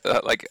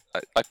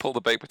I pull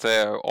the baked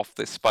potato off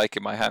this spike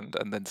in my hand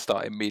and then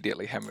start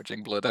immediately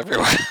hemorrhaging blood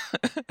everywhere.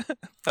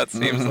 That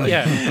seems like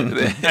Yeah.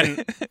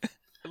 And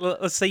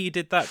let's say you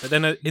did that, but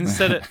then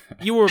instead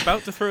you were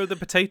about to throw the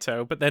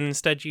potato, but then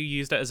instead you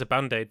used it as a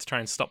band-aid to try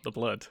and stop the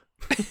blood.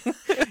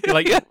 You're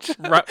like, yeah,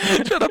 ra-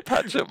 trying to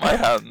patch up my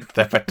hand.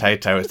 The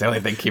potato is the only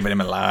thing keeping him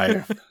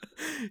alive.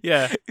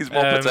 yeah. He's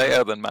more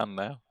potato than man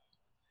now.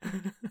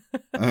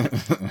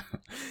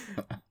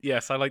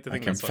 Yes, I like to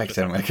think I can that's what fix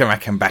just him. I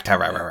can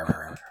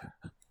better.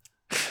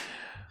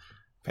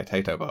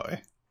 Potato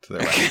boy to the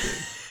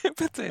rescue.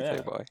 Potato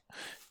Yeah. boy.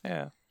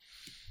 Yeah.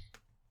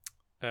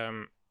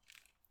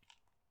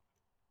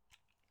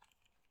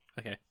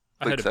 Okay.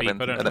 I Luke heard a 7,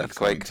 beep. I don't an know.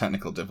 earthquake.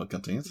 Technical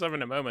difficulties. Just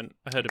having a moment.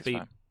 I heard a It's beep.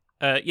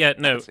 fine. Yeah,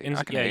 no. I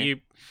can Yeah, hear you.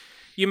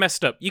 you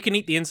messed up. You can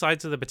eat the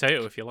insides of the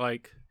potato if you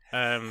like. But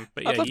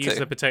yeah, I'd love use to.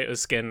 the potato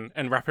skin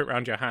and wrap it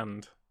around your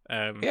hand.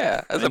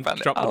 Yeah, as a and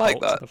bandit. drop I the like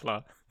bolt to that. the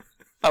floor.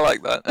 I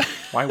like that.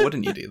 Why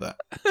wouldn't you do that?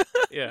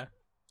 Yeah.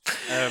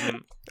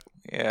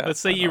 Yeah. Let's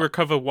say why you not?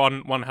 recover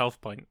one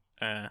health point.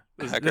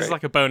 This is Okay.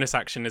 like a bonus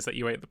action is that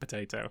you ate the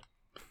potato.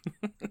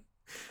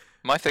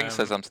 My thing um,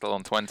 says I'm still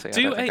on 20. I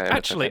Do don't a think I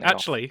ever took any off.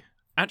 actually.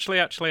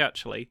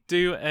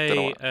 Do Don't know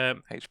a what HP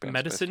I'm supposed to be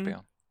medicine.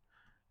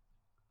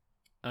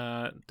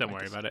 on. Don't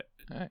worry about it.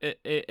 Alright.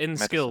 In Medicine.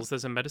 skills,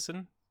 there's a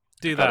medicine.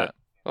 Do Got that. it.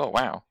 Oh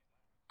wow.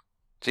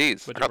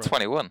 Jeez, I What'd you got roll?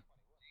 21.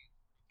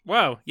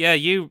 Wow. Yeah,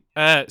 you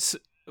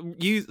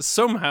you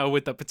somehow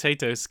with the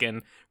potato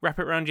skin wrap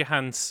it around your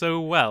hand so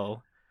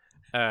well.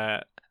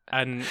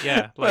 And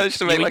yeah, like managed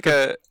to you make eat like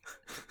the-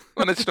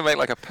 managed to make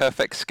like a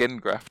perfect skin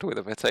graft with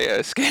a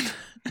potato skin.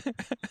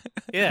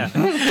 Yeah.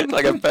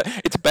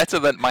 It's better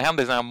than my hand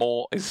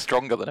is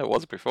stronger than it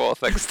was before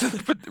thanks to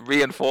the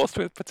reinforced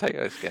with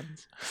potato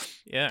skins.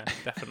 Yeah,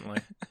 definitely.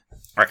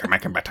 I can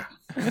make him better.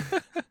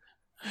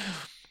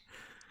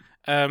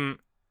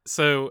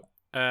 So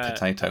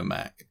Potato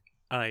Mac.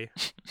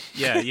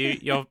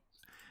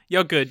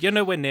 you're good. You're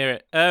nowhere near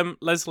it.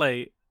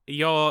 Leslie,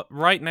 you're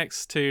right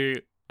next to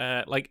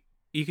like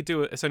you could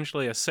do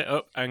essentially a sit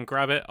up and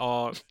grab it,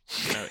 or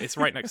it's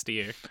right next to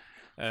you.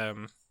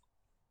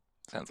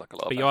 Sounds like a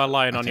lot. But Of you are effort.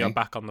 lying on your Okay.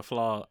 back on the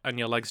floor, and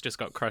your legs just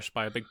got crushed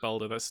by a big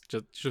boulder that's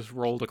just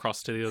rolled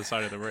across to the other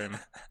side of the room.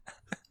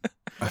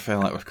 I feel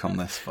like we've come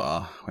this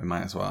far. We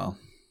might as well.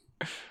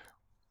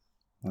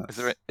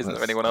 Isn't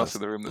there anyone else in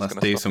the room that's Let's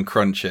going to do stop? some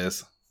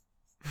crunches.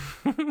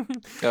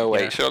 Oh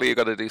wait, Yeah. surely you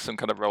got to do some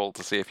kind of roll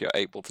to see if you're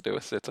able to do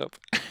a sit up.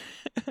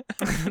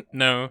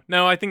 No,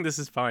 I think this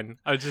is fine.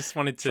 I just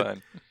wanted to.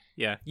 Fine.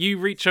 Yeah, you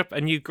reach up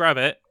and you grab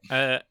it,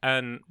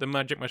 and the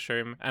magic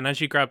mushroom, and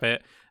as you grab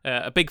it,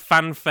 a big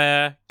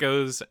fanfare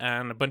goes,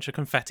 and a bunch of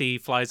confetti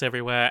flies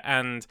everywhere,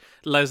 and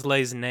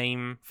Leslie's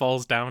name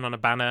falls down on a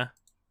banner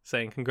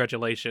saying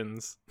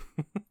 "Congratulations."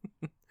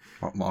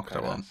 What more could I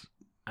Very want? nice.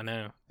 I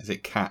know. Is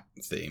it cat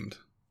themed?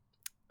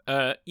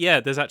 Yeah,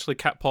 there's actually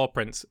cat paw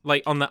prints.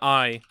 Like on the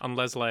eye on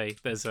Leslie,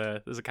 there's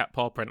a cat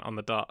paw print on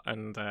the dot,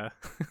 and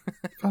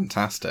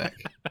Fantastic.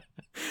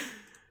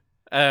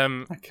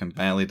 I can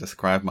barely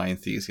describe my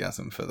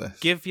enthusiasm for this.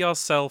 give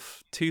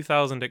yourself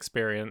 2,000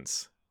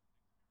 experience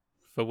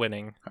for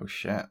winning. Oh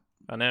shit.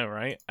 I know,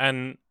 right?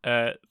 And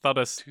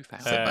Thodas,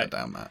 2,000. Sit back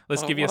down, Matt.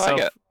 let's What- give what do I yourself.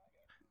 get?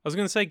 I was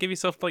going to say give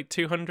yourself like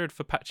 200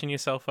 for patching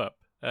yourself up.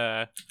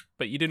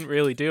 But you didn't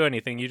really do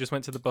anything. You just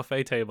went to the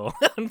buffet table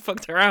and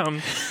fucked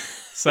around.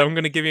 So I'm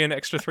going to give you an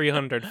extra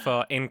 300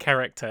 for in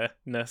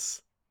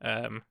characterness.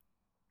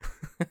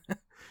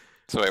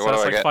 So wait, So what do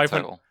it's I like get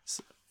 500 total?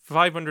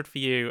 500 for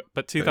you,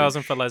 but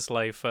 2,000 for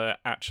Leslie for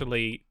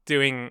actually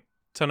doing a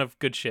ton of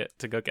good shit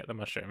to go get the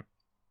mushroom.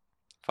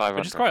 500.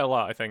 Which is quite a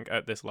lot, I think,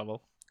 at this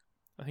level.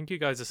 I think you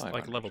guys are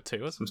like 500. level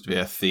 2. Seems to be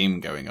a theme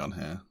going on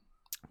here.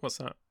 What's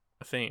that?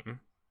 A theme?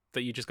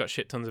 That you just got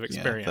shit tons of Yeah,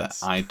 experience.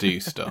 that I do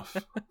stuff.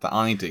 That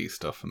I do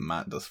stuff and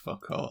Matt does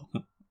fuck all.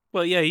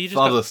 Well, yeah, you just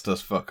got, Thodas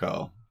does fuck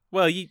all.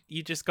 well, you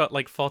just got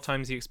like 4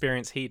 times the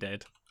experience he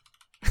did.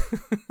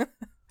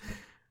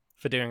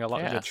 For doing a lot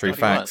of Yeah. good True What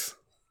do you want? facts.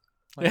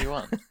 What do you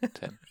want,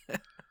 Tim?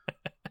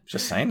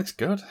 Just saying, it's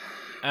good.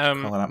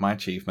 Um, Calling out my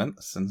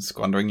achievements and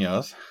squandering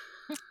yours.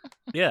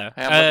 yeah.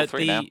 Hey, I'm level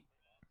 3 now.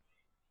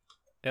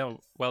 Yeah,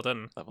 well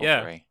done. Level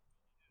yeah. 3.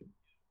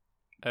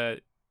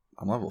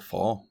 I'm level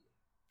 4.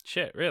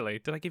 Shit, really?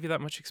 Did I give you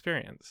that much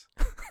experience?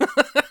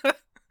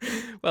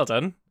 Well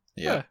done.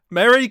 Yeah.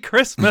 Merry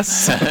Christmas.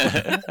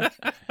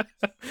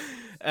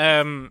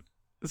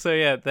 So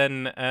yeah,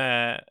 then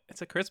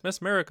it's a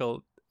Christmas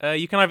miracle.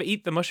 You can either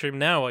eat the mushroom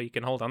now or you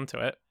can hold on to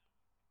it.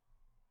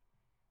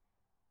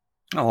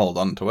 I'll hold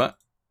on to it.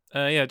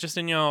 Yeah, just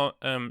in your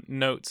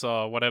notes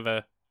or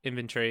whatever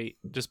inventory,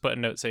 just put a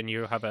note saying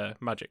you have a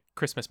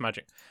Christmas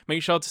magic.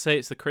 Make sure to say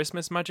it's the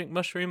Christmas magic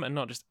mushroom and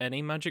not just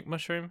any magic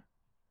mushroom.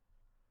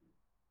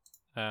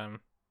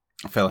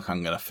 I feel like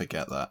I'm going to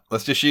forget that.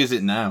 Let's just use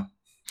it now.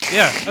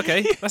 Yeah,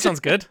 okay, that sounds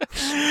good.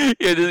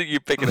 Yeah, you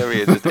pick it up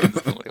here just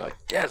instantly, like,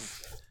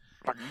 yes,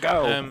 fucking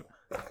go.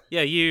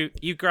 Yeah,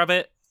 you grab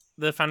it,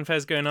 the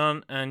fanfare's going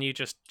on, and you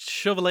just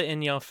shovel it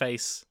in your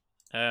face.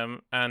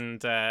 And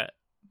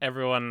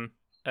everyone,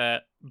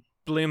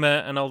 Bloomer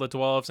and all the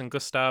dwarves and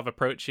Gustav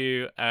approach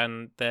you,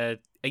 and they're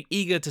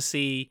eager to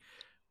see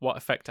what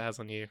effect it has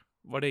on you.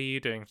 What are you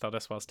doing,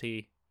 Thodas, whilst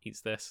he eats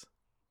this?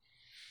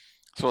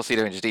 So what's he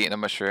doing? Just eating a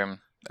mushroom.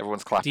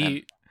 Everyone's clapping. Do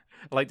you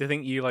like to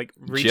think you like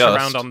reach Just.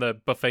 around on the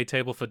buffet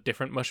table for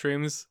different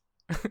mushrooms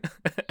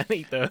and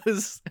eat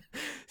those,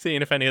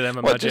 seeing if any of them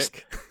are What,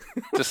 magic?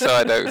 Just so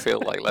I don't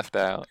feel like left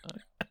out.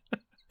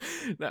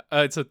 No,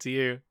 it's up to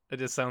you. It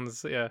just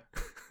sounds, yeah.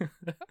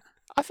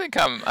 I think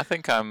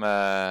I'm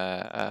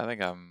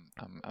a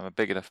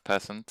big enough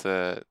person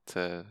to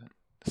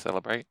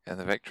celebrate in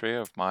the victory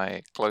of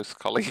my close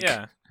colleague.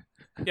 Yeah.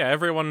 Yeah,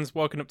 everyone's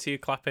walking up to you,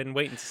 clapping,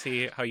 waiting to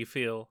see how you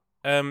feel.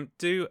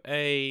 Do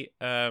a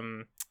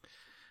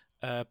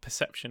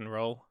perception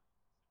roll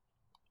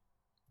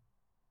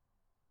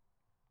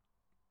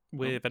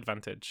with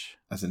advantage.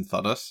 As in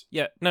Thodos?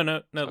 Yeah,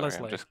 no, Sorry,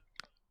 Leslie. I'm just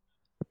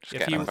If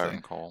getting you- a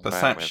phone call. Bear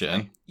with Perception.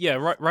 me.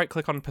 Yeah, right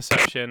click on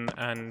perception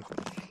and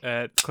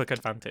click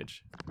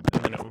advantage,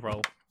 and then it'll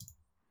roll.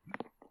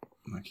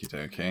 Okie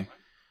dokie.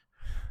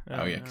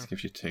 Oh yeah, 'cause it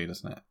gives you 2,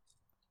 doesn't it?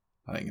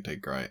 I think you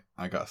did great.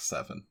 I got a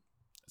 7.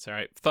 It's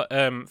alright.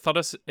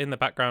 Thodos in the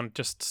background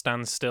just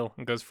stands still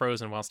and goes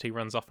frozen whilst he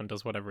runs off and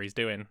does whatever he's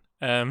doing.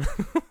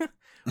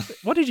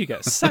 What did you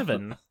get?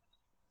 7?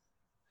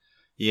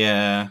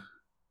 Yeah.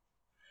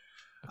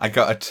 I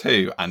got a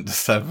 2 and a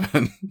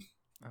 7.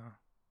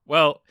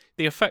 Well,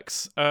 the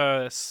effects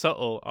are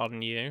subtle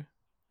on you.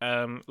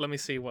 Let me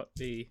see what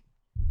the...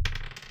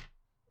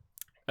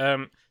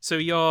 So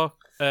your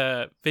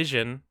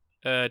vision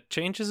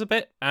changes a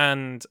bit,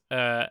 and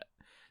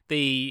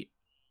the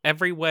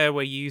everywhere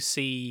where you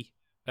see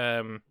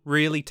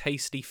really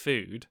tasty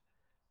food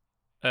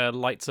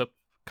lights up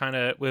kind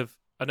of with...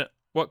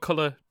 what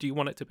colour do you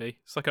want it to be?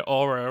 It's like an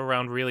aura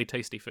around really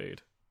tasty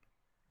food.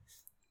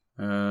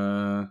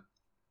 I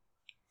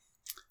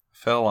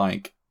feel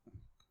like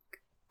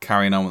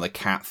carrying on with the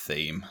cat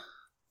theme.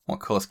 What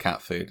colour's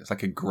cat food? It's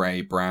like a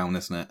grey brown,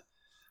 isn't it?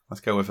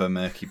 Let's go with a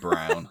murky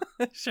brown.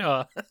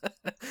 Sure.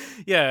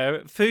 Yeah,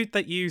 food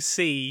that you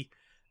see,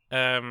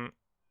 that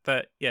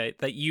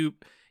you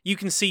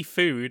can see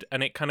food,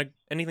 and it kind of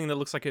anything that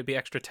looks like it'd be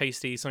extra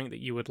tasty, something that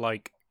you would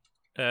like,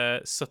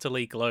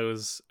 subtly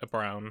glows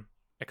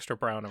extra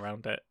brown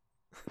around it.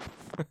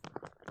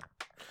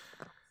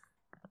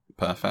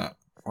 Perfect.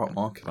 What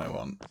more can I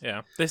want?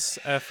 Yeah, this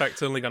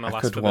effect's only gonna I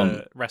last could for want-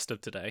 the rest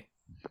of today.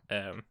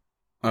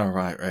 Oh,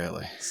 right,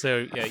 really?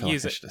 So yeah, I feel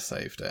use like I it. should have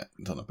saved it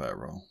and done a better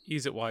roll.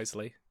 Use it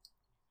wisely.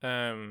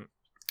 That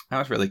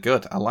was really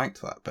good. I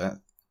liked that bit.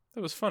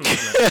 That was fun,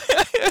 wasn't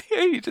it?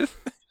 You just.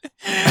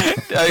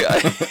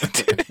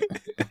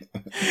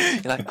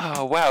 You're like,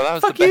 oh wow, that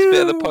was Fuck the best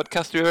bit of you! the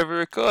podcast we've ever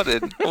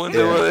recorded. I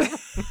wonder what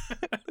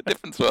the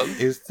difference was.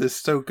 It was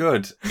just so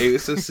good. It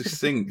was so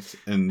succinct,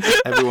 and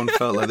everyone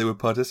felt like they were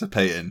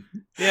participating.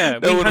 Yeah,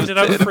 No we one was handed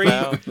out sitting free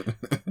about.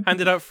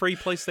 handed out free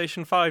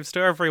PlayStation 5s to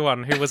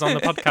everyone who was on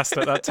the podcast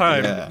at that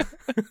time. Yeah.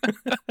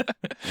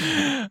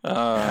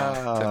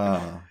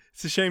 Oh,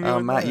 It's a shame you Oh,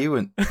 weren't Matt, there. you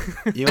went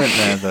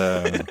there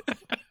though.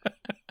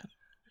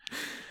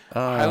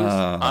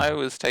 I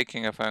was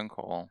taking a phone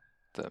call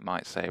that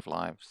might save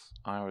lives.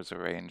 I was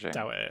arranging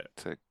Doubt it.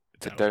 to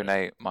Doubt it.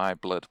 donate my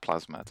blood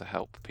plasma to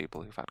help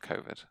people who've had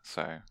COVID.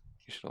 So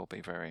you should all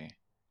be very,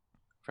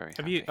 very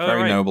Have happy. you? Oh,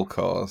 Very right. noble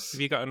cause.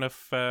 Have you got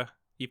enough?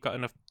 You've got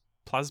enough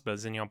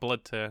plasmas in your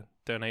blood to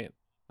donate.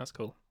 That's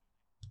cool.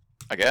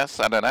 I guess.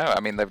 I don't know. I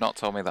mean, they've not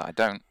told me that I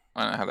don't.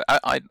 I don't have it.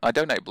 I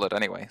donate blood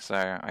anyway, so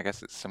I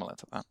guess it's similar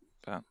to that.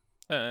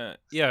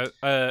 Yeah.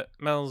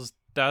 Mel's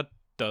dad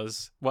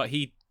does what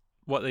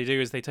they do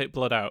is they take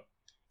blood out,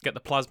 get the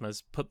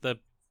plasmas, put the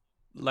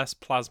less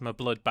plasma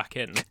blood back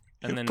in,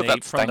 and then Put they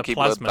that from the stanky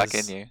blood back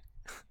in plasmas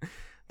you.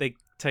 they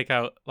take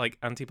out like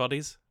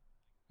antibodies,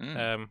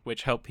 Mm,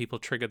 which help people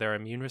trigger their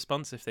immune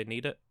response if they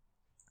need it.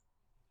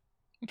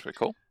 that's pretty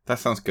cool. That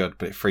sounds good,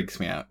 but it freaks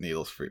me out.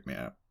 Needles freak me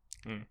out.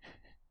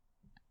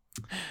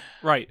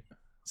 Right.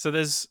 So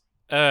there's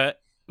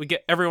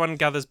everyone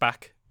gathers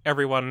back.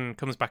 Everyone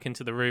comes back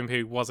into the room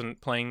who wasn't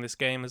playing this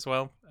game as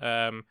well.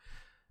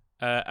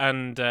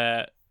 And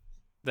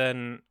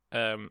then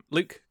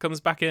Luke comes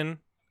back in.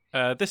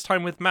 This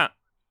time with Matt.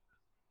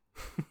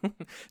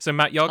 So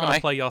Matt, you're gonna Hi.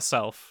 play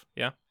yourself.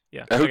 Yeah.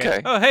 Yeah.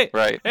 Okay. Oh hey.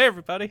 Right. Hey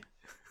everybody.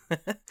 Play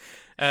with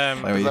does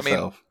that mean-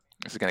 yourself.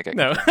 This is gonna get.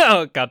 No.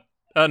 Oh god.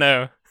 Oh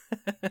no.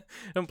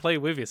 Don't play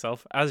with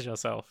yourself as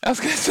yourself. I was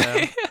gonna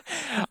say.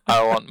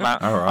 I want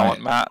Matt. All I want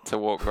right. Matt to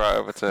walk right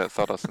over to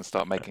Thodos and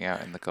start making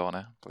out in the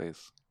corner,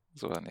 please.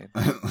 That's what I need.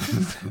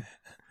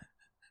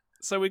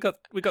 So we got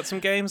some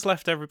games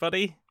left,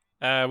 everybody.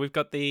 We've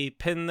got the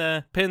pin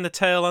the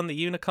tail on the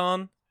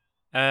unicorn,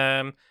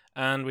 and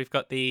we've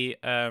got the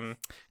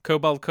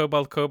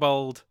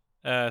kobold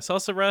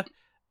sorcerer,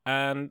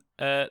 and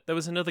there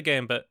was another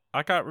game, but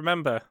I can't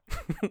remember.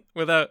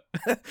 For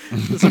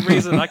some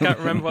reason, I can't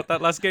remember what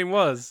that last game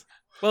was.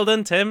 Well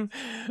done, Tim.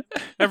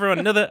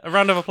 Everyone, a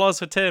round of applause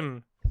for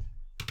Tim.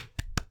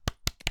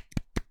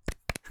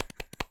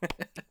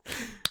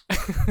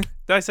 Did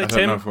I say I don't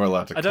Tim? know if we're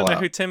allowed to I don't know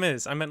clap. who Tim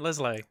is. I meant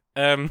Leslie.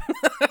 Yeah. I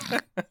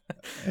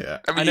mean,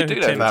 I know you do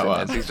who know Tim who is. Tim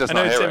That is. He's just I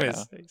know not who here Tim right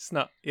is. now. It's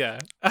not. Yeah.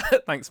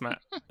 Thanks,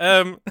 Matt.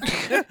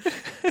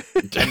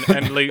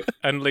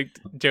 And Luke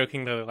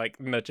jokingly like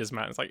nudges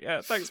Matt. It's like,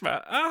 yeah, thanks,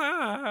 Matt.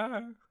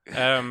 Ah.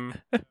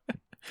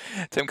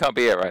 Tim can't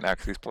be here right now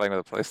because he's playing with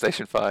a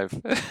PlayStation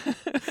 5.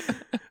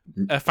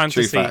 A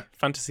fantasy fact.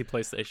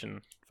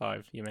 PlayStation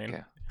 5. You mean?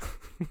 Yeah.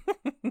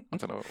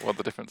 don't know what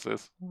the difference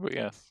is, but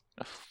yes.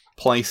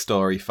 Play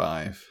Story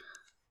 5.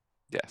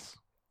 Yes.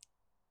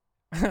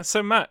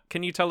 So Matt,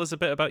 can you tell us a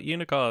bit about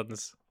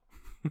unicorns?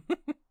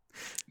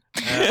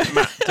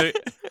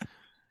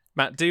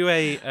 Matt, do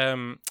a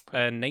Put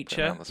me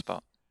nature, on the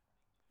spot.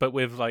 but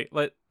with like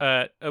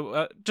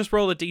just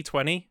roll a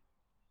d20.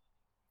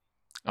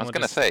 I was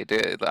gonna say,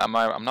 I'm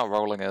not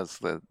rolling as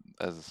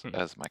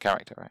my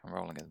character, right? I'm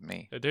rolling as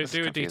me. Do This is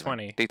a confusing.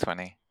 d20.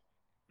 D20.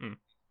 Hmm.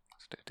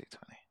 Let's do a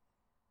D20.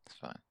 It's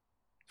fine.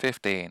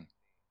 15.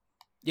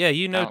 Yeah,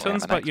 you know Apparently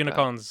tons I'm an about expert.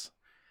 unicorns.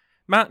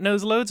 Matt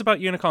knows loads about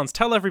unicorns.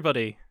 Tell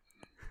everybody.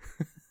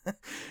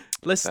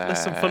 List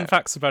some fun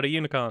facts about a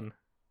unicorn.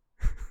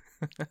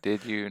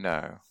 Did you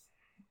know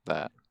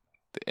that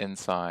the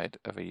inside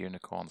of a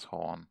unicorn's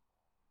horn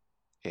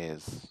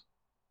is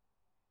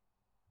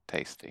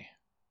tasty?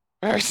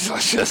 Very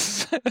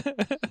delicious.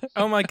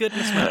 Oh my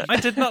goodness, Matt! I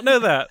did not know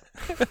that.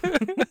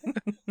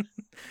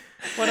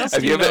 What else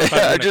Have do you know about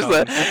I'm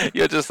unicorns?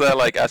 you're just there,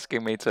 like,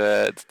 asking me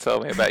to tell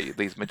me about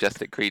these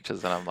majestic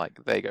creatures, and I'm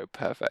like, they go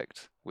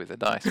perfect with a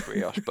nice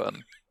brioche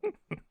bun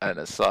and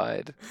a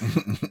side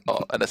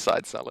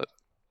salad.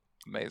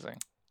 Amazing.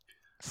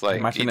 It's like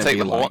Imagine you it take be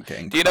the horn. like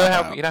getting Do you know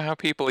crap how out.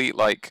 people eat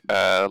like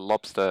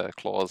lobster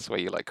claws, where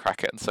you like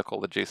crack it and suck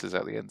all the juices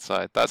out the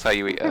inside? That's how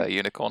you eat a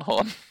unicorn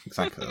horn.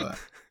 Exactly that.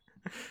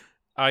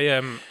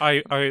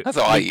 That's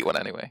how I eat one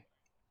anyway.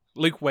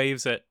 Luke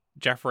waves at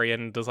Jeffrey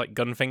and does like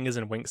gun fingers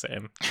and winks at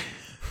him.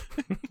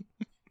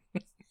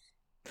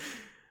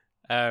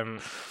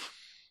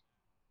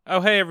 Oh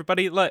hey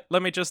everybody, let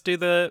me just do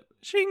the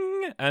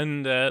shing,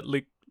 and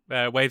Luke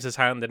waves his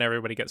hand and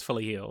everybody gets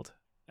fully healed.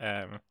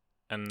 And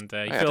you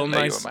I feel didn't know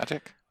you nice. were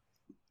magic.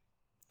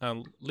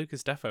 Luke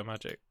is defo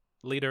magic,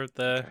 leader of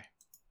the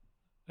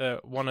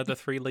one of the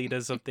 3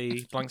 leaders of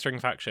the Blank String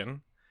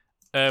faction.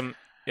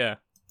 Yeah,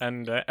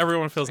 and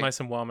everyone feels Sweet. nice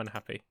and warm and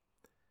happy.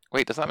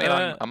 Wait, does that mean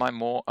am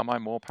I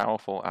more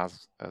powerful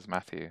as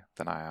Matthew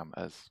than I am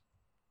as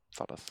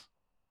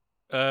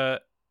Thodas?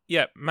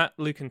 Yeah, Matt,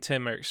 Luke, and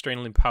Tim are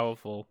extremely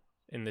powerful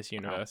in this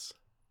universe.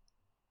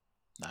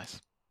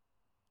 Nice.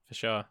 For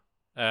sure.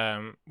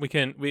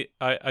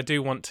 I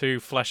do want to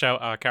flesh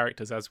out our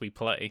characters as we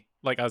play,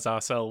 like as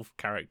ourselves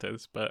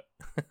characters, but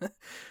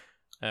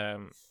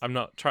I'm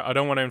not I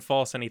don't want to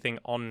enforce anything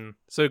on.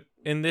 So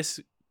in this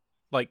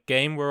like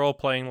game, we're all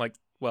playing like,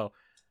 well,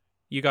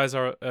 you guys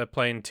are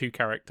playing 2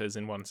 characters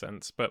in one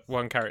sense, but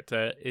one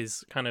character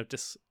is kind of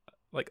just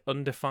like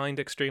undefined,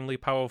 extremely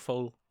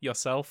powerful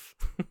yourself.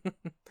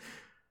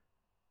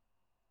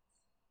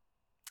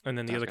 And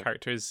then the Sounds other good.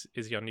 character is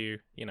your new,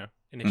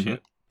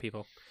 initiate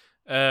people.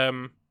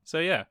 So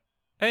yeah.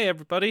 Hey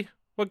everybody,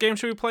 what game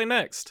should we play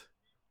next?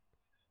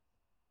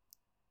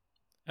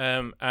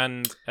 For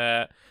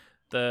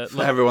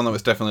everyone that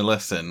was definitely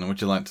listening, would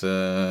you like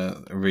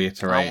to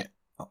reiterate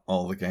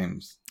all the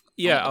games?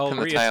 Yeah, Oh, I'll the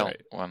pin the tail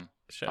reiterate. one.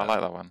 Sure. I like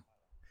that one.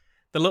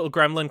 The little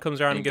gremlin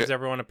comes around and You gives go-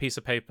 everyone a piece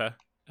of paper.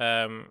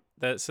 And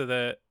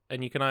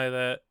you can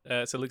either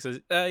so Luke says,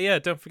 yeah,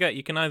 don't forget,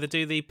 you can either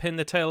do the pin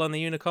the tail on the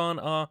unicorn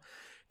or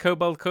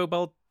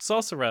kobold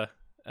sorcerer.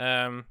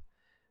 And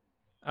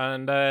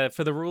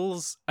for the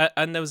rules,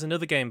 and there was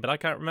another game, but I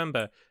can't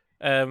remember.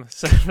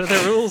 So for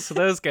the rules for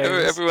those games,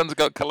 Everyone's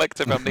got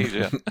collective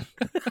amnesia.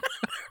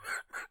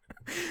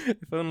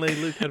 if only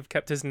Luke had have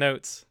kept his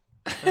notes.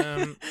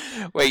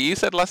 Wait, you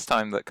said last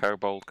time that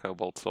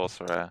Kobold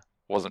Sorcerer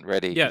wasn't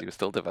ready because Yeah. he was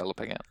still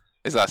developing it.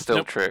 Is that still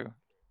Nope. true?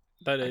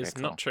 That Okay, is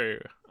cool. not true.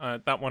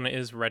 That one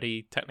is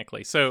ready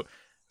technically. So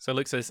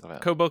Luke says, Love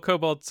it.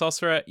 Kobold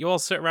sorcerer, you all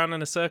sit around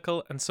in a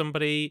circle and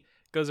somebody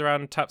goes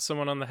around and taps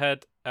someone on the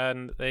head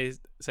and they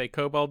say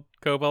Kobold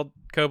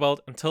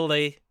until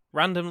they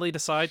randomly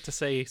decide to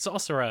say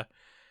sorcerer.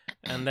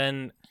 And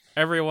then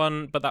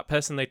everyone but that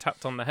person they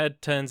tapped on the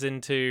head turns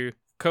into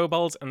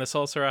kobolds, and the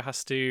sorcerer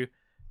has to...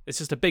 It's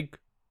just a big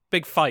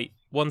fight.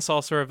 One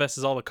sorcerer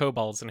versus all the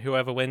kobolds, and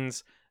whoever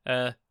wins,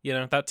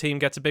 that team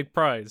gets a big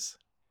prize.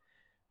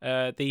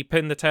 The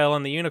pin the tail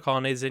on the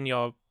unicorn is in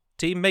your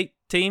teammate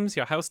teams,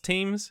 your house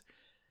teams,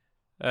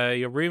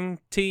 your room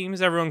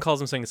teams. Everyone calls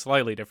them something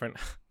slightly different.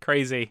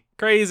 Crazy.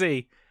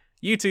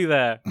 You two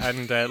there.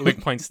 And Luke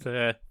points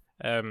to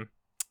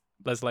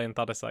Leslie and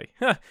Thodas like,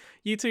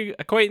 you two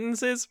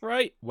acquaintances,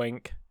 right?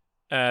 Wink.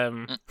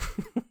 Then,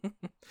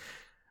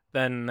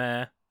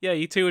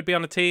 you two would be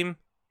on a team.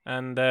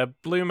 And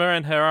Bloomer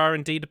and her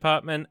R&D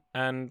department,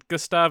 and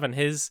Gustav and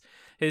his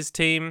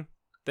team,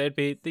 they'd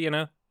be,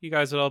 you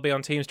guys would all be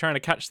on teams trying to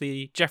catch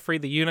the Jeffrey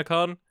the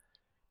unicorn.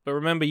 But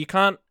remember, you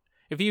can't...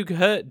 If you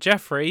hurt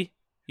Jeffrey,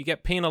 you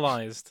get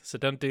penalized. So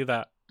don't do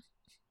that.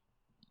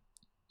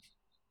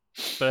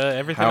 But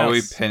everything How else... are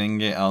we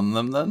pinning it on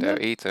them then?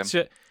 Don't eat him.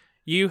 So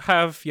you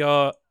have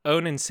your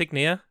own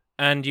insignia,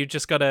 and you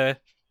just gotta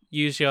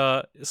use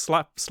your...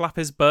 Slap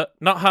his butt.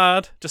 Not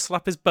hard, just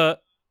slap his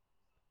butt.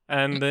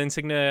 And the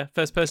insignia...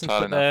 First person to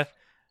Hard put their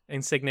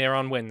insignia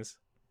on wins.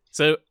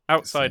 So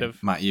outside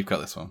of... Matt, you've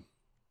got this one.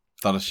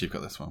 Thodas, you've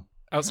got this one.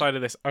 Outside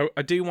of this,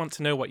 I do want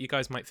to know what you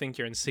guys might think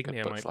your Good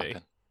insignia butt might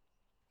slapping.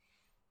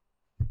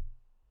 be.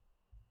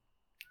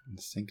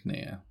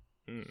 Insignia.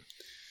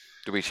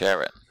 Do we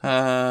share it?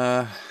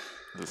 The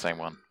The same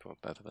one for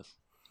both of us.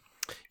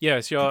 Yeah,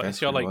 it's your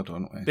like would,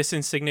 wouldn't we? this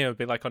insignia would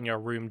be like on your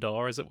room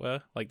door, as it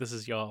were. Like this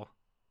is your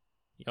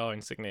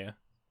insignia.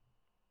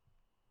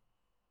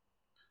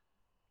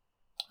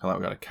 I feel like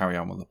we've got to carry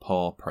on with the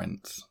paw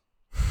prints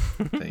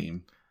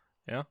theme.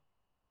 Yeah.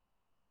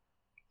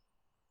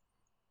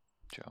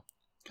 Sure.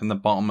 Can the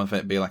bottom of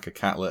it be like a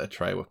cat litter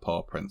tray with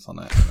paw prints on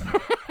it? And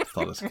then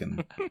Thodas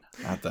can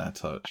add their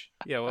touch.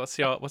 Yeah, what's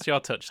your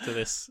touch to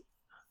this?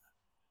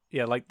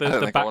 Yeah, like I don't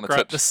the think I wanna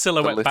background, touch the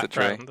silhouette the litter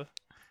tray. background.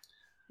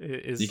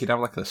 Is You could have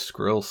like a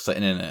squirrel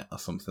sitting in it or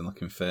something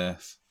looking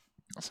fierce.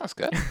 That sounds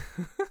good.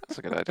 That's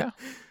a good idea.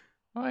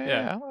 Oh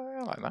yeah,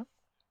 I like that.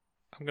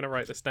 I'm gonna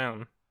write this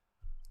down.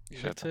 You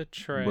should. Litter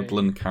tray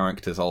Woodland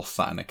characters all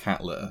sat in a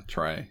cat litter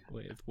tray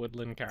with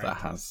woodland characters. that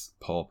has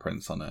paw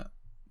prints on it.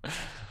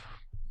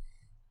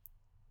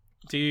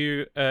 Do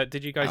you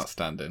did you guys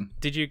Outstanding.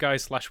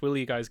 / will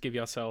you guys give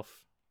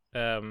yourself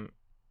a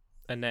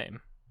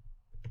name?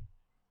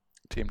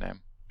 Team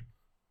name.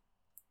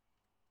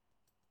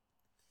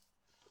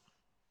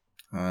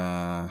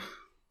 I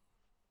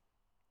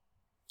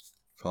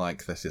feel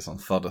like this is on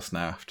Thodas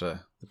now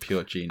after the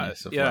pure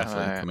genius of yeah.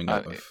 Leslie coming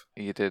up with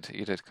You did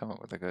come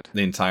up with a good.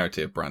 the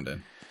entirety of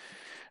Brandon.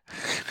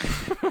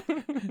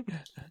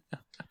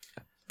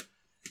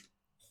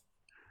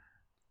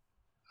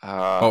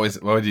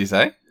 What did you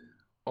say?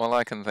 All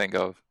I can think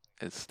of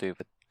is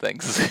stupid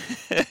things,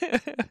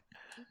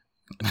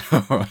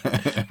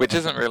 which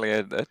isn't really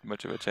a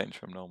much of a change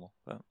from normal.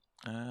 But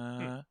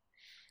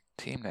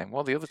team name.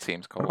 What are the other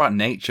teams What called? about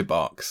Nature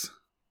Box?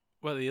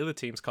 Well, the other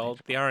team's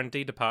called the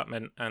R&D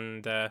department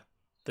and the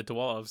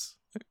dwarves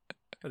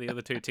are the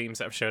other two teams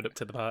that have showed up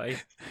to the party.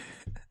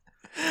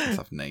 Let's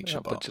have Nature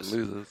A bunch Box. of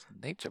losers.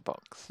 Nature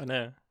box. I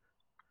know.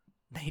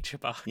 Nature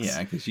box.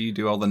 Yeah, because you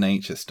do all the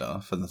nature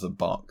stuff, and there's a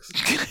box.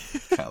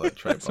 Cat litter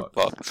tray It's a box.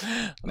 box.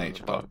 Nature There's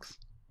a box.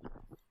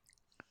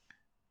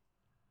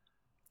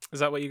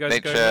 Is that what you guys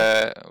are going with?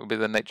 Nature would be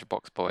the Nature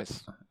Box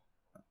Boys.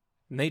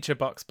 Nature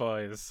box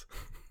boys.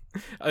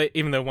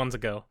 Even though one's a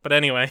girl. But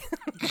anyway.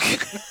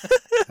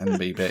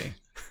 NBB.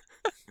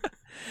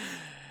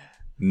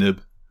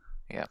 Nib.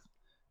 Yeah.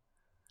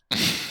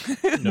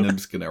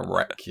 Nib's gonna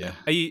wreck you.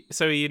 Are you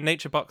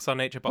Nature Box or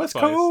Nature Box Let's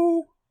Boys?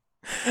 go!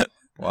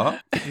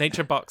 What?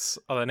 Nature Box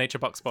or the Nature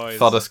Box Boys?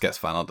 Thodas gets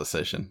final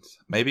decisions.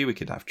 Maybe we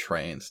could have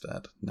Trey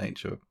instead.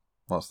 Nature.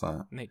 What's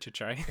that? Nature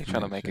Tray. You're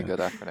trying to make a good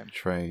acronym.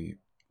 Trey.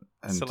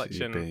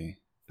 NTB.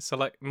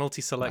 Selection.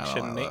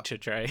 Multi-selection No. Nature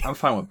Tray. I'm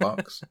fine with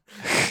box.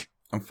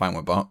 I'm fine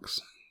with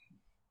box.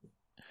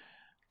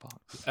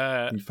 Box.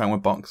 You fine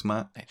with box,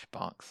 Matt? Nature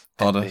Box.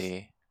 Thodas.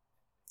 NB.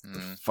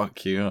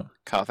 Fuck you.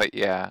 Can't think.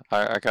 Yeah,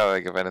 I can't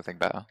think of anything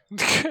better.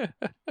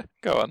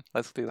 Go on,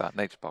 let's do that.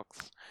 Nature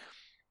Box.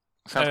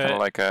 Sounds kind of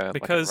like a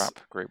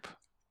rap group.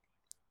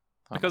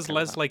 Because okay with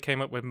Leslie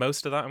came up with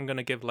most of that, I'm going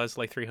to give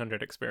Leslie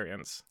 300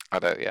 experience.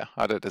 that.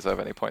 I don't deserve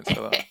any points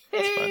for that.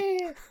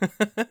 That's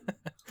fine.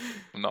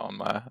 I'm not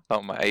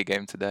on my A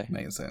game today.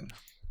 Amazing.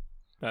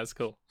 That's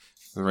cool.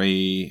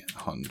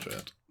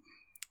 300.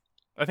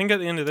 I think at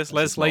the end of this,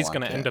 This is Leslie's more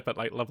going to like end it. up at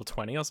like level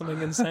 20 or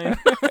something insane.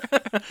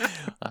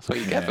 That's what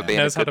you get for Yeah. being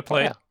Knows a how good to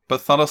play player.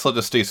 But Thodas will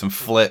just do some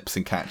flips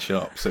and catch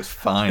up, so it's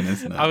fine,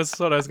 isn't it? I was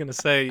going to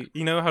say,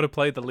 you know how to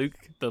play the Luke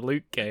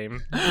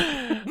game.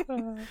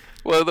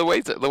 Well, the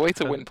way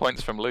to win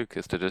points from Luke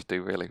is to just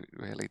do really,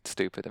 really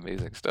stupid,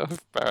 amusing stuff.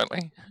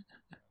 Apparently.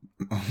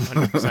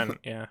 100%,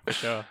 yeah, for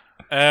sure.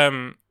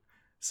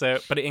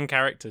 But in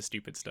character,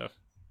 stupid stuff.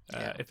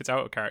 Yeah. If it's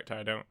out of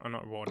character, I'm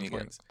not rewarding You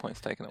points. get points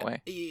taken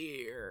away.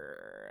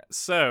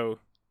 So,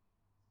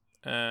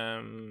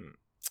 so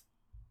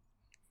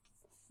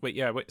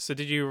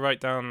did you write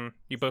down?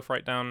 You both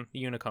write down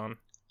unicorn.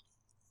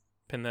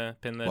 Pin the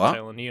What?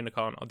 tail on the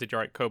unicorn, or did you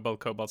write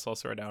kobold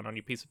sorcerer down on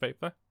your piece of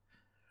paper?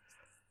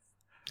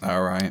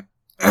 All right.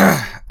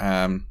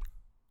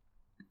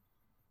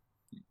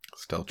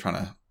 Still trying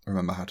to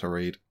remember how to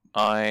read.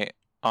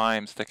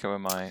 I'm sticking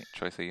with my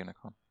choice of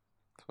unicorn.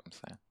 That's what I'm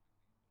saying.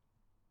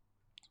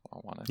 That's what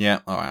I wanted. Yeah,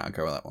 all right, I'll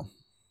go with that one.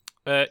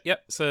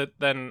 Yep. So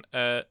then,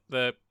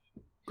 the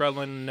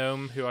Gremlin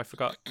gnome, who I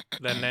forgot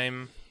their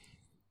name,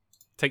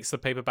 takes the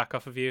paper back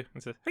off of you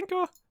and says, "Thank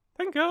you,"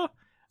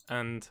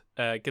 and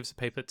gives the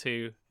paper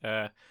to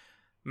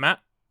Matt.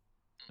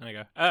 And I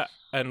go,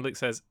 and Luke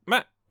says,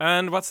 "Matt,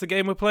 and what's the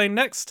game we're playing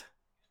next?"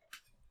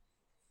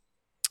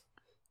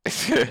 I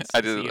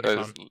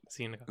just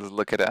unicorn.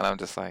 look at it and I'm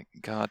just like,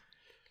 God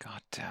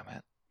damn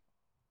it.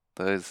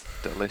 Those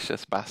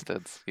delicious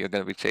bastards. You're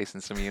going to be chasing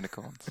some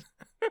unicorns.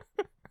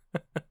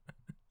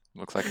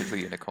 Looks like it's a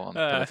unicorn. Put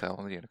a tail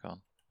on the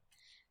unicorn.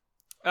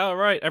 All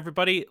right,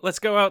 everybody, let's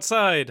go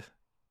outside.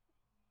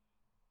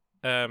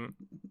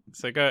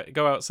 So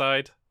go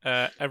outside.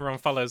 Everyone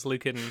follows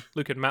Luke and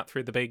Matt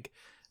through the big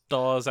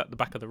doors at the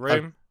back of the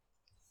room.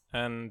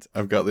 And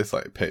I've got this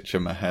like picture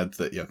in my head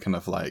that you're kind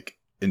of like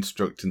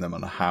instructing them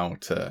on how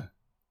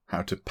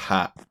how to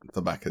pat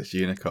the back of this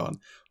unicorn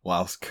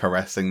whilst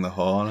caressing the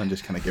horn and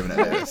just kind of giving it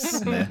a bit of a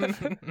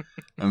sniff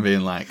and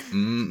being like,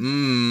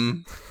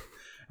 and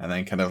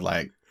then kind of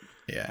like,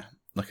 yeah,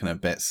 looking a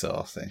bit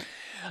saucy.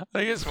 I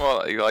think it's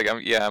more like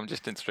I'm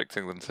just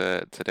instructing them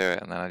to do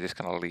it, and then I just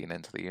kind of lean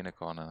into the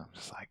unicorn, and I'm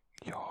just like,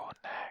 "You're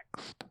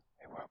next.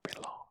 It won't be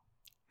long."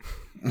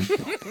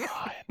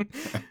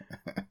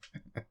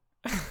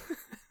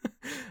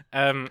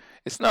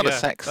 It's not a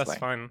sex that's thing.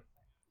 Fine.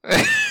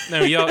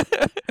 No,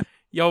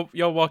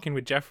 you're walking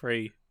with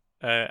Jeffrey,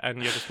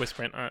 and you're just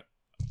whispering.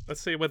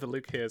 Let's see whether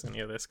Luke hears any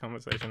of this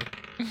conversation.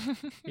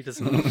 He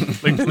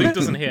doesn't. Luke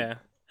doesn't hear.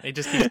 He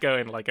just keeps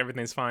going like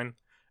everything's fine.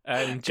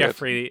 And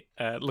Jeffrey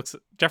looks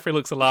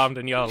alarmed,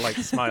 and you're like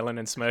smiling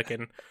and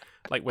smirking,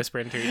 like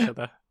whispering to each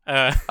other.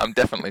 I'm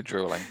definitely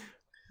drooling.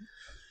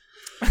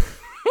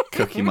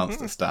 Cookie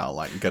Monster style,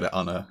 like got it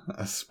on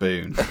a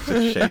spoon,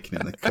 just shaking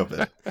in the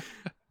cupboard.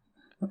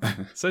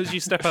 So as you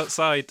step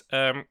outside,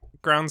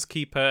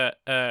 groundskeeper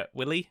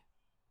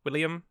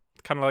William,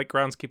 kind of like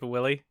groundskeeper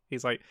Willie,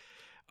 he's like,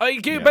 "I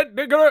keep it,"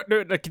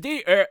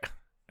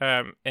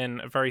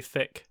 in a very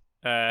thick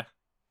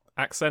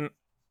accent,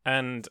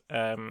 and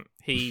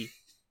he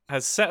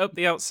has set up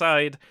the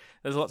outside.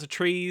 There's lots of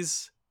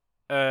trees,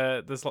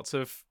 there's lots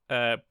of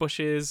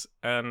bushes,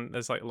 and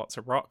there's like lots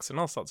of rocks and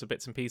all sorts of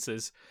bits and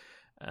pieces.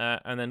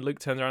 And then Luke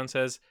turns around and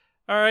says,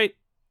 "All right,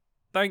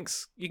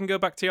 thanks. You can go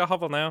back to your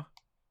hovel now."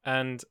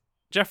 And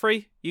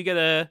Jeffrey, you get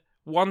a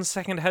 1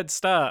 second head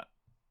start.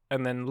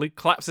 And then Luke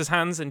claps his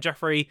hands, and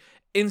Jeffrey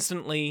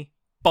instantly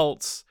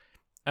bolts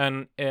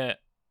and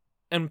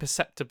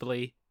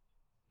imperceptibly.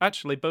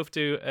 Actually, both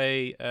do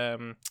a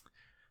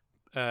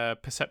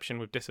perception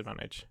with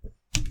disadvantage.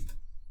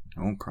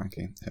 Oh,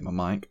 cranky. Hit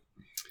my mic.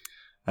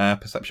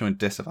 Perception with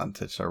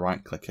disadvantage, so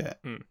right click it.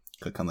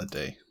 Click on the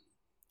D.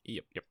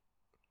 Yep.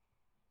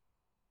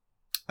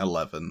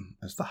 11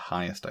 is the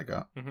highest I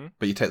got. Mm-hmm.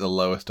 But you take the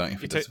lowest, don't you,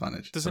 for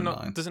disadvantage? Does it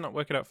not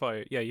work it out for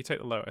you? Yeah, you take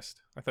the lowest.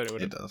 I thought it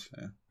would. It does,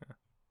 yeah.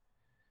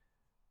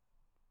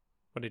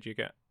 What did you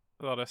get,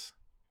 Lotus?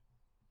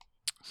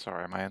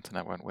 Sorry, my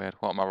internet went weird.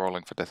 What am I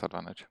rolling for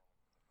disadvantage?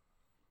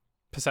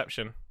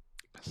 Perception.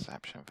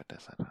 Perception for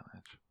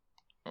disadvantage.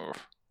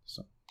 Oof.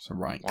 So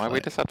right Why are we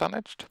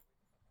disadvantaged?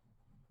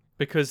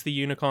 Because the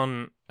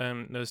unicorn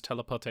knows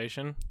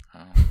teleportation.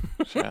 Oh,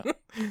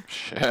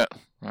 shit.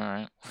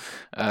 Alright.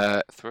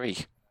 3.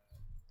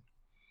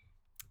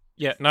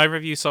 Yeah, neither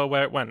of you saw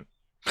where it went.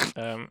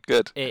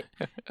 Good.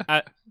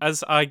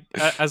 As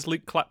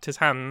Luke clapped his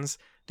hands,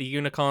 the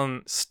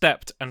unicorn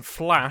stepped and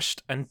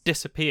flashed and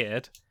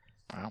disappeared.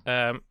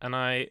 Wow.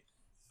 And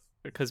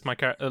because my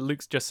character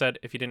Luke's just said,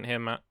 if you didn't hear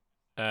Matt,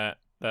 that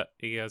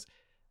he goes,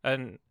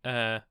 and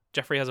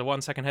Jeffrey has a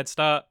 1 second head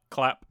start,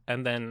 clap,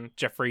 and then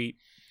Jeffrey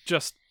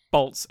just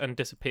bolts and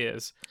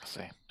disappears. I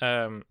see.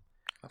 A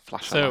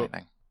flash of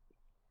lightning.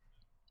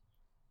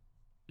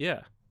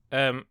 Yeah.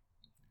 And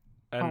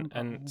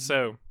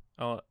so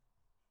I'll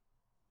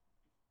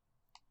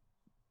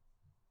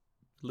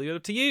leave it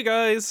up to you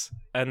guys.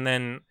 And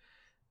then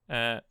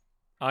I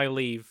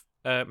leave.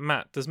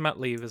 Matt, does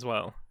Matt leave as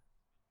well?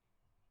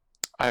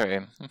 I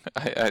mean,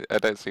 I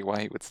don't see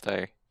why he would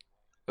stay,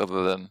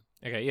 other than...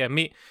 Okay, yeah,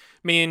 me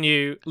and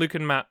you, Luke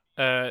and Matt,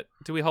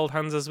 do we hold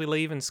hands as we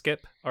leave and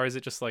skip? Or is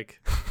it just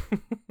like...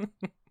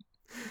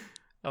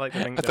 I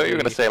thought you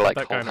were going to say, like,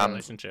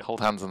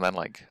 hold hands and then,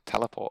 like,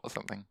 teleport or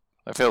something.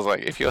 It feels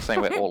like, if you're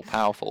saying we're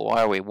all-powerful,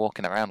 why are we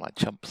walking around like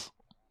chumps?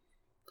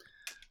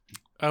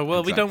 Oh,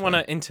 well, exactly. We don't want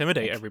to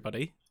intimidate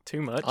everybody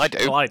too much. I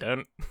do. Well, I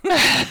don't.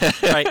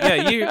 Right,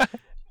 yeah,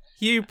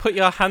 you put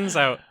your hands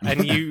out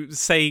and you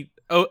say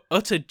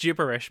utter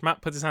gibberish.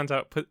 Matt puts his hands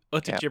out,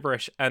 utter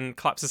gibberish, and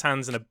claps his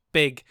hands, and a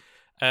big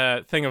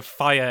thing of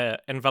fire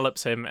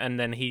envelops him, and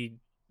then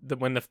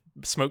when the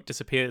smoke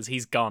disappears,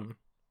 he's gone.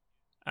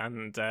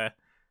 And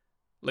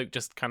Luke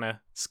just kind of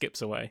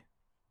skips away.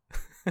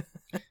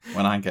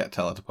 When I get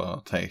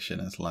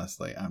teleportation as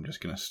Leslie, I'm just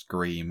going to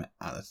scream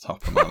at the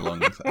top of my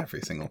lungs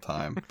every single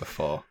time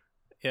before.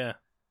 Yeah.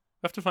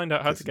 I have to find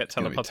out how to get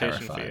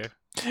teleportation for you.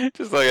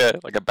 Just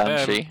like a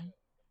banshee.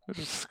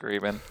 Just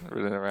screaming,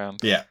 running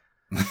around. Yeah.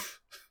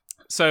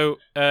 So,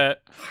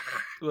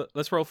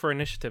 let's roll for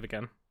initiative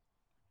again.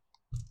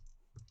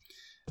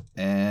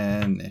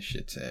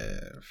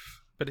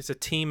 Initiative. But it's a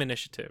team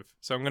initiative.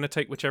 So I'm going to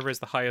take whichever is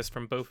the highest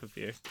from both of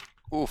you.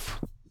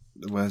 Oof.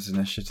 Where's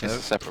initiative? It's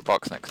a separate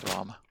box next to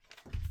armor.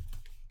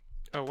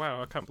 Oh,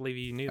 wow. I can't believe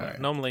you knew that.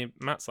 Right. Normally,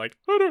 Matt's like,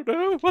 I don't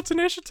know. What's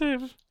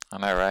initiative? I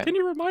know, right? Can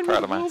you remind me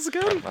of the rules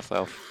again? Proud of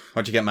myself.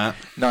 What'd you get, Matt?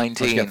 19.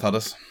 What'd you get,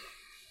 Thodas?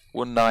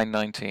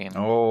 19.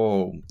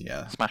 Oh,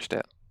 yeah. Smashed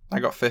it. I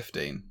got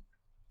 15.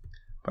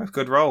 Both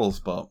good rolls,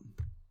 but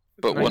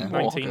one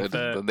more good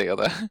than the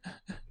other.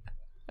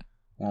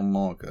 One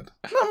more good.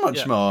 Not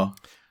much more.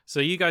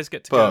 So you guys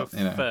get to go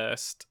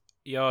first.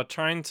 You're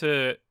trying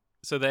to...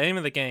 So the aim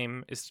of the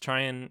game is to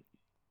try and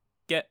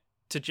get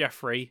to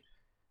Jeffrey.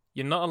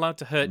 You're not allowed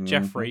to hurt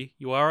Jeffrey.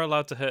 You are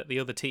allowed to hurt the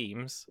other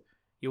teams.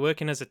 You're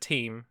working as a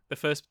team. The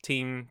first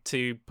team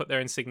to put their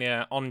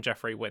insignia on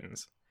Jeffrey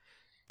wins.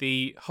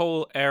 the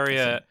whole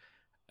area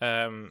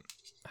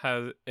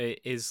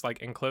is like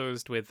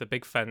enclosed with a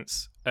big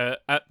fence.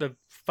 At the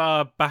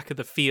far back of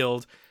the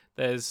field,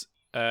 there's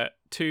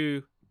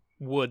 2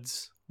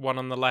 woods, one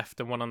on the left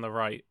and one on the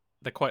right.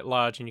 They're quite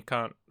large, and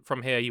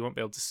from here you won't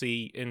be able to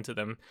see into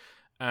them.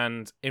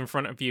 And in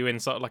front of you, in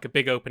sort of like a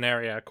big open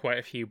area, quite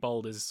a few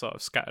boulders sort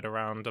of scattered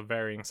around of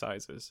varying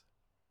sizes.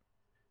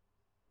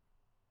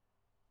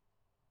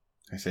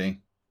 I see.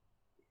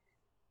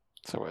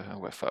 So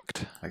we're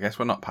fucked. I guess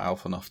we're not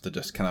powerful enough to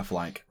just kind of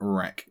like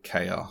wreck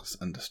chaos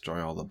and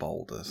destroy all the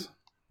boulders.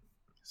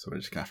 So we're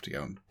just gonna have to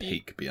go and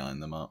peek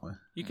behind them, aren't we?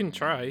 You can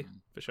try,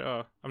 for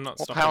sure. I'm not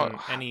What stopping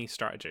power- any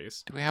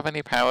strategies. Do we have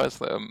any powers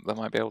that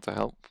might be able to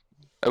help?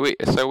 So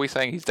are we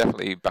saying he's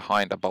definitely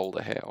behind a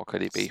boulder here, or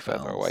could he be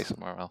further Spells. away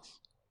somewhere else?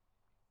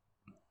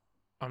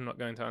 I'm not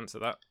going to answer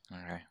that.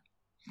 Okay.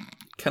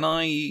 Can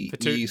I For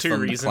two use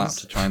Thunderclap reasons.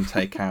 to try and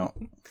take out...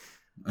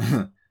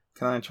 Can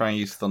I try and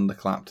use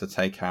Thunderclap to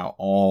take out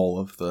all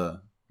of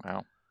the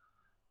Wow.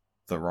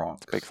 the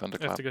rocks? Big I have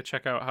thunderclap. to go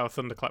check out how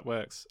Thunderclap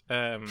works.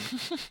 I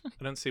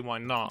don't see why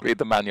not. Read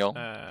the manual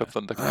Uh, for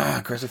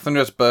thunderclap. Aggressive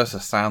thunderous bursts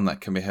of sound that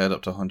can be heard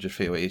up to 100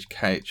 feet with each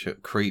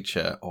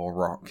creature or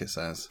rock, it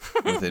says,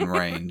 within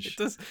range. It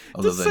does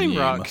Other say than you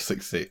rock. must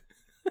succeed.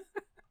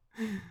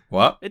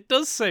 What? It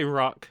does say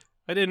rock.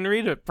 I didn't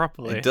read it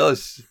properly. It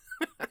does.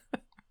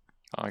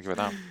 I'll give it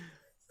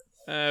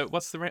that.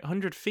 What's the rate?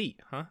 100 feet,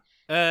 huh?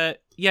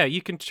 Yeah,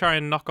 you can try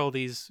and knock all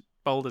these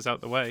boulders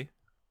out the way.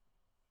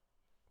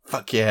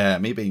 Fuck yeah,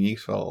 me being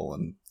useful,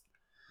 and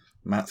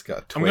Matt's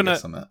got a twig or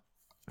something.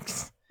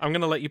 I'm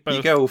gonna let you both.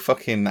 You go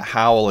fucking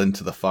howl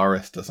into the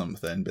forest or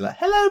something. Be like,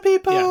 "Hello,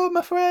 people, Yeah.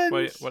 my friends."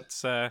 Wait,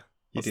 what's You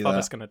do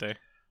Thomas that. gonna do?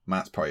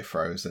 Matt's probably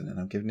frozen, and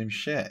I'm giving him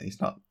shit. He's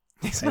not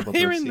He's able not to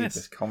hearing receive this.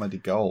 this comedy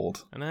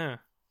gold. I know.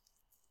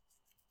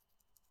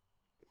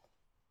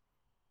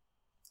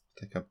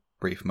 Take a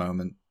brief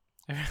moment,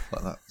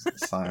 let that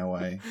sigh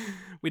away.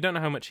 We don't know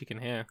how much he can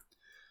hear.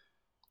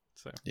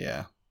 So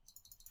Yeah.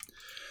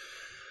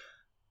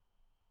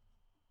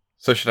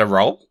 So should I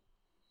roll?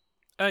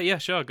 yeah,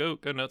 sure. Go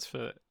nuts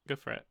for it. Go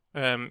for it.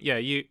 Yeah,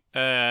 you.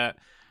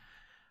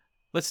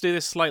 Let's do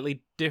this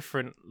slightly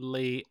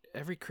differently.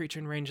 Every creature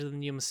in range of the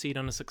you must succeed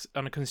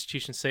on a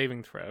Constitution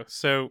saving throw.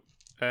 So,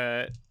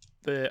 I'm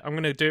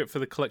going to do it for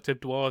the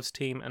collective dwarves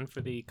team and for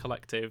the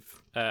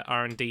collective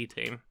R&D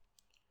team.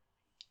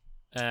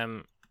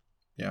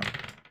 Yeah.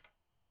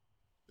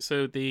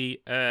 So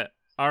the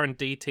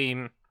R&D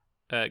team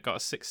got a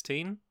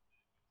 16.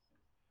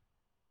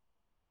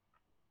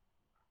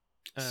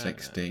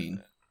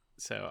 16.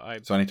 So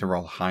So I need to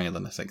roll higher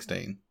than a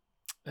 16.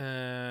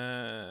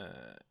 I.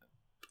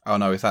 Oh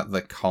no, is that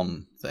the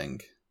con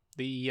thing,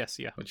 Yeah.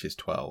 which is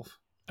 12?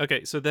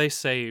 Okay, so they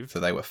saved. So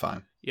they were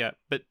fine. Yeah,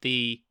 but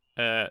the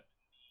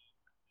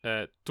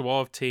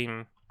dwarf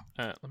team.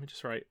 Let me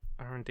just write.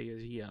 R&D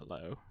is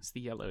yellow. It's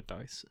the yellow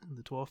dice, and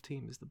the dwarf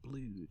team is the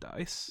blue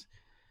dice.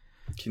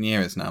 Can you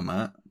hear us now,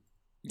 Matt?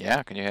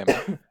 Yeah, can you hear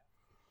me?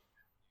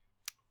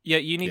 Yeah,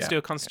 you need Yeah. to do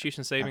a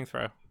Constitution saving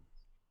throw.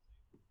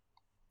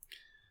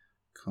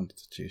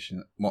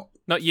 Constitution. What?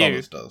 Not you.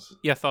 Thomas does.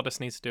 Yeah, Thodas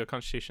needs to do a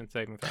Constitution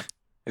saving throw.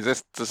 Is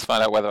this to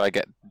find out whether I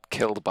get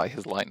killed by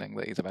his lightning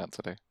that he's about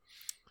to do?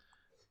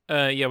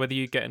 Yeah, whether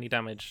you get any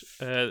damage.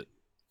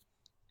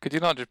 Could you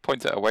not just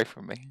point it away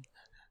from me?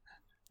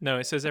 No,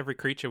 it says every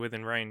creature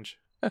within range.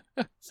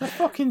 It's a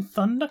fucking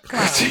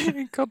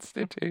thundercloud.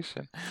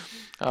 Constitution.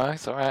 Oh,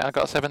 it's alright, I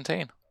got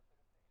 17.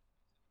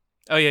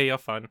 Oh yeah, you're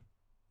fine.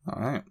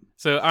 All right.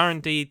 So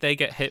R&D, they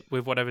get hit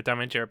with whatever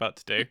damage you're about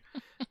to do.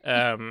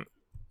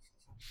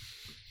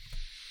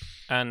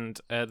 And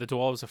the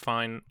dwarves are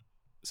fine.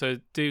 So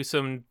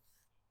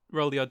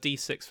roll your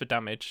d6 for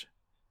damage.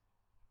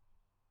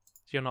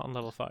 You're not on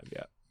level 5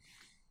 yet.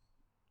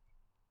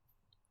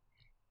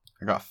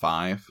 I got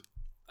 5.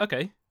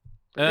 Okay.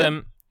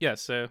 Yeah,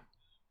 so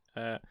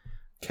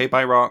K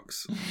by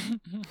rocks.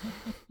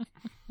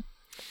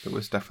 It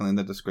was definitely in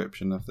the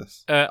description of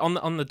this. on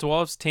the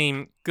dwarves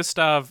team,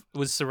 Gustav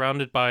was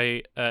surrounded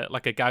by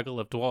like a gaggle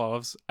of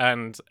dwarves,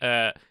 and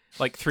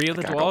like 3 of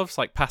the gaggle. dwarves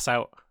like pass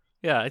out.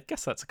 Yeah, I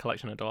guess that's a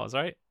collection of dwarves,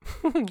 right?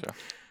 Sure.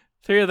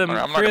 3 of them. I'm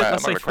not gonna- Let's I'm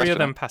say not 3 gonna of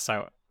them question pass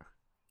out.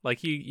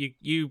 Like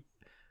you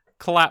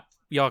clap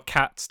your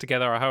cats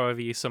together, or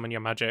however you summon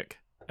your magic.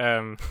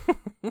 And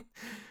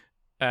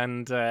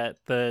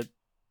Spin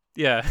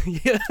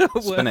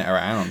it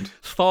around.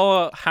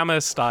 Thor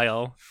hammer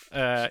style.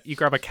 You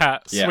grab a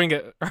cat, Yeah. swing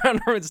it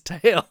around its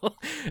tail,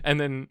 and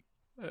then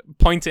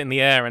point it in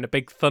the air, and a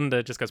big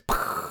thunder just goes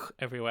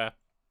everywhere.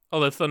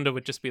 Although thunder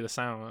would just be the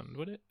sound,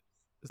 would it?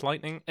 It's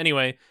lightning.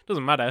 Anyway,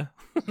 doesn't matter.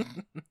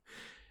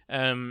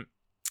 The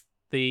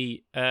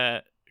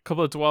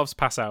couple of dwarves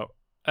pass out.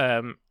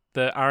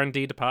 The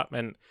R&D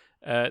department,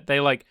 they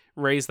like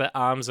raise their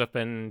arms up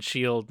and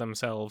shield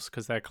themselves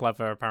because they're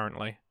clever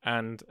apparently.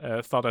 And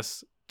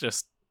Thodas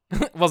just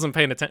wasn't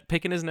paying attention,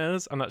 picking his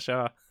nose. I'm not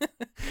sure.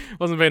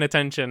 Wasn't paying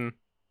attention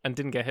and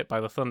didn't get hit by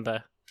the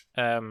thunder.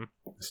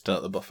 Still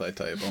at the buffet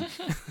table.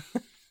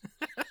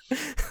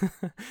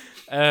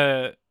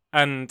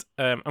 And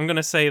I'm going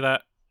to say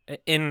that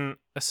in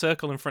a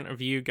circle in front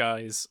of you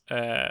guys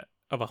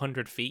of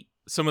 100 feet,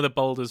 some of the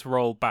boulders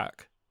roll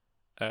back.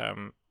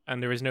 And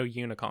there is no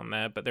unicorn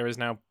there, but there is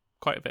now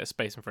quite a bit of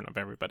space in front of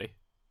everybody.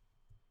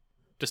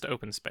 Just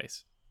open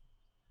space.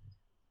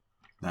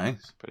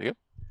 Nice. Pretty good.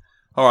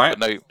 All right.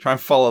 But no, Try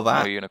and follow no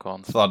that.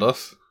 unicorns.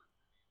 Stardust.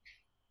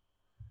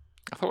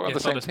 I thought we were on Yeah, the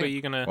same Sardis, were team.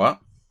 you gonna? What?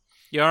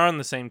 You are on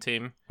the same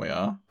team, We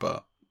are,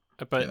 but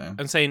but You know,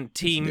 I'm saying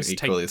teams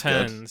take equally as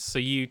good. turns, so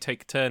you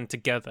take a turn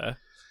together.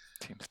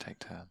 Teams take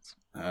turns.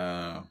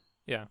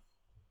 Yeah.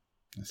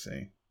 I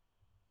see.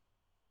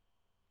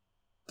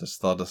 Does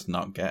Stardust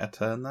not get a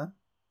turn there?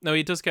 No,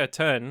 he does get a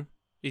turn.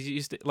 He's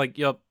used it, like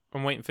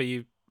I'm waiting for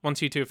you.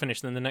 Once you two are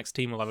finished, then the next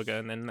team will have a go,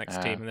 and then the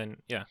next team, and then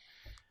yeah.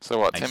 So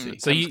what? I Tim, see.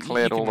 Tim's So you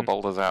cleared all the can-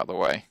 boulders out of the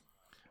way.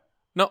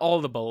 Not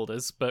all the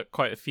boulders, but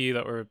quite a few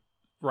that were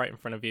right in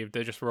front of you.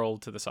 They just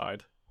rolled to the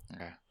side.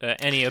 Okay.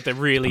 Any of the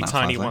really That's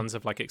tiny lovely. ones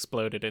have like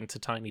exploded into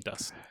tiny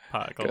dust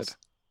particles.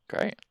 Good.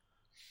 Great.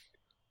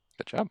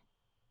 Good job.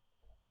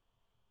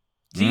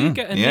 Do you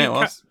get a yeah, it new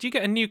cat? was. Do you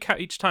get a new cat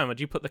each time, or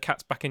do you put the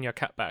cats back in your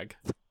cat bag?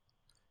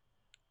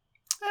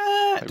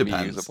 It They're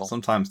depends. reusable.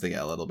 Sometimes they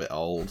get a little bit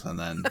old, and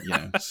then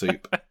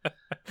soup. But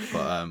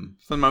for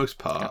the most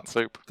part, Cat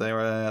soup. they've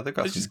I got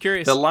was some. just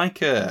curious. They're like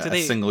Do a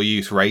they-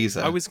 single-use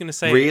razor. I was going to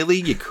say, Really,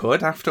 you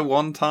could after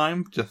one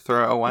time just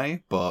throw it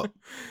away, but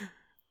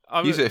I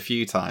use was, it a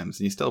few times,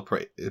 and it's still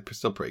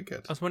pretty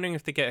good. I was wondering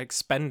if they get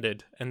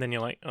expended, and then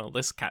you're like, oh,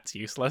 this cat's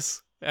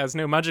useless. It has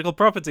no magical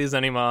properties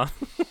anymore.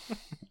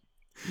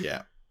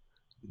 Yeah.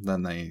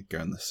 Then they go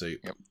in the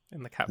soup, Yep.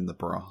 In the cat. in the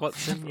broth.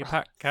 What's in your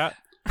pack, cat?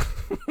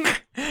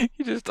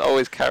 You're just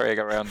always carrying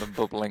around a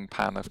bubbling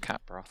pan of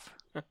cat broth.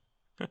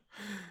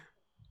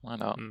 Why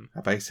not?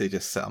 I basically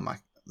just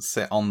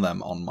sit on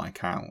them on my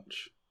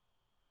couch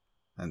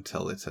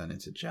until they turn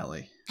into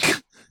jelly,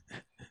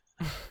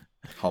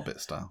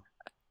 Hobbit style.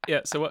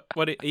 Yeah. So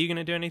what are you going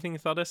to do? Anything,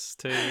 Thodus?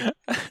 To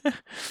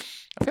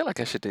I feel like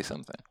I should do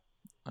something.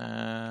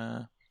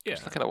 yeah.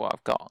 Just looking at what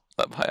I've got,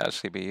 that might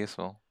actually be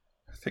useful.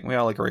 I think we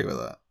all agree with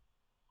that.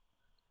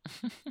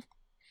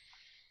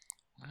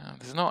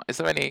 There's not. Is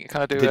there any?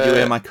 Can I do? Did you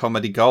hear my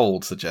comedy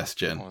gold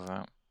suggestion What was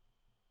that?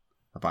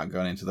 about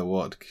going into the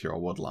wood because you're a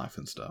wood life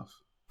and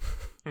stuff?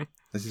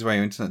 This is where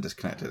your internet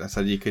disconnected. I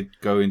said you could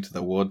go into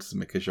the woods, and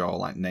because you're all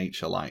like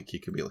nature like, you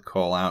could be like,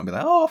 call out and be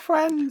like, "Oh,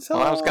 friends!"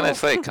 Well, I was going oh." to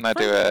say, can I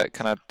do a?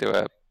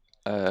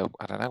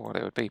 I don't know what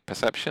it would be.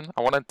 Perception.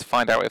 I wanted to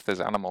find out if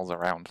there's animals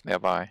around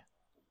nearby.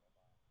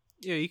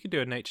 Yeah, you could do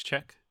a nature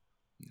check.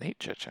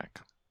 Nature check.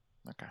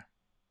 Okay.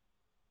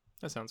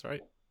 That sounds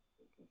right.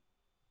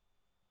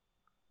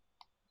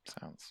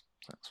 Sounds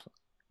fun.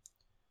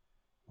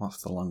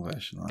 What's the long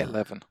version of that?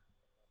 11.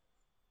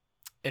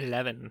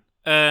 11.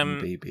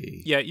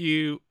 BB. Yeah,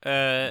 you.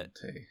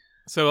 T.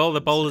 So all the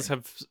Let's boulders see.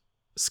 have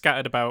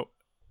scattered about.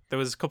 There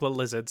was a couple of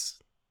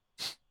lizards.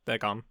 They're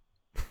gone.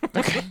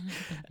 Okay.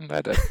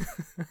 They're dead.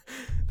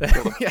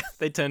 Yeah,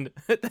 they turned.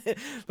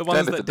 The ones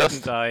into that dust.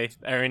 didn't die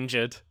are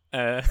injured.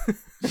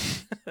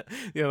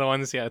 The other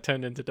ones, yeah,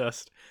 turned into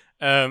dust.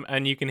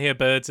 And you can hear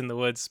birds in the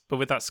woods, but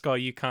with that score,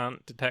 you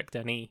can't detect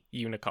any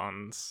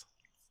unicorns.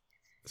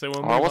 So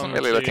we'll Well, I move wasn't on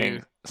really to-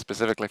 looking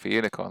specifically for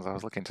unicorns. I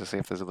was looking to see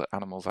if there's other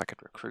animals I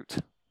could recruit.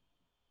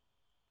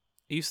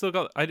 You still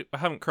got. I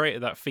haven't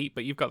created that feat,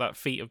 but you've got that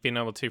feat of being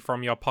able to,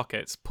 from your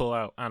pockets, pull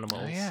out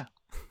animals. Oh yeah.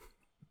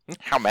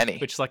 How many?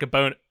 Which is like a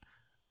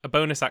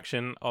bonus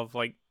action of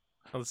like,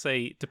 I'll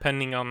say,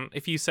 depending on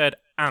if you said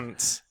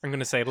ants, I'm going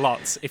to say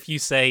lots. If you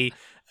say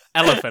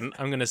elephant,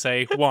 I'm going to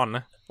say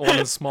one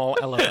small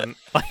elephant.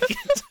 Like,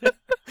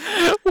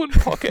 One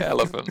pocket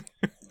elephant.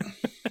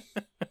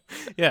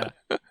 yeah,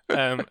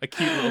 a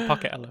cute little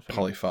pocket elephant.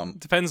 Polyphone.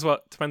 Depends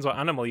what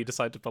animal you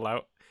decide to pull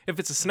out. If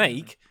it's a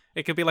snake,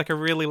 it could be like a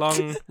really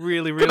long,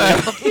 really Can I-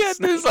 long yeah, snake.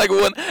 there's like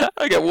one.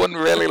 I get one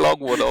really long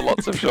one or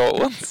lots of short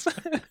ones.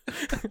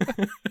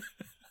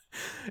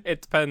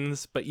 It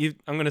depends, but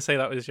I'm going to say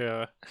that was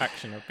your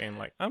action of being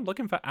like, I'm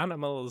looking for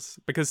animals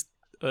because,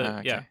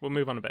 Okay. yeah, we'll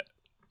move on a bit.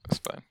 That's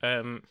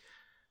fine.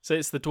 So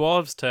it's the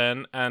dwarves'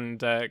 turn, and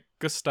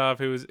Gustav,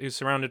 who's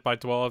surrounded by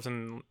dwarves,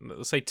 and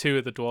let's say two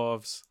of the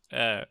dwarves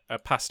are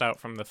passed out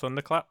from the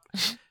thunderclap.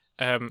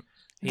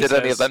 He Did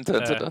any of says, them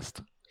turn to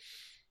dust?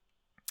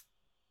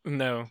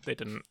 No, they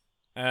didn't.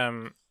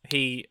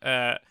 He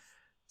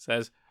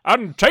says,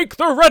 "And take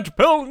the red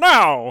pill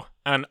now!"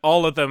 And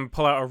all of them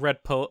pull out a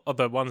red pill, or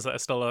the ones that are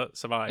still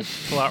survive,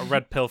 pull out a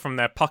red pill from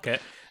their pocket,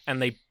 and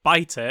they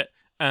bite it,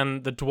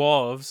 and the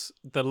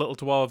little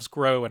dwarves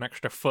grow an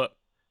extra foot.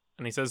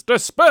 And he says,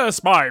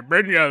 "Disperse my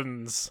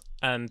minions!"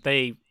 And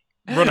they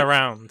run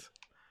around.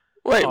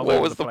 Wait, all what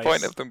over was the the place.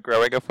 point of them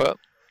growing a foot?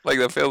 Like,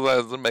 that feels like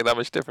it doesn't make that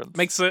much difference.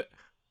 Makes it...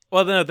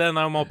 Well, no, they're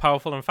now more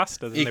powerful and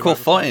faster than they Equal were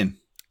before. footing.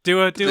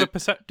 Do a Does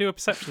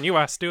perception. You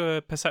asked. Do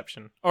a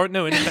perception, or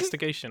no, an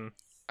investigation.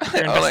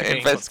 You're I want to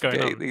investigating what's going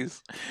investigate on.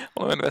 these. I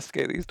want to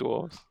investigate these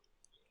dwarves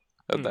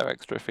and Hmm. their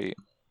extra feet.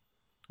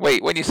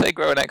 Wait, when you say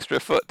grow an extra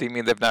foot, do you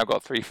mean they've now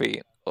got 3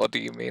 feet, or do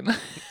you mean?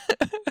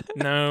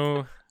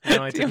 No, I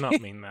Do you did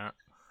not mean that.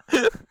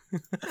 Are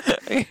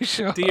you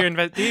sure? Do your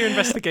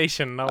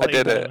investigation. I'll I let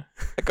you did know. it.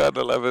 I got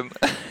an 11.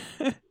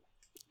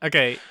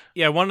 Okay,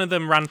 yeah, one of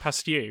them ran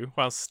past you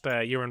whilst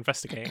you were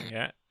investigating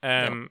it.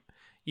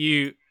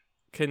 You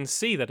can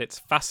see that it's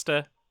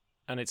faster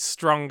and it's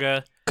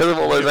stronger. Because of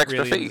all You those don't extra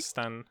really feet.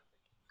 understand.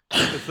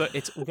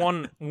 It's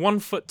one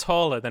foot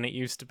taller than it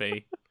used to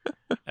be.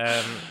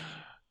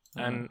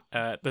 And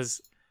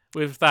there's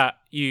with that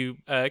you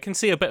can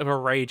see a bit of a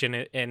rage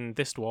in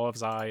this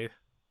dwarf's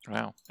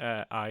Wow,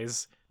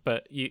 eyes,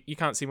 but you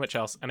can't see much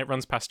else, and it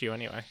runs past you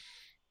anyway.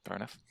 fair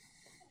enough.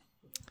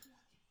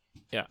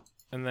 Yeah,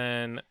 and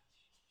then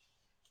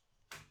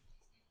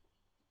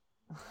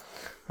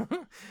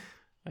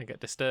I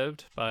get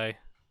disturbed by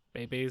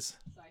babies.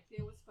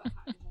 We've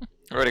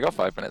already got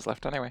 5 minutes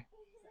left anyway.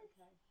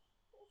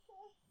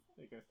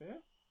 There you go, Theo.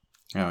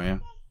 Oh yeah.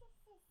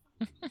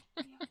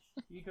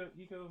 You go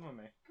with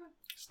Mummy.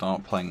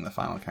 Start playing the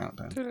final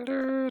countdown.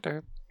 We're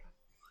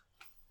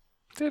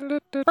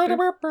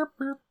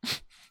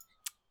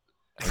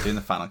doing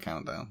the final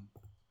countdown.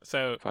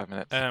 So 5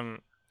 minutes.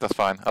 That's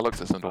fine. I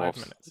looked at some 5 dwarves.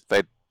 minutes.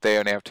 They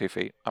only have 2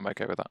 feet. I'm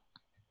okay with that.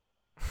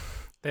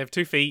 They have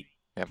 2 feet,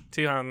 Yep.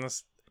 2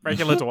 hands.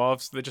 Regular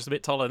dwarves. They're just a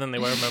bit taller than they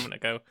were a moment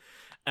ago,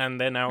 and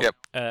they're now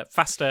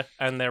faster,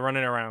 and they're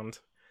running around.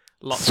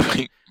 Lots of them.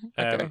 Sweet.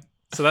 Okay.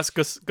 So that's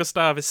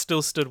Gustav is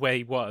still stood where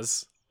he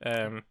was.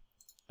 Let's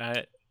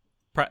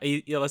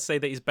say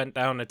that he's bent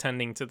down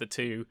attending to the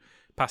 2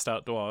 passed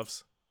out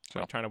dwarves,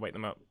 Sure. trying to wake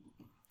them up.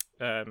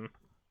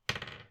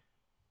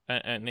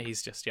 And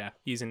he's just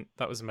using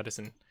that was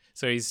medicine.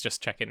 So he's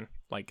just checking,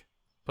 like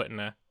putting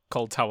a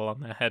cold towel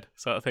on their head,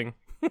 sort of thing.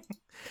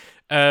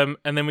 And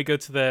then we go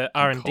to the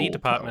R&D Cold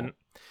department,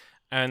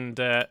 and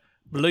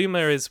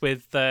Bloomer is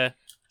with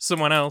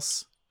someone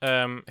else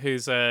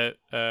who's an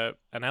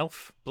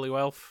elf, blue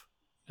elf.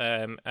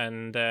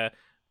 And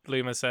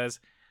Bloomer says,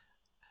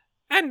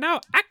 "And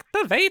now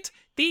activate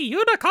the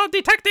unicorn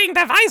detecting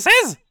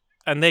devices!"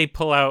 And they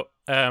pull out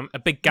a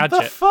big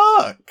gadget. The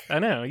fuck? I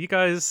know, you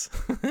guys.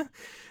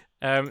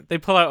 They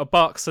pull out a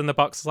box, and the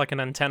box is like an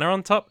antenna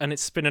on top, and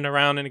it's spinning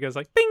around, and it goes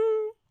like,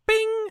 bing,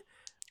 bing.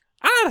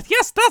 Ah,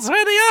 yes, that's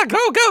where they are.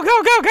 Go, go,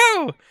 go, go,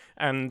 go.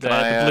 And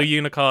the blue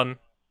unicorn,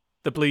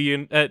 the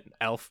blue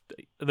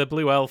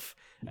elf,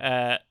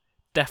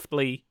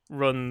 deftly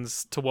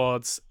runs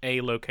towards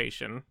a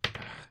location.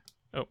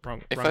 Oh,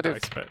 wrong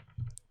dice, but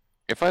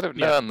If I'd have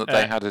known that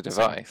they had a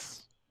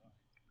device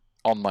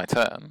on my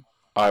turn,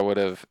 I would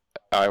have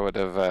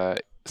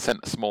sent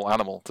a small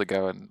animal to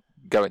go and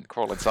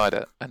crawl inside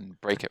it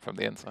and break it from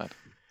the inside.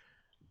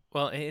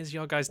 well, it is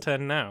your guys'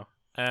 turn now.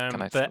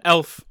 Can I The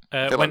elf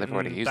feel like went they've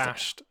already and used it.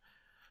 dashed.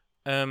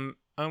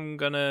 I'm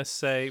gonna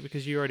say,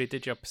 because you already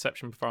did your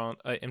perception before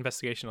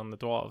investigation on the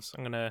dwarves,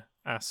 I'm gonna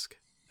ask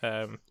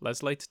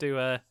Leslie to do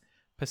a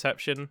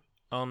perception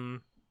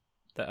on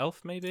the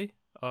elf, maybe,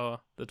 or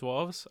the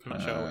dwarves. I'm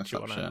not sure which you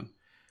want to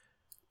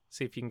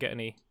see if you can get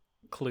any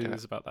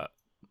clues about that.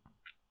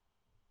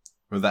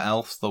 Were the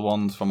elves the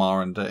ones from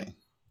R&D?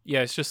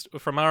 Yeah, it's just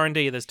from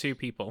R&D. There's 2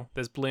 people.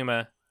 There's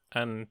Bloomer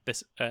and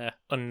this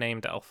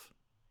unnamed elf.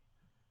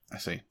 I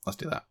see. Let's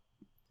do that.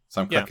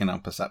 So I'm clicking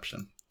on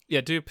perception.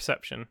 Yeah, do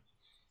perception.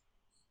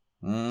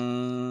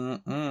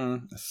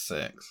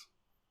 6.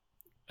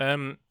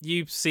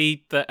 You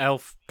see the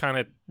elf kind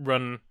of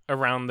run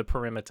around the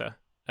perimeter,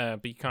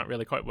 but you can't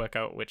really quite work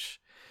out which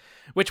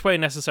way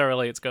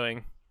necessarily it's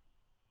going.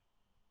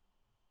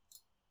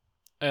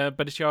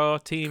 But it's your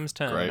team's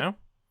turn now.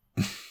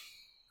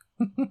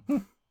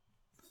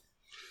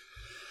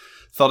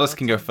 Thodas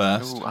can go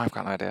first. Ooh, I've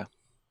got an idea.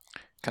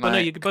 No,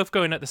 you're both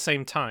going at the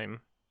same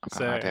time. I've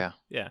got an idea.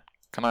 Yeah.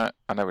 Can I?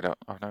 I know we don't.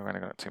 I've only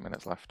got 2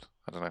 minutes left.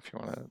 I don't know if you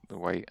want to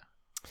wait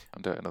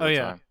and do it another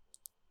time.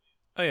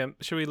 Oh yeah.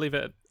 Should we leave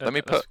it? Let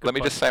me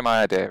just say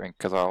my idea,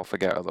 because I'll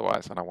forget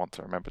otherwise, and I want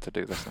to remember to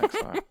do this next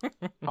time.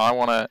 I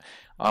want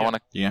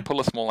to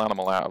pull a small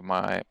animal out of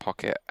my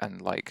pocket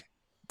and like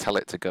tell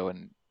it to go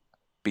and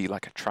be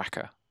like a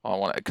tracker. I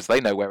want it because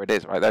they know where it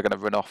is, right? They're going to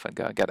run off and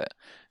go and get it.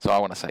 So I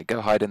want to say, go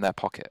hide in their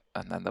pocket,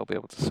 and then they'll be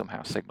able to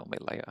somehow signal me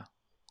later,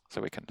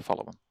 so we can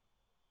follow them.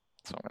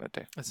 That's what I'm going to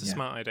do. That's a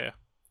smart idea.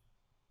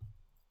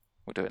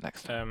 We'll do it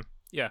next time.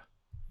 Yeah.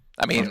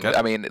 I mean,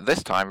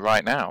 this time,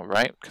 right now,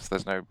 right? Because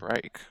there's no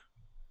break.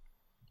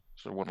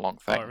 It's one long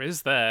thing. Or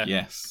is there?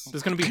 Yes.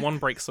 There's going to be one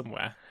break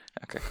somewhere.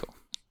 Okay, cool.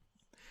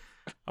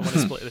 I want to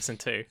split this in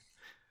 2.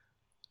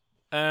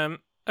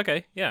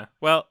 Okay, yeah.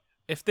 Well,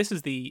 if this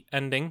is the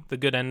ending, the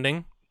good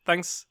ending,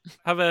 thanks.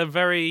 Have a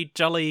very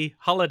jolly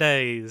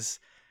holidays.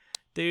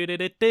 That's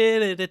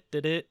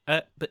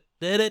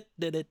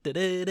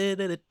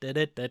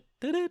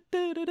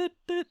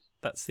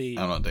the.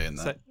 I'm not doing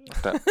that.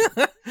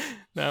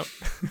 No.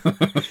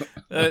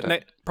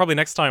 Probably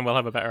next time we'll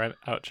have a better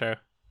outro.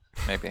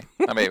 Maybe.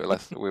 I mean,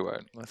 we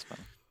won't. Less fun.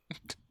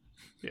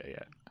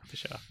 Yeah, for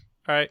sure.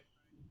 All right.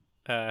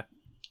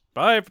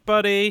 Bye,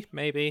 everybody.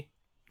 Maybe.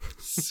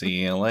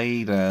 See you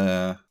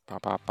later. Ba,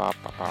 ba, ba,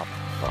 ba, ba,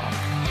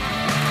 ba.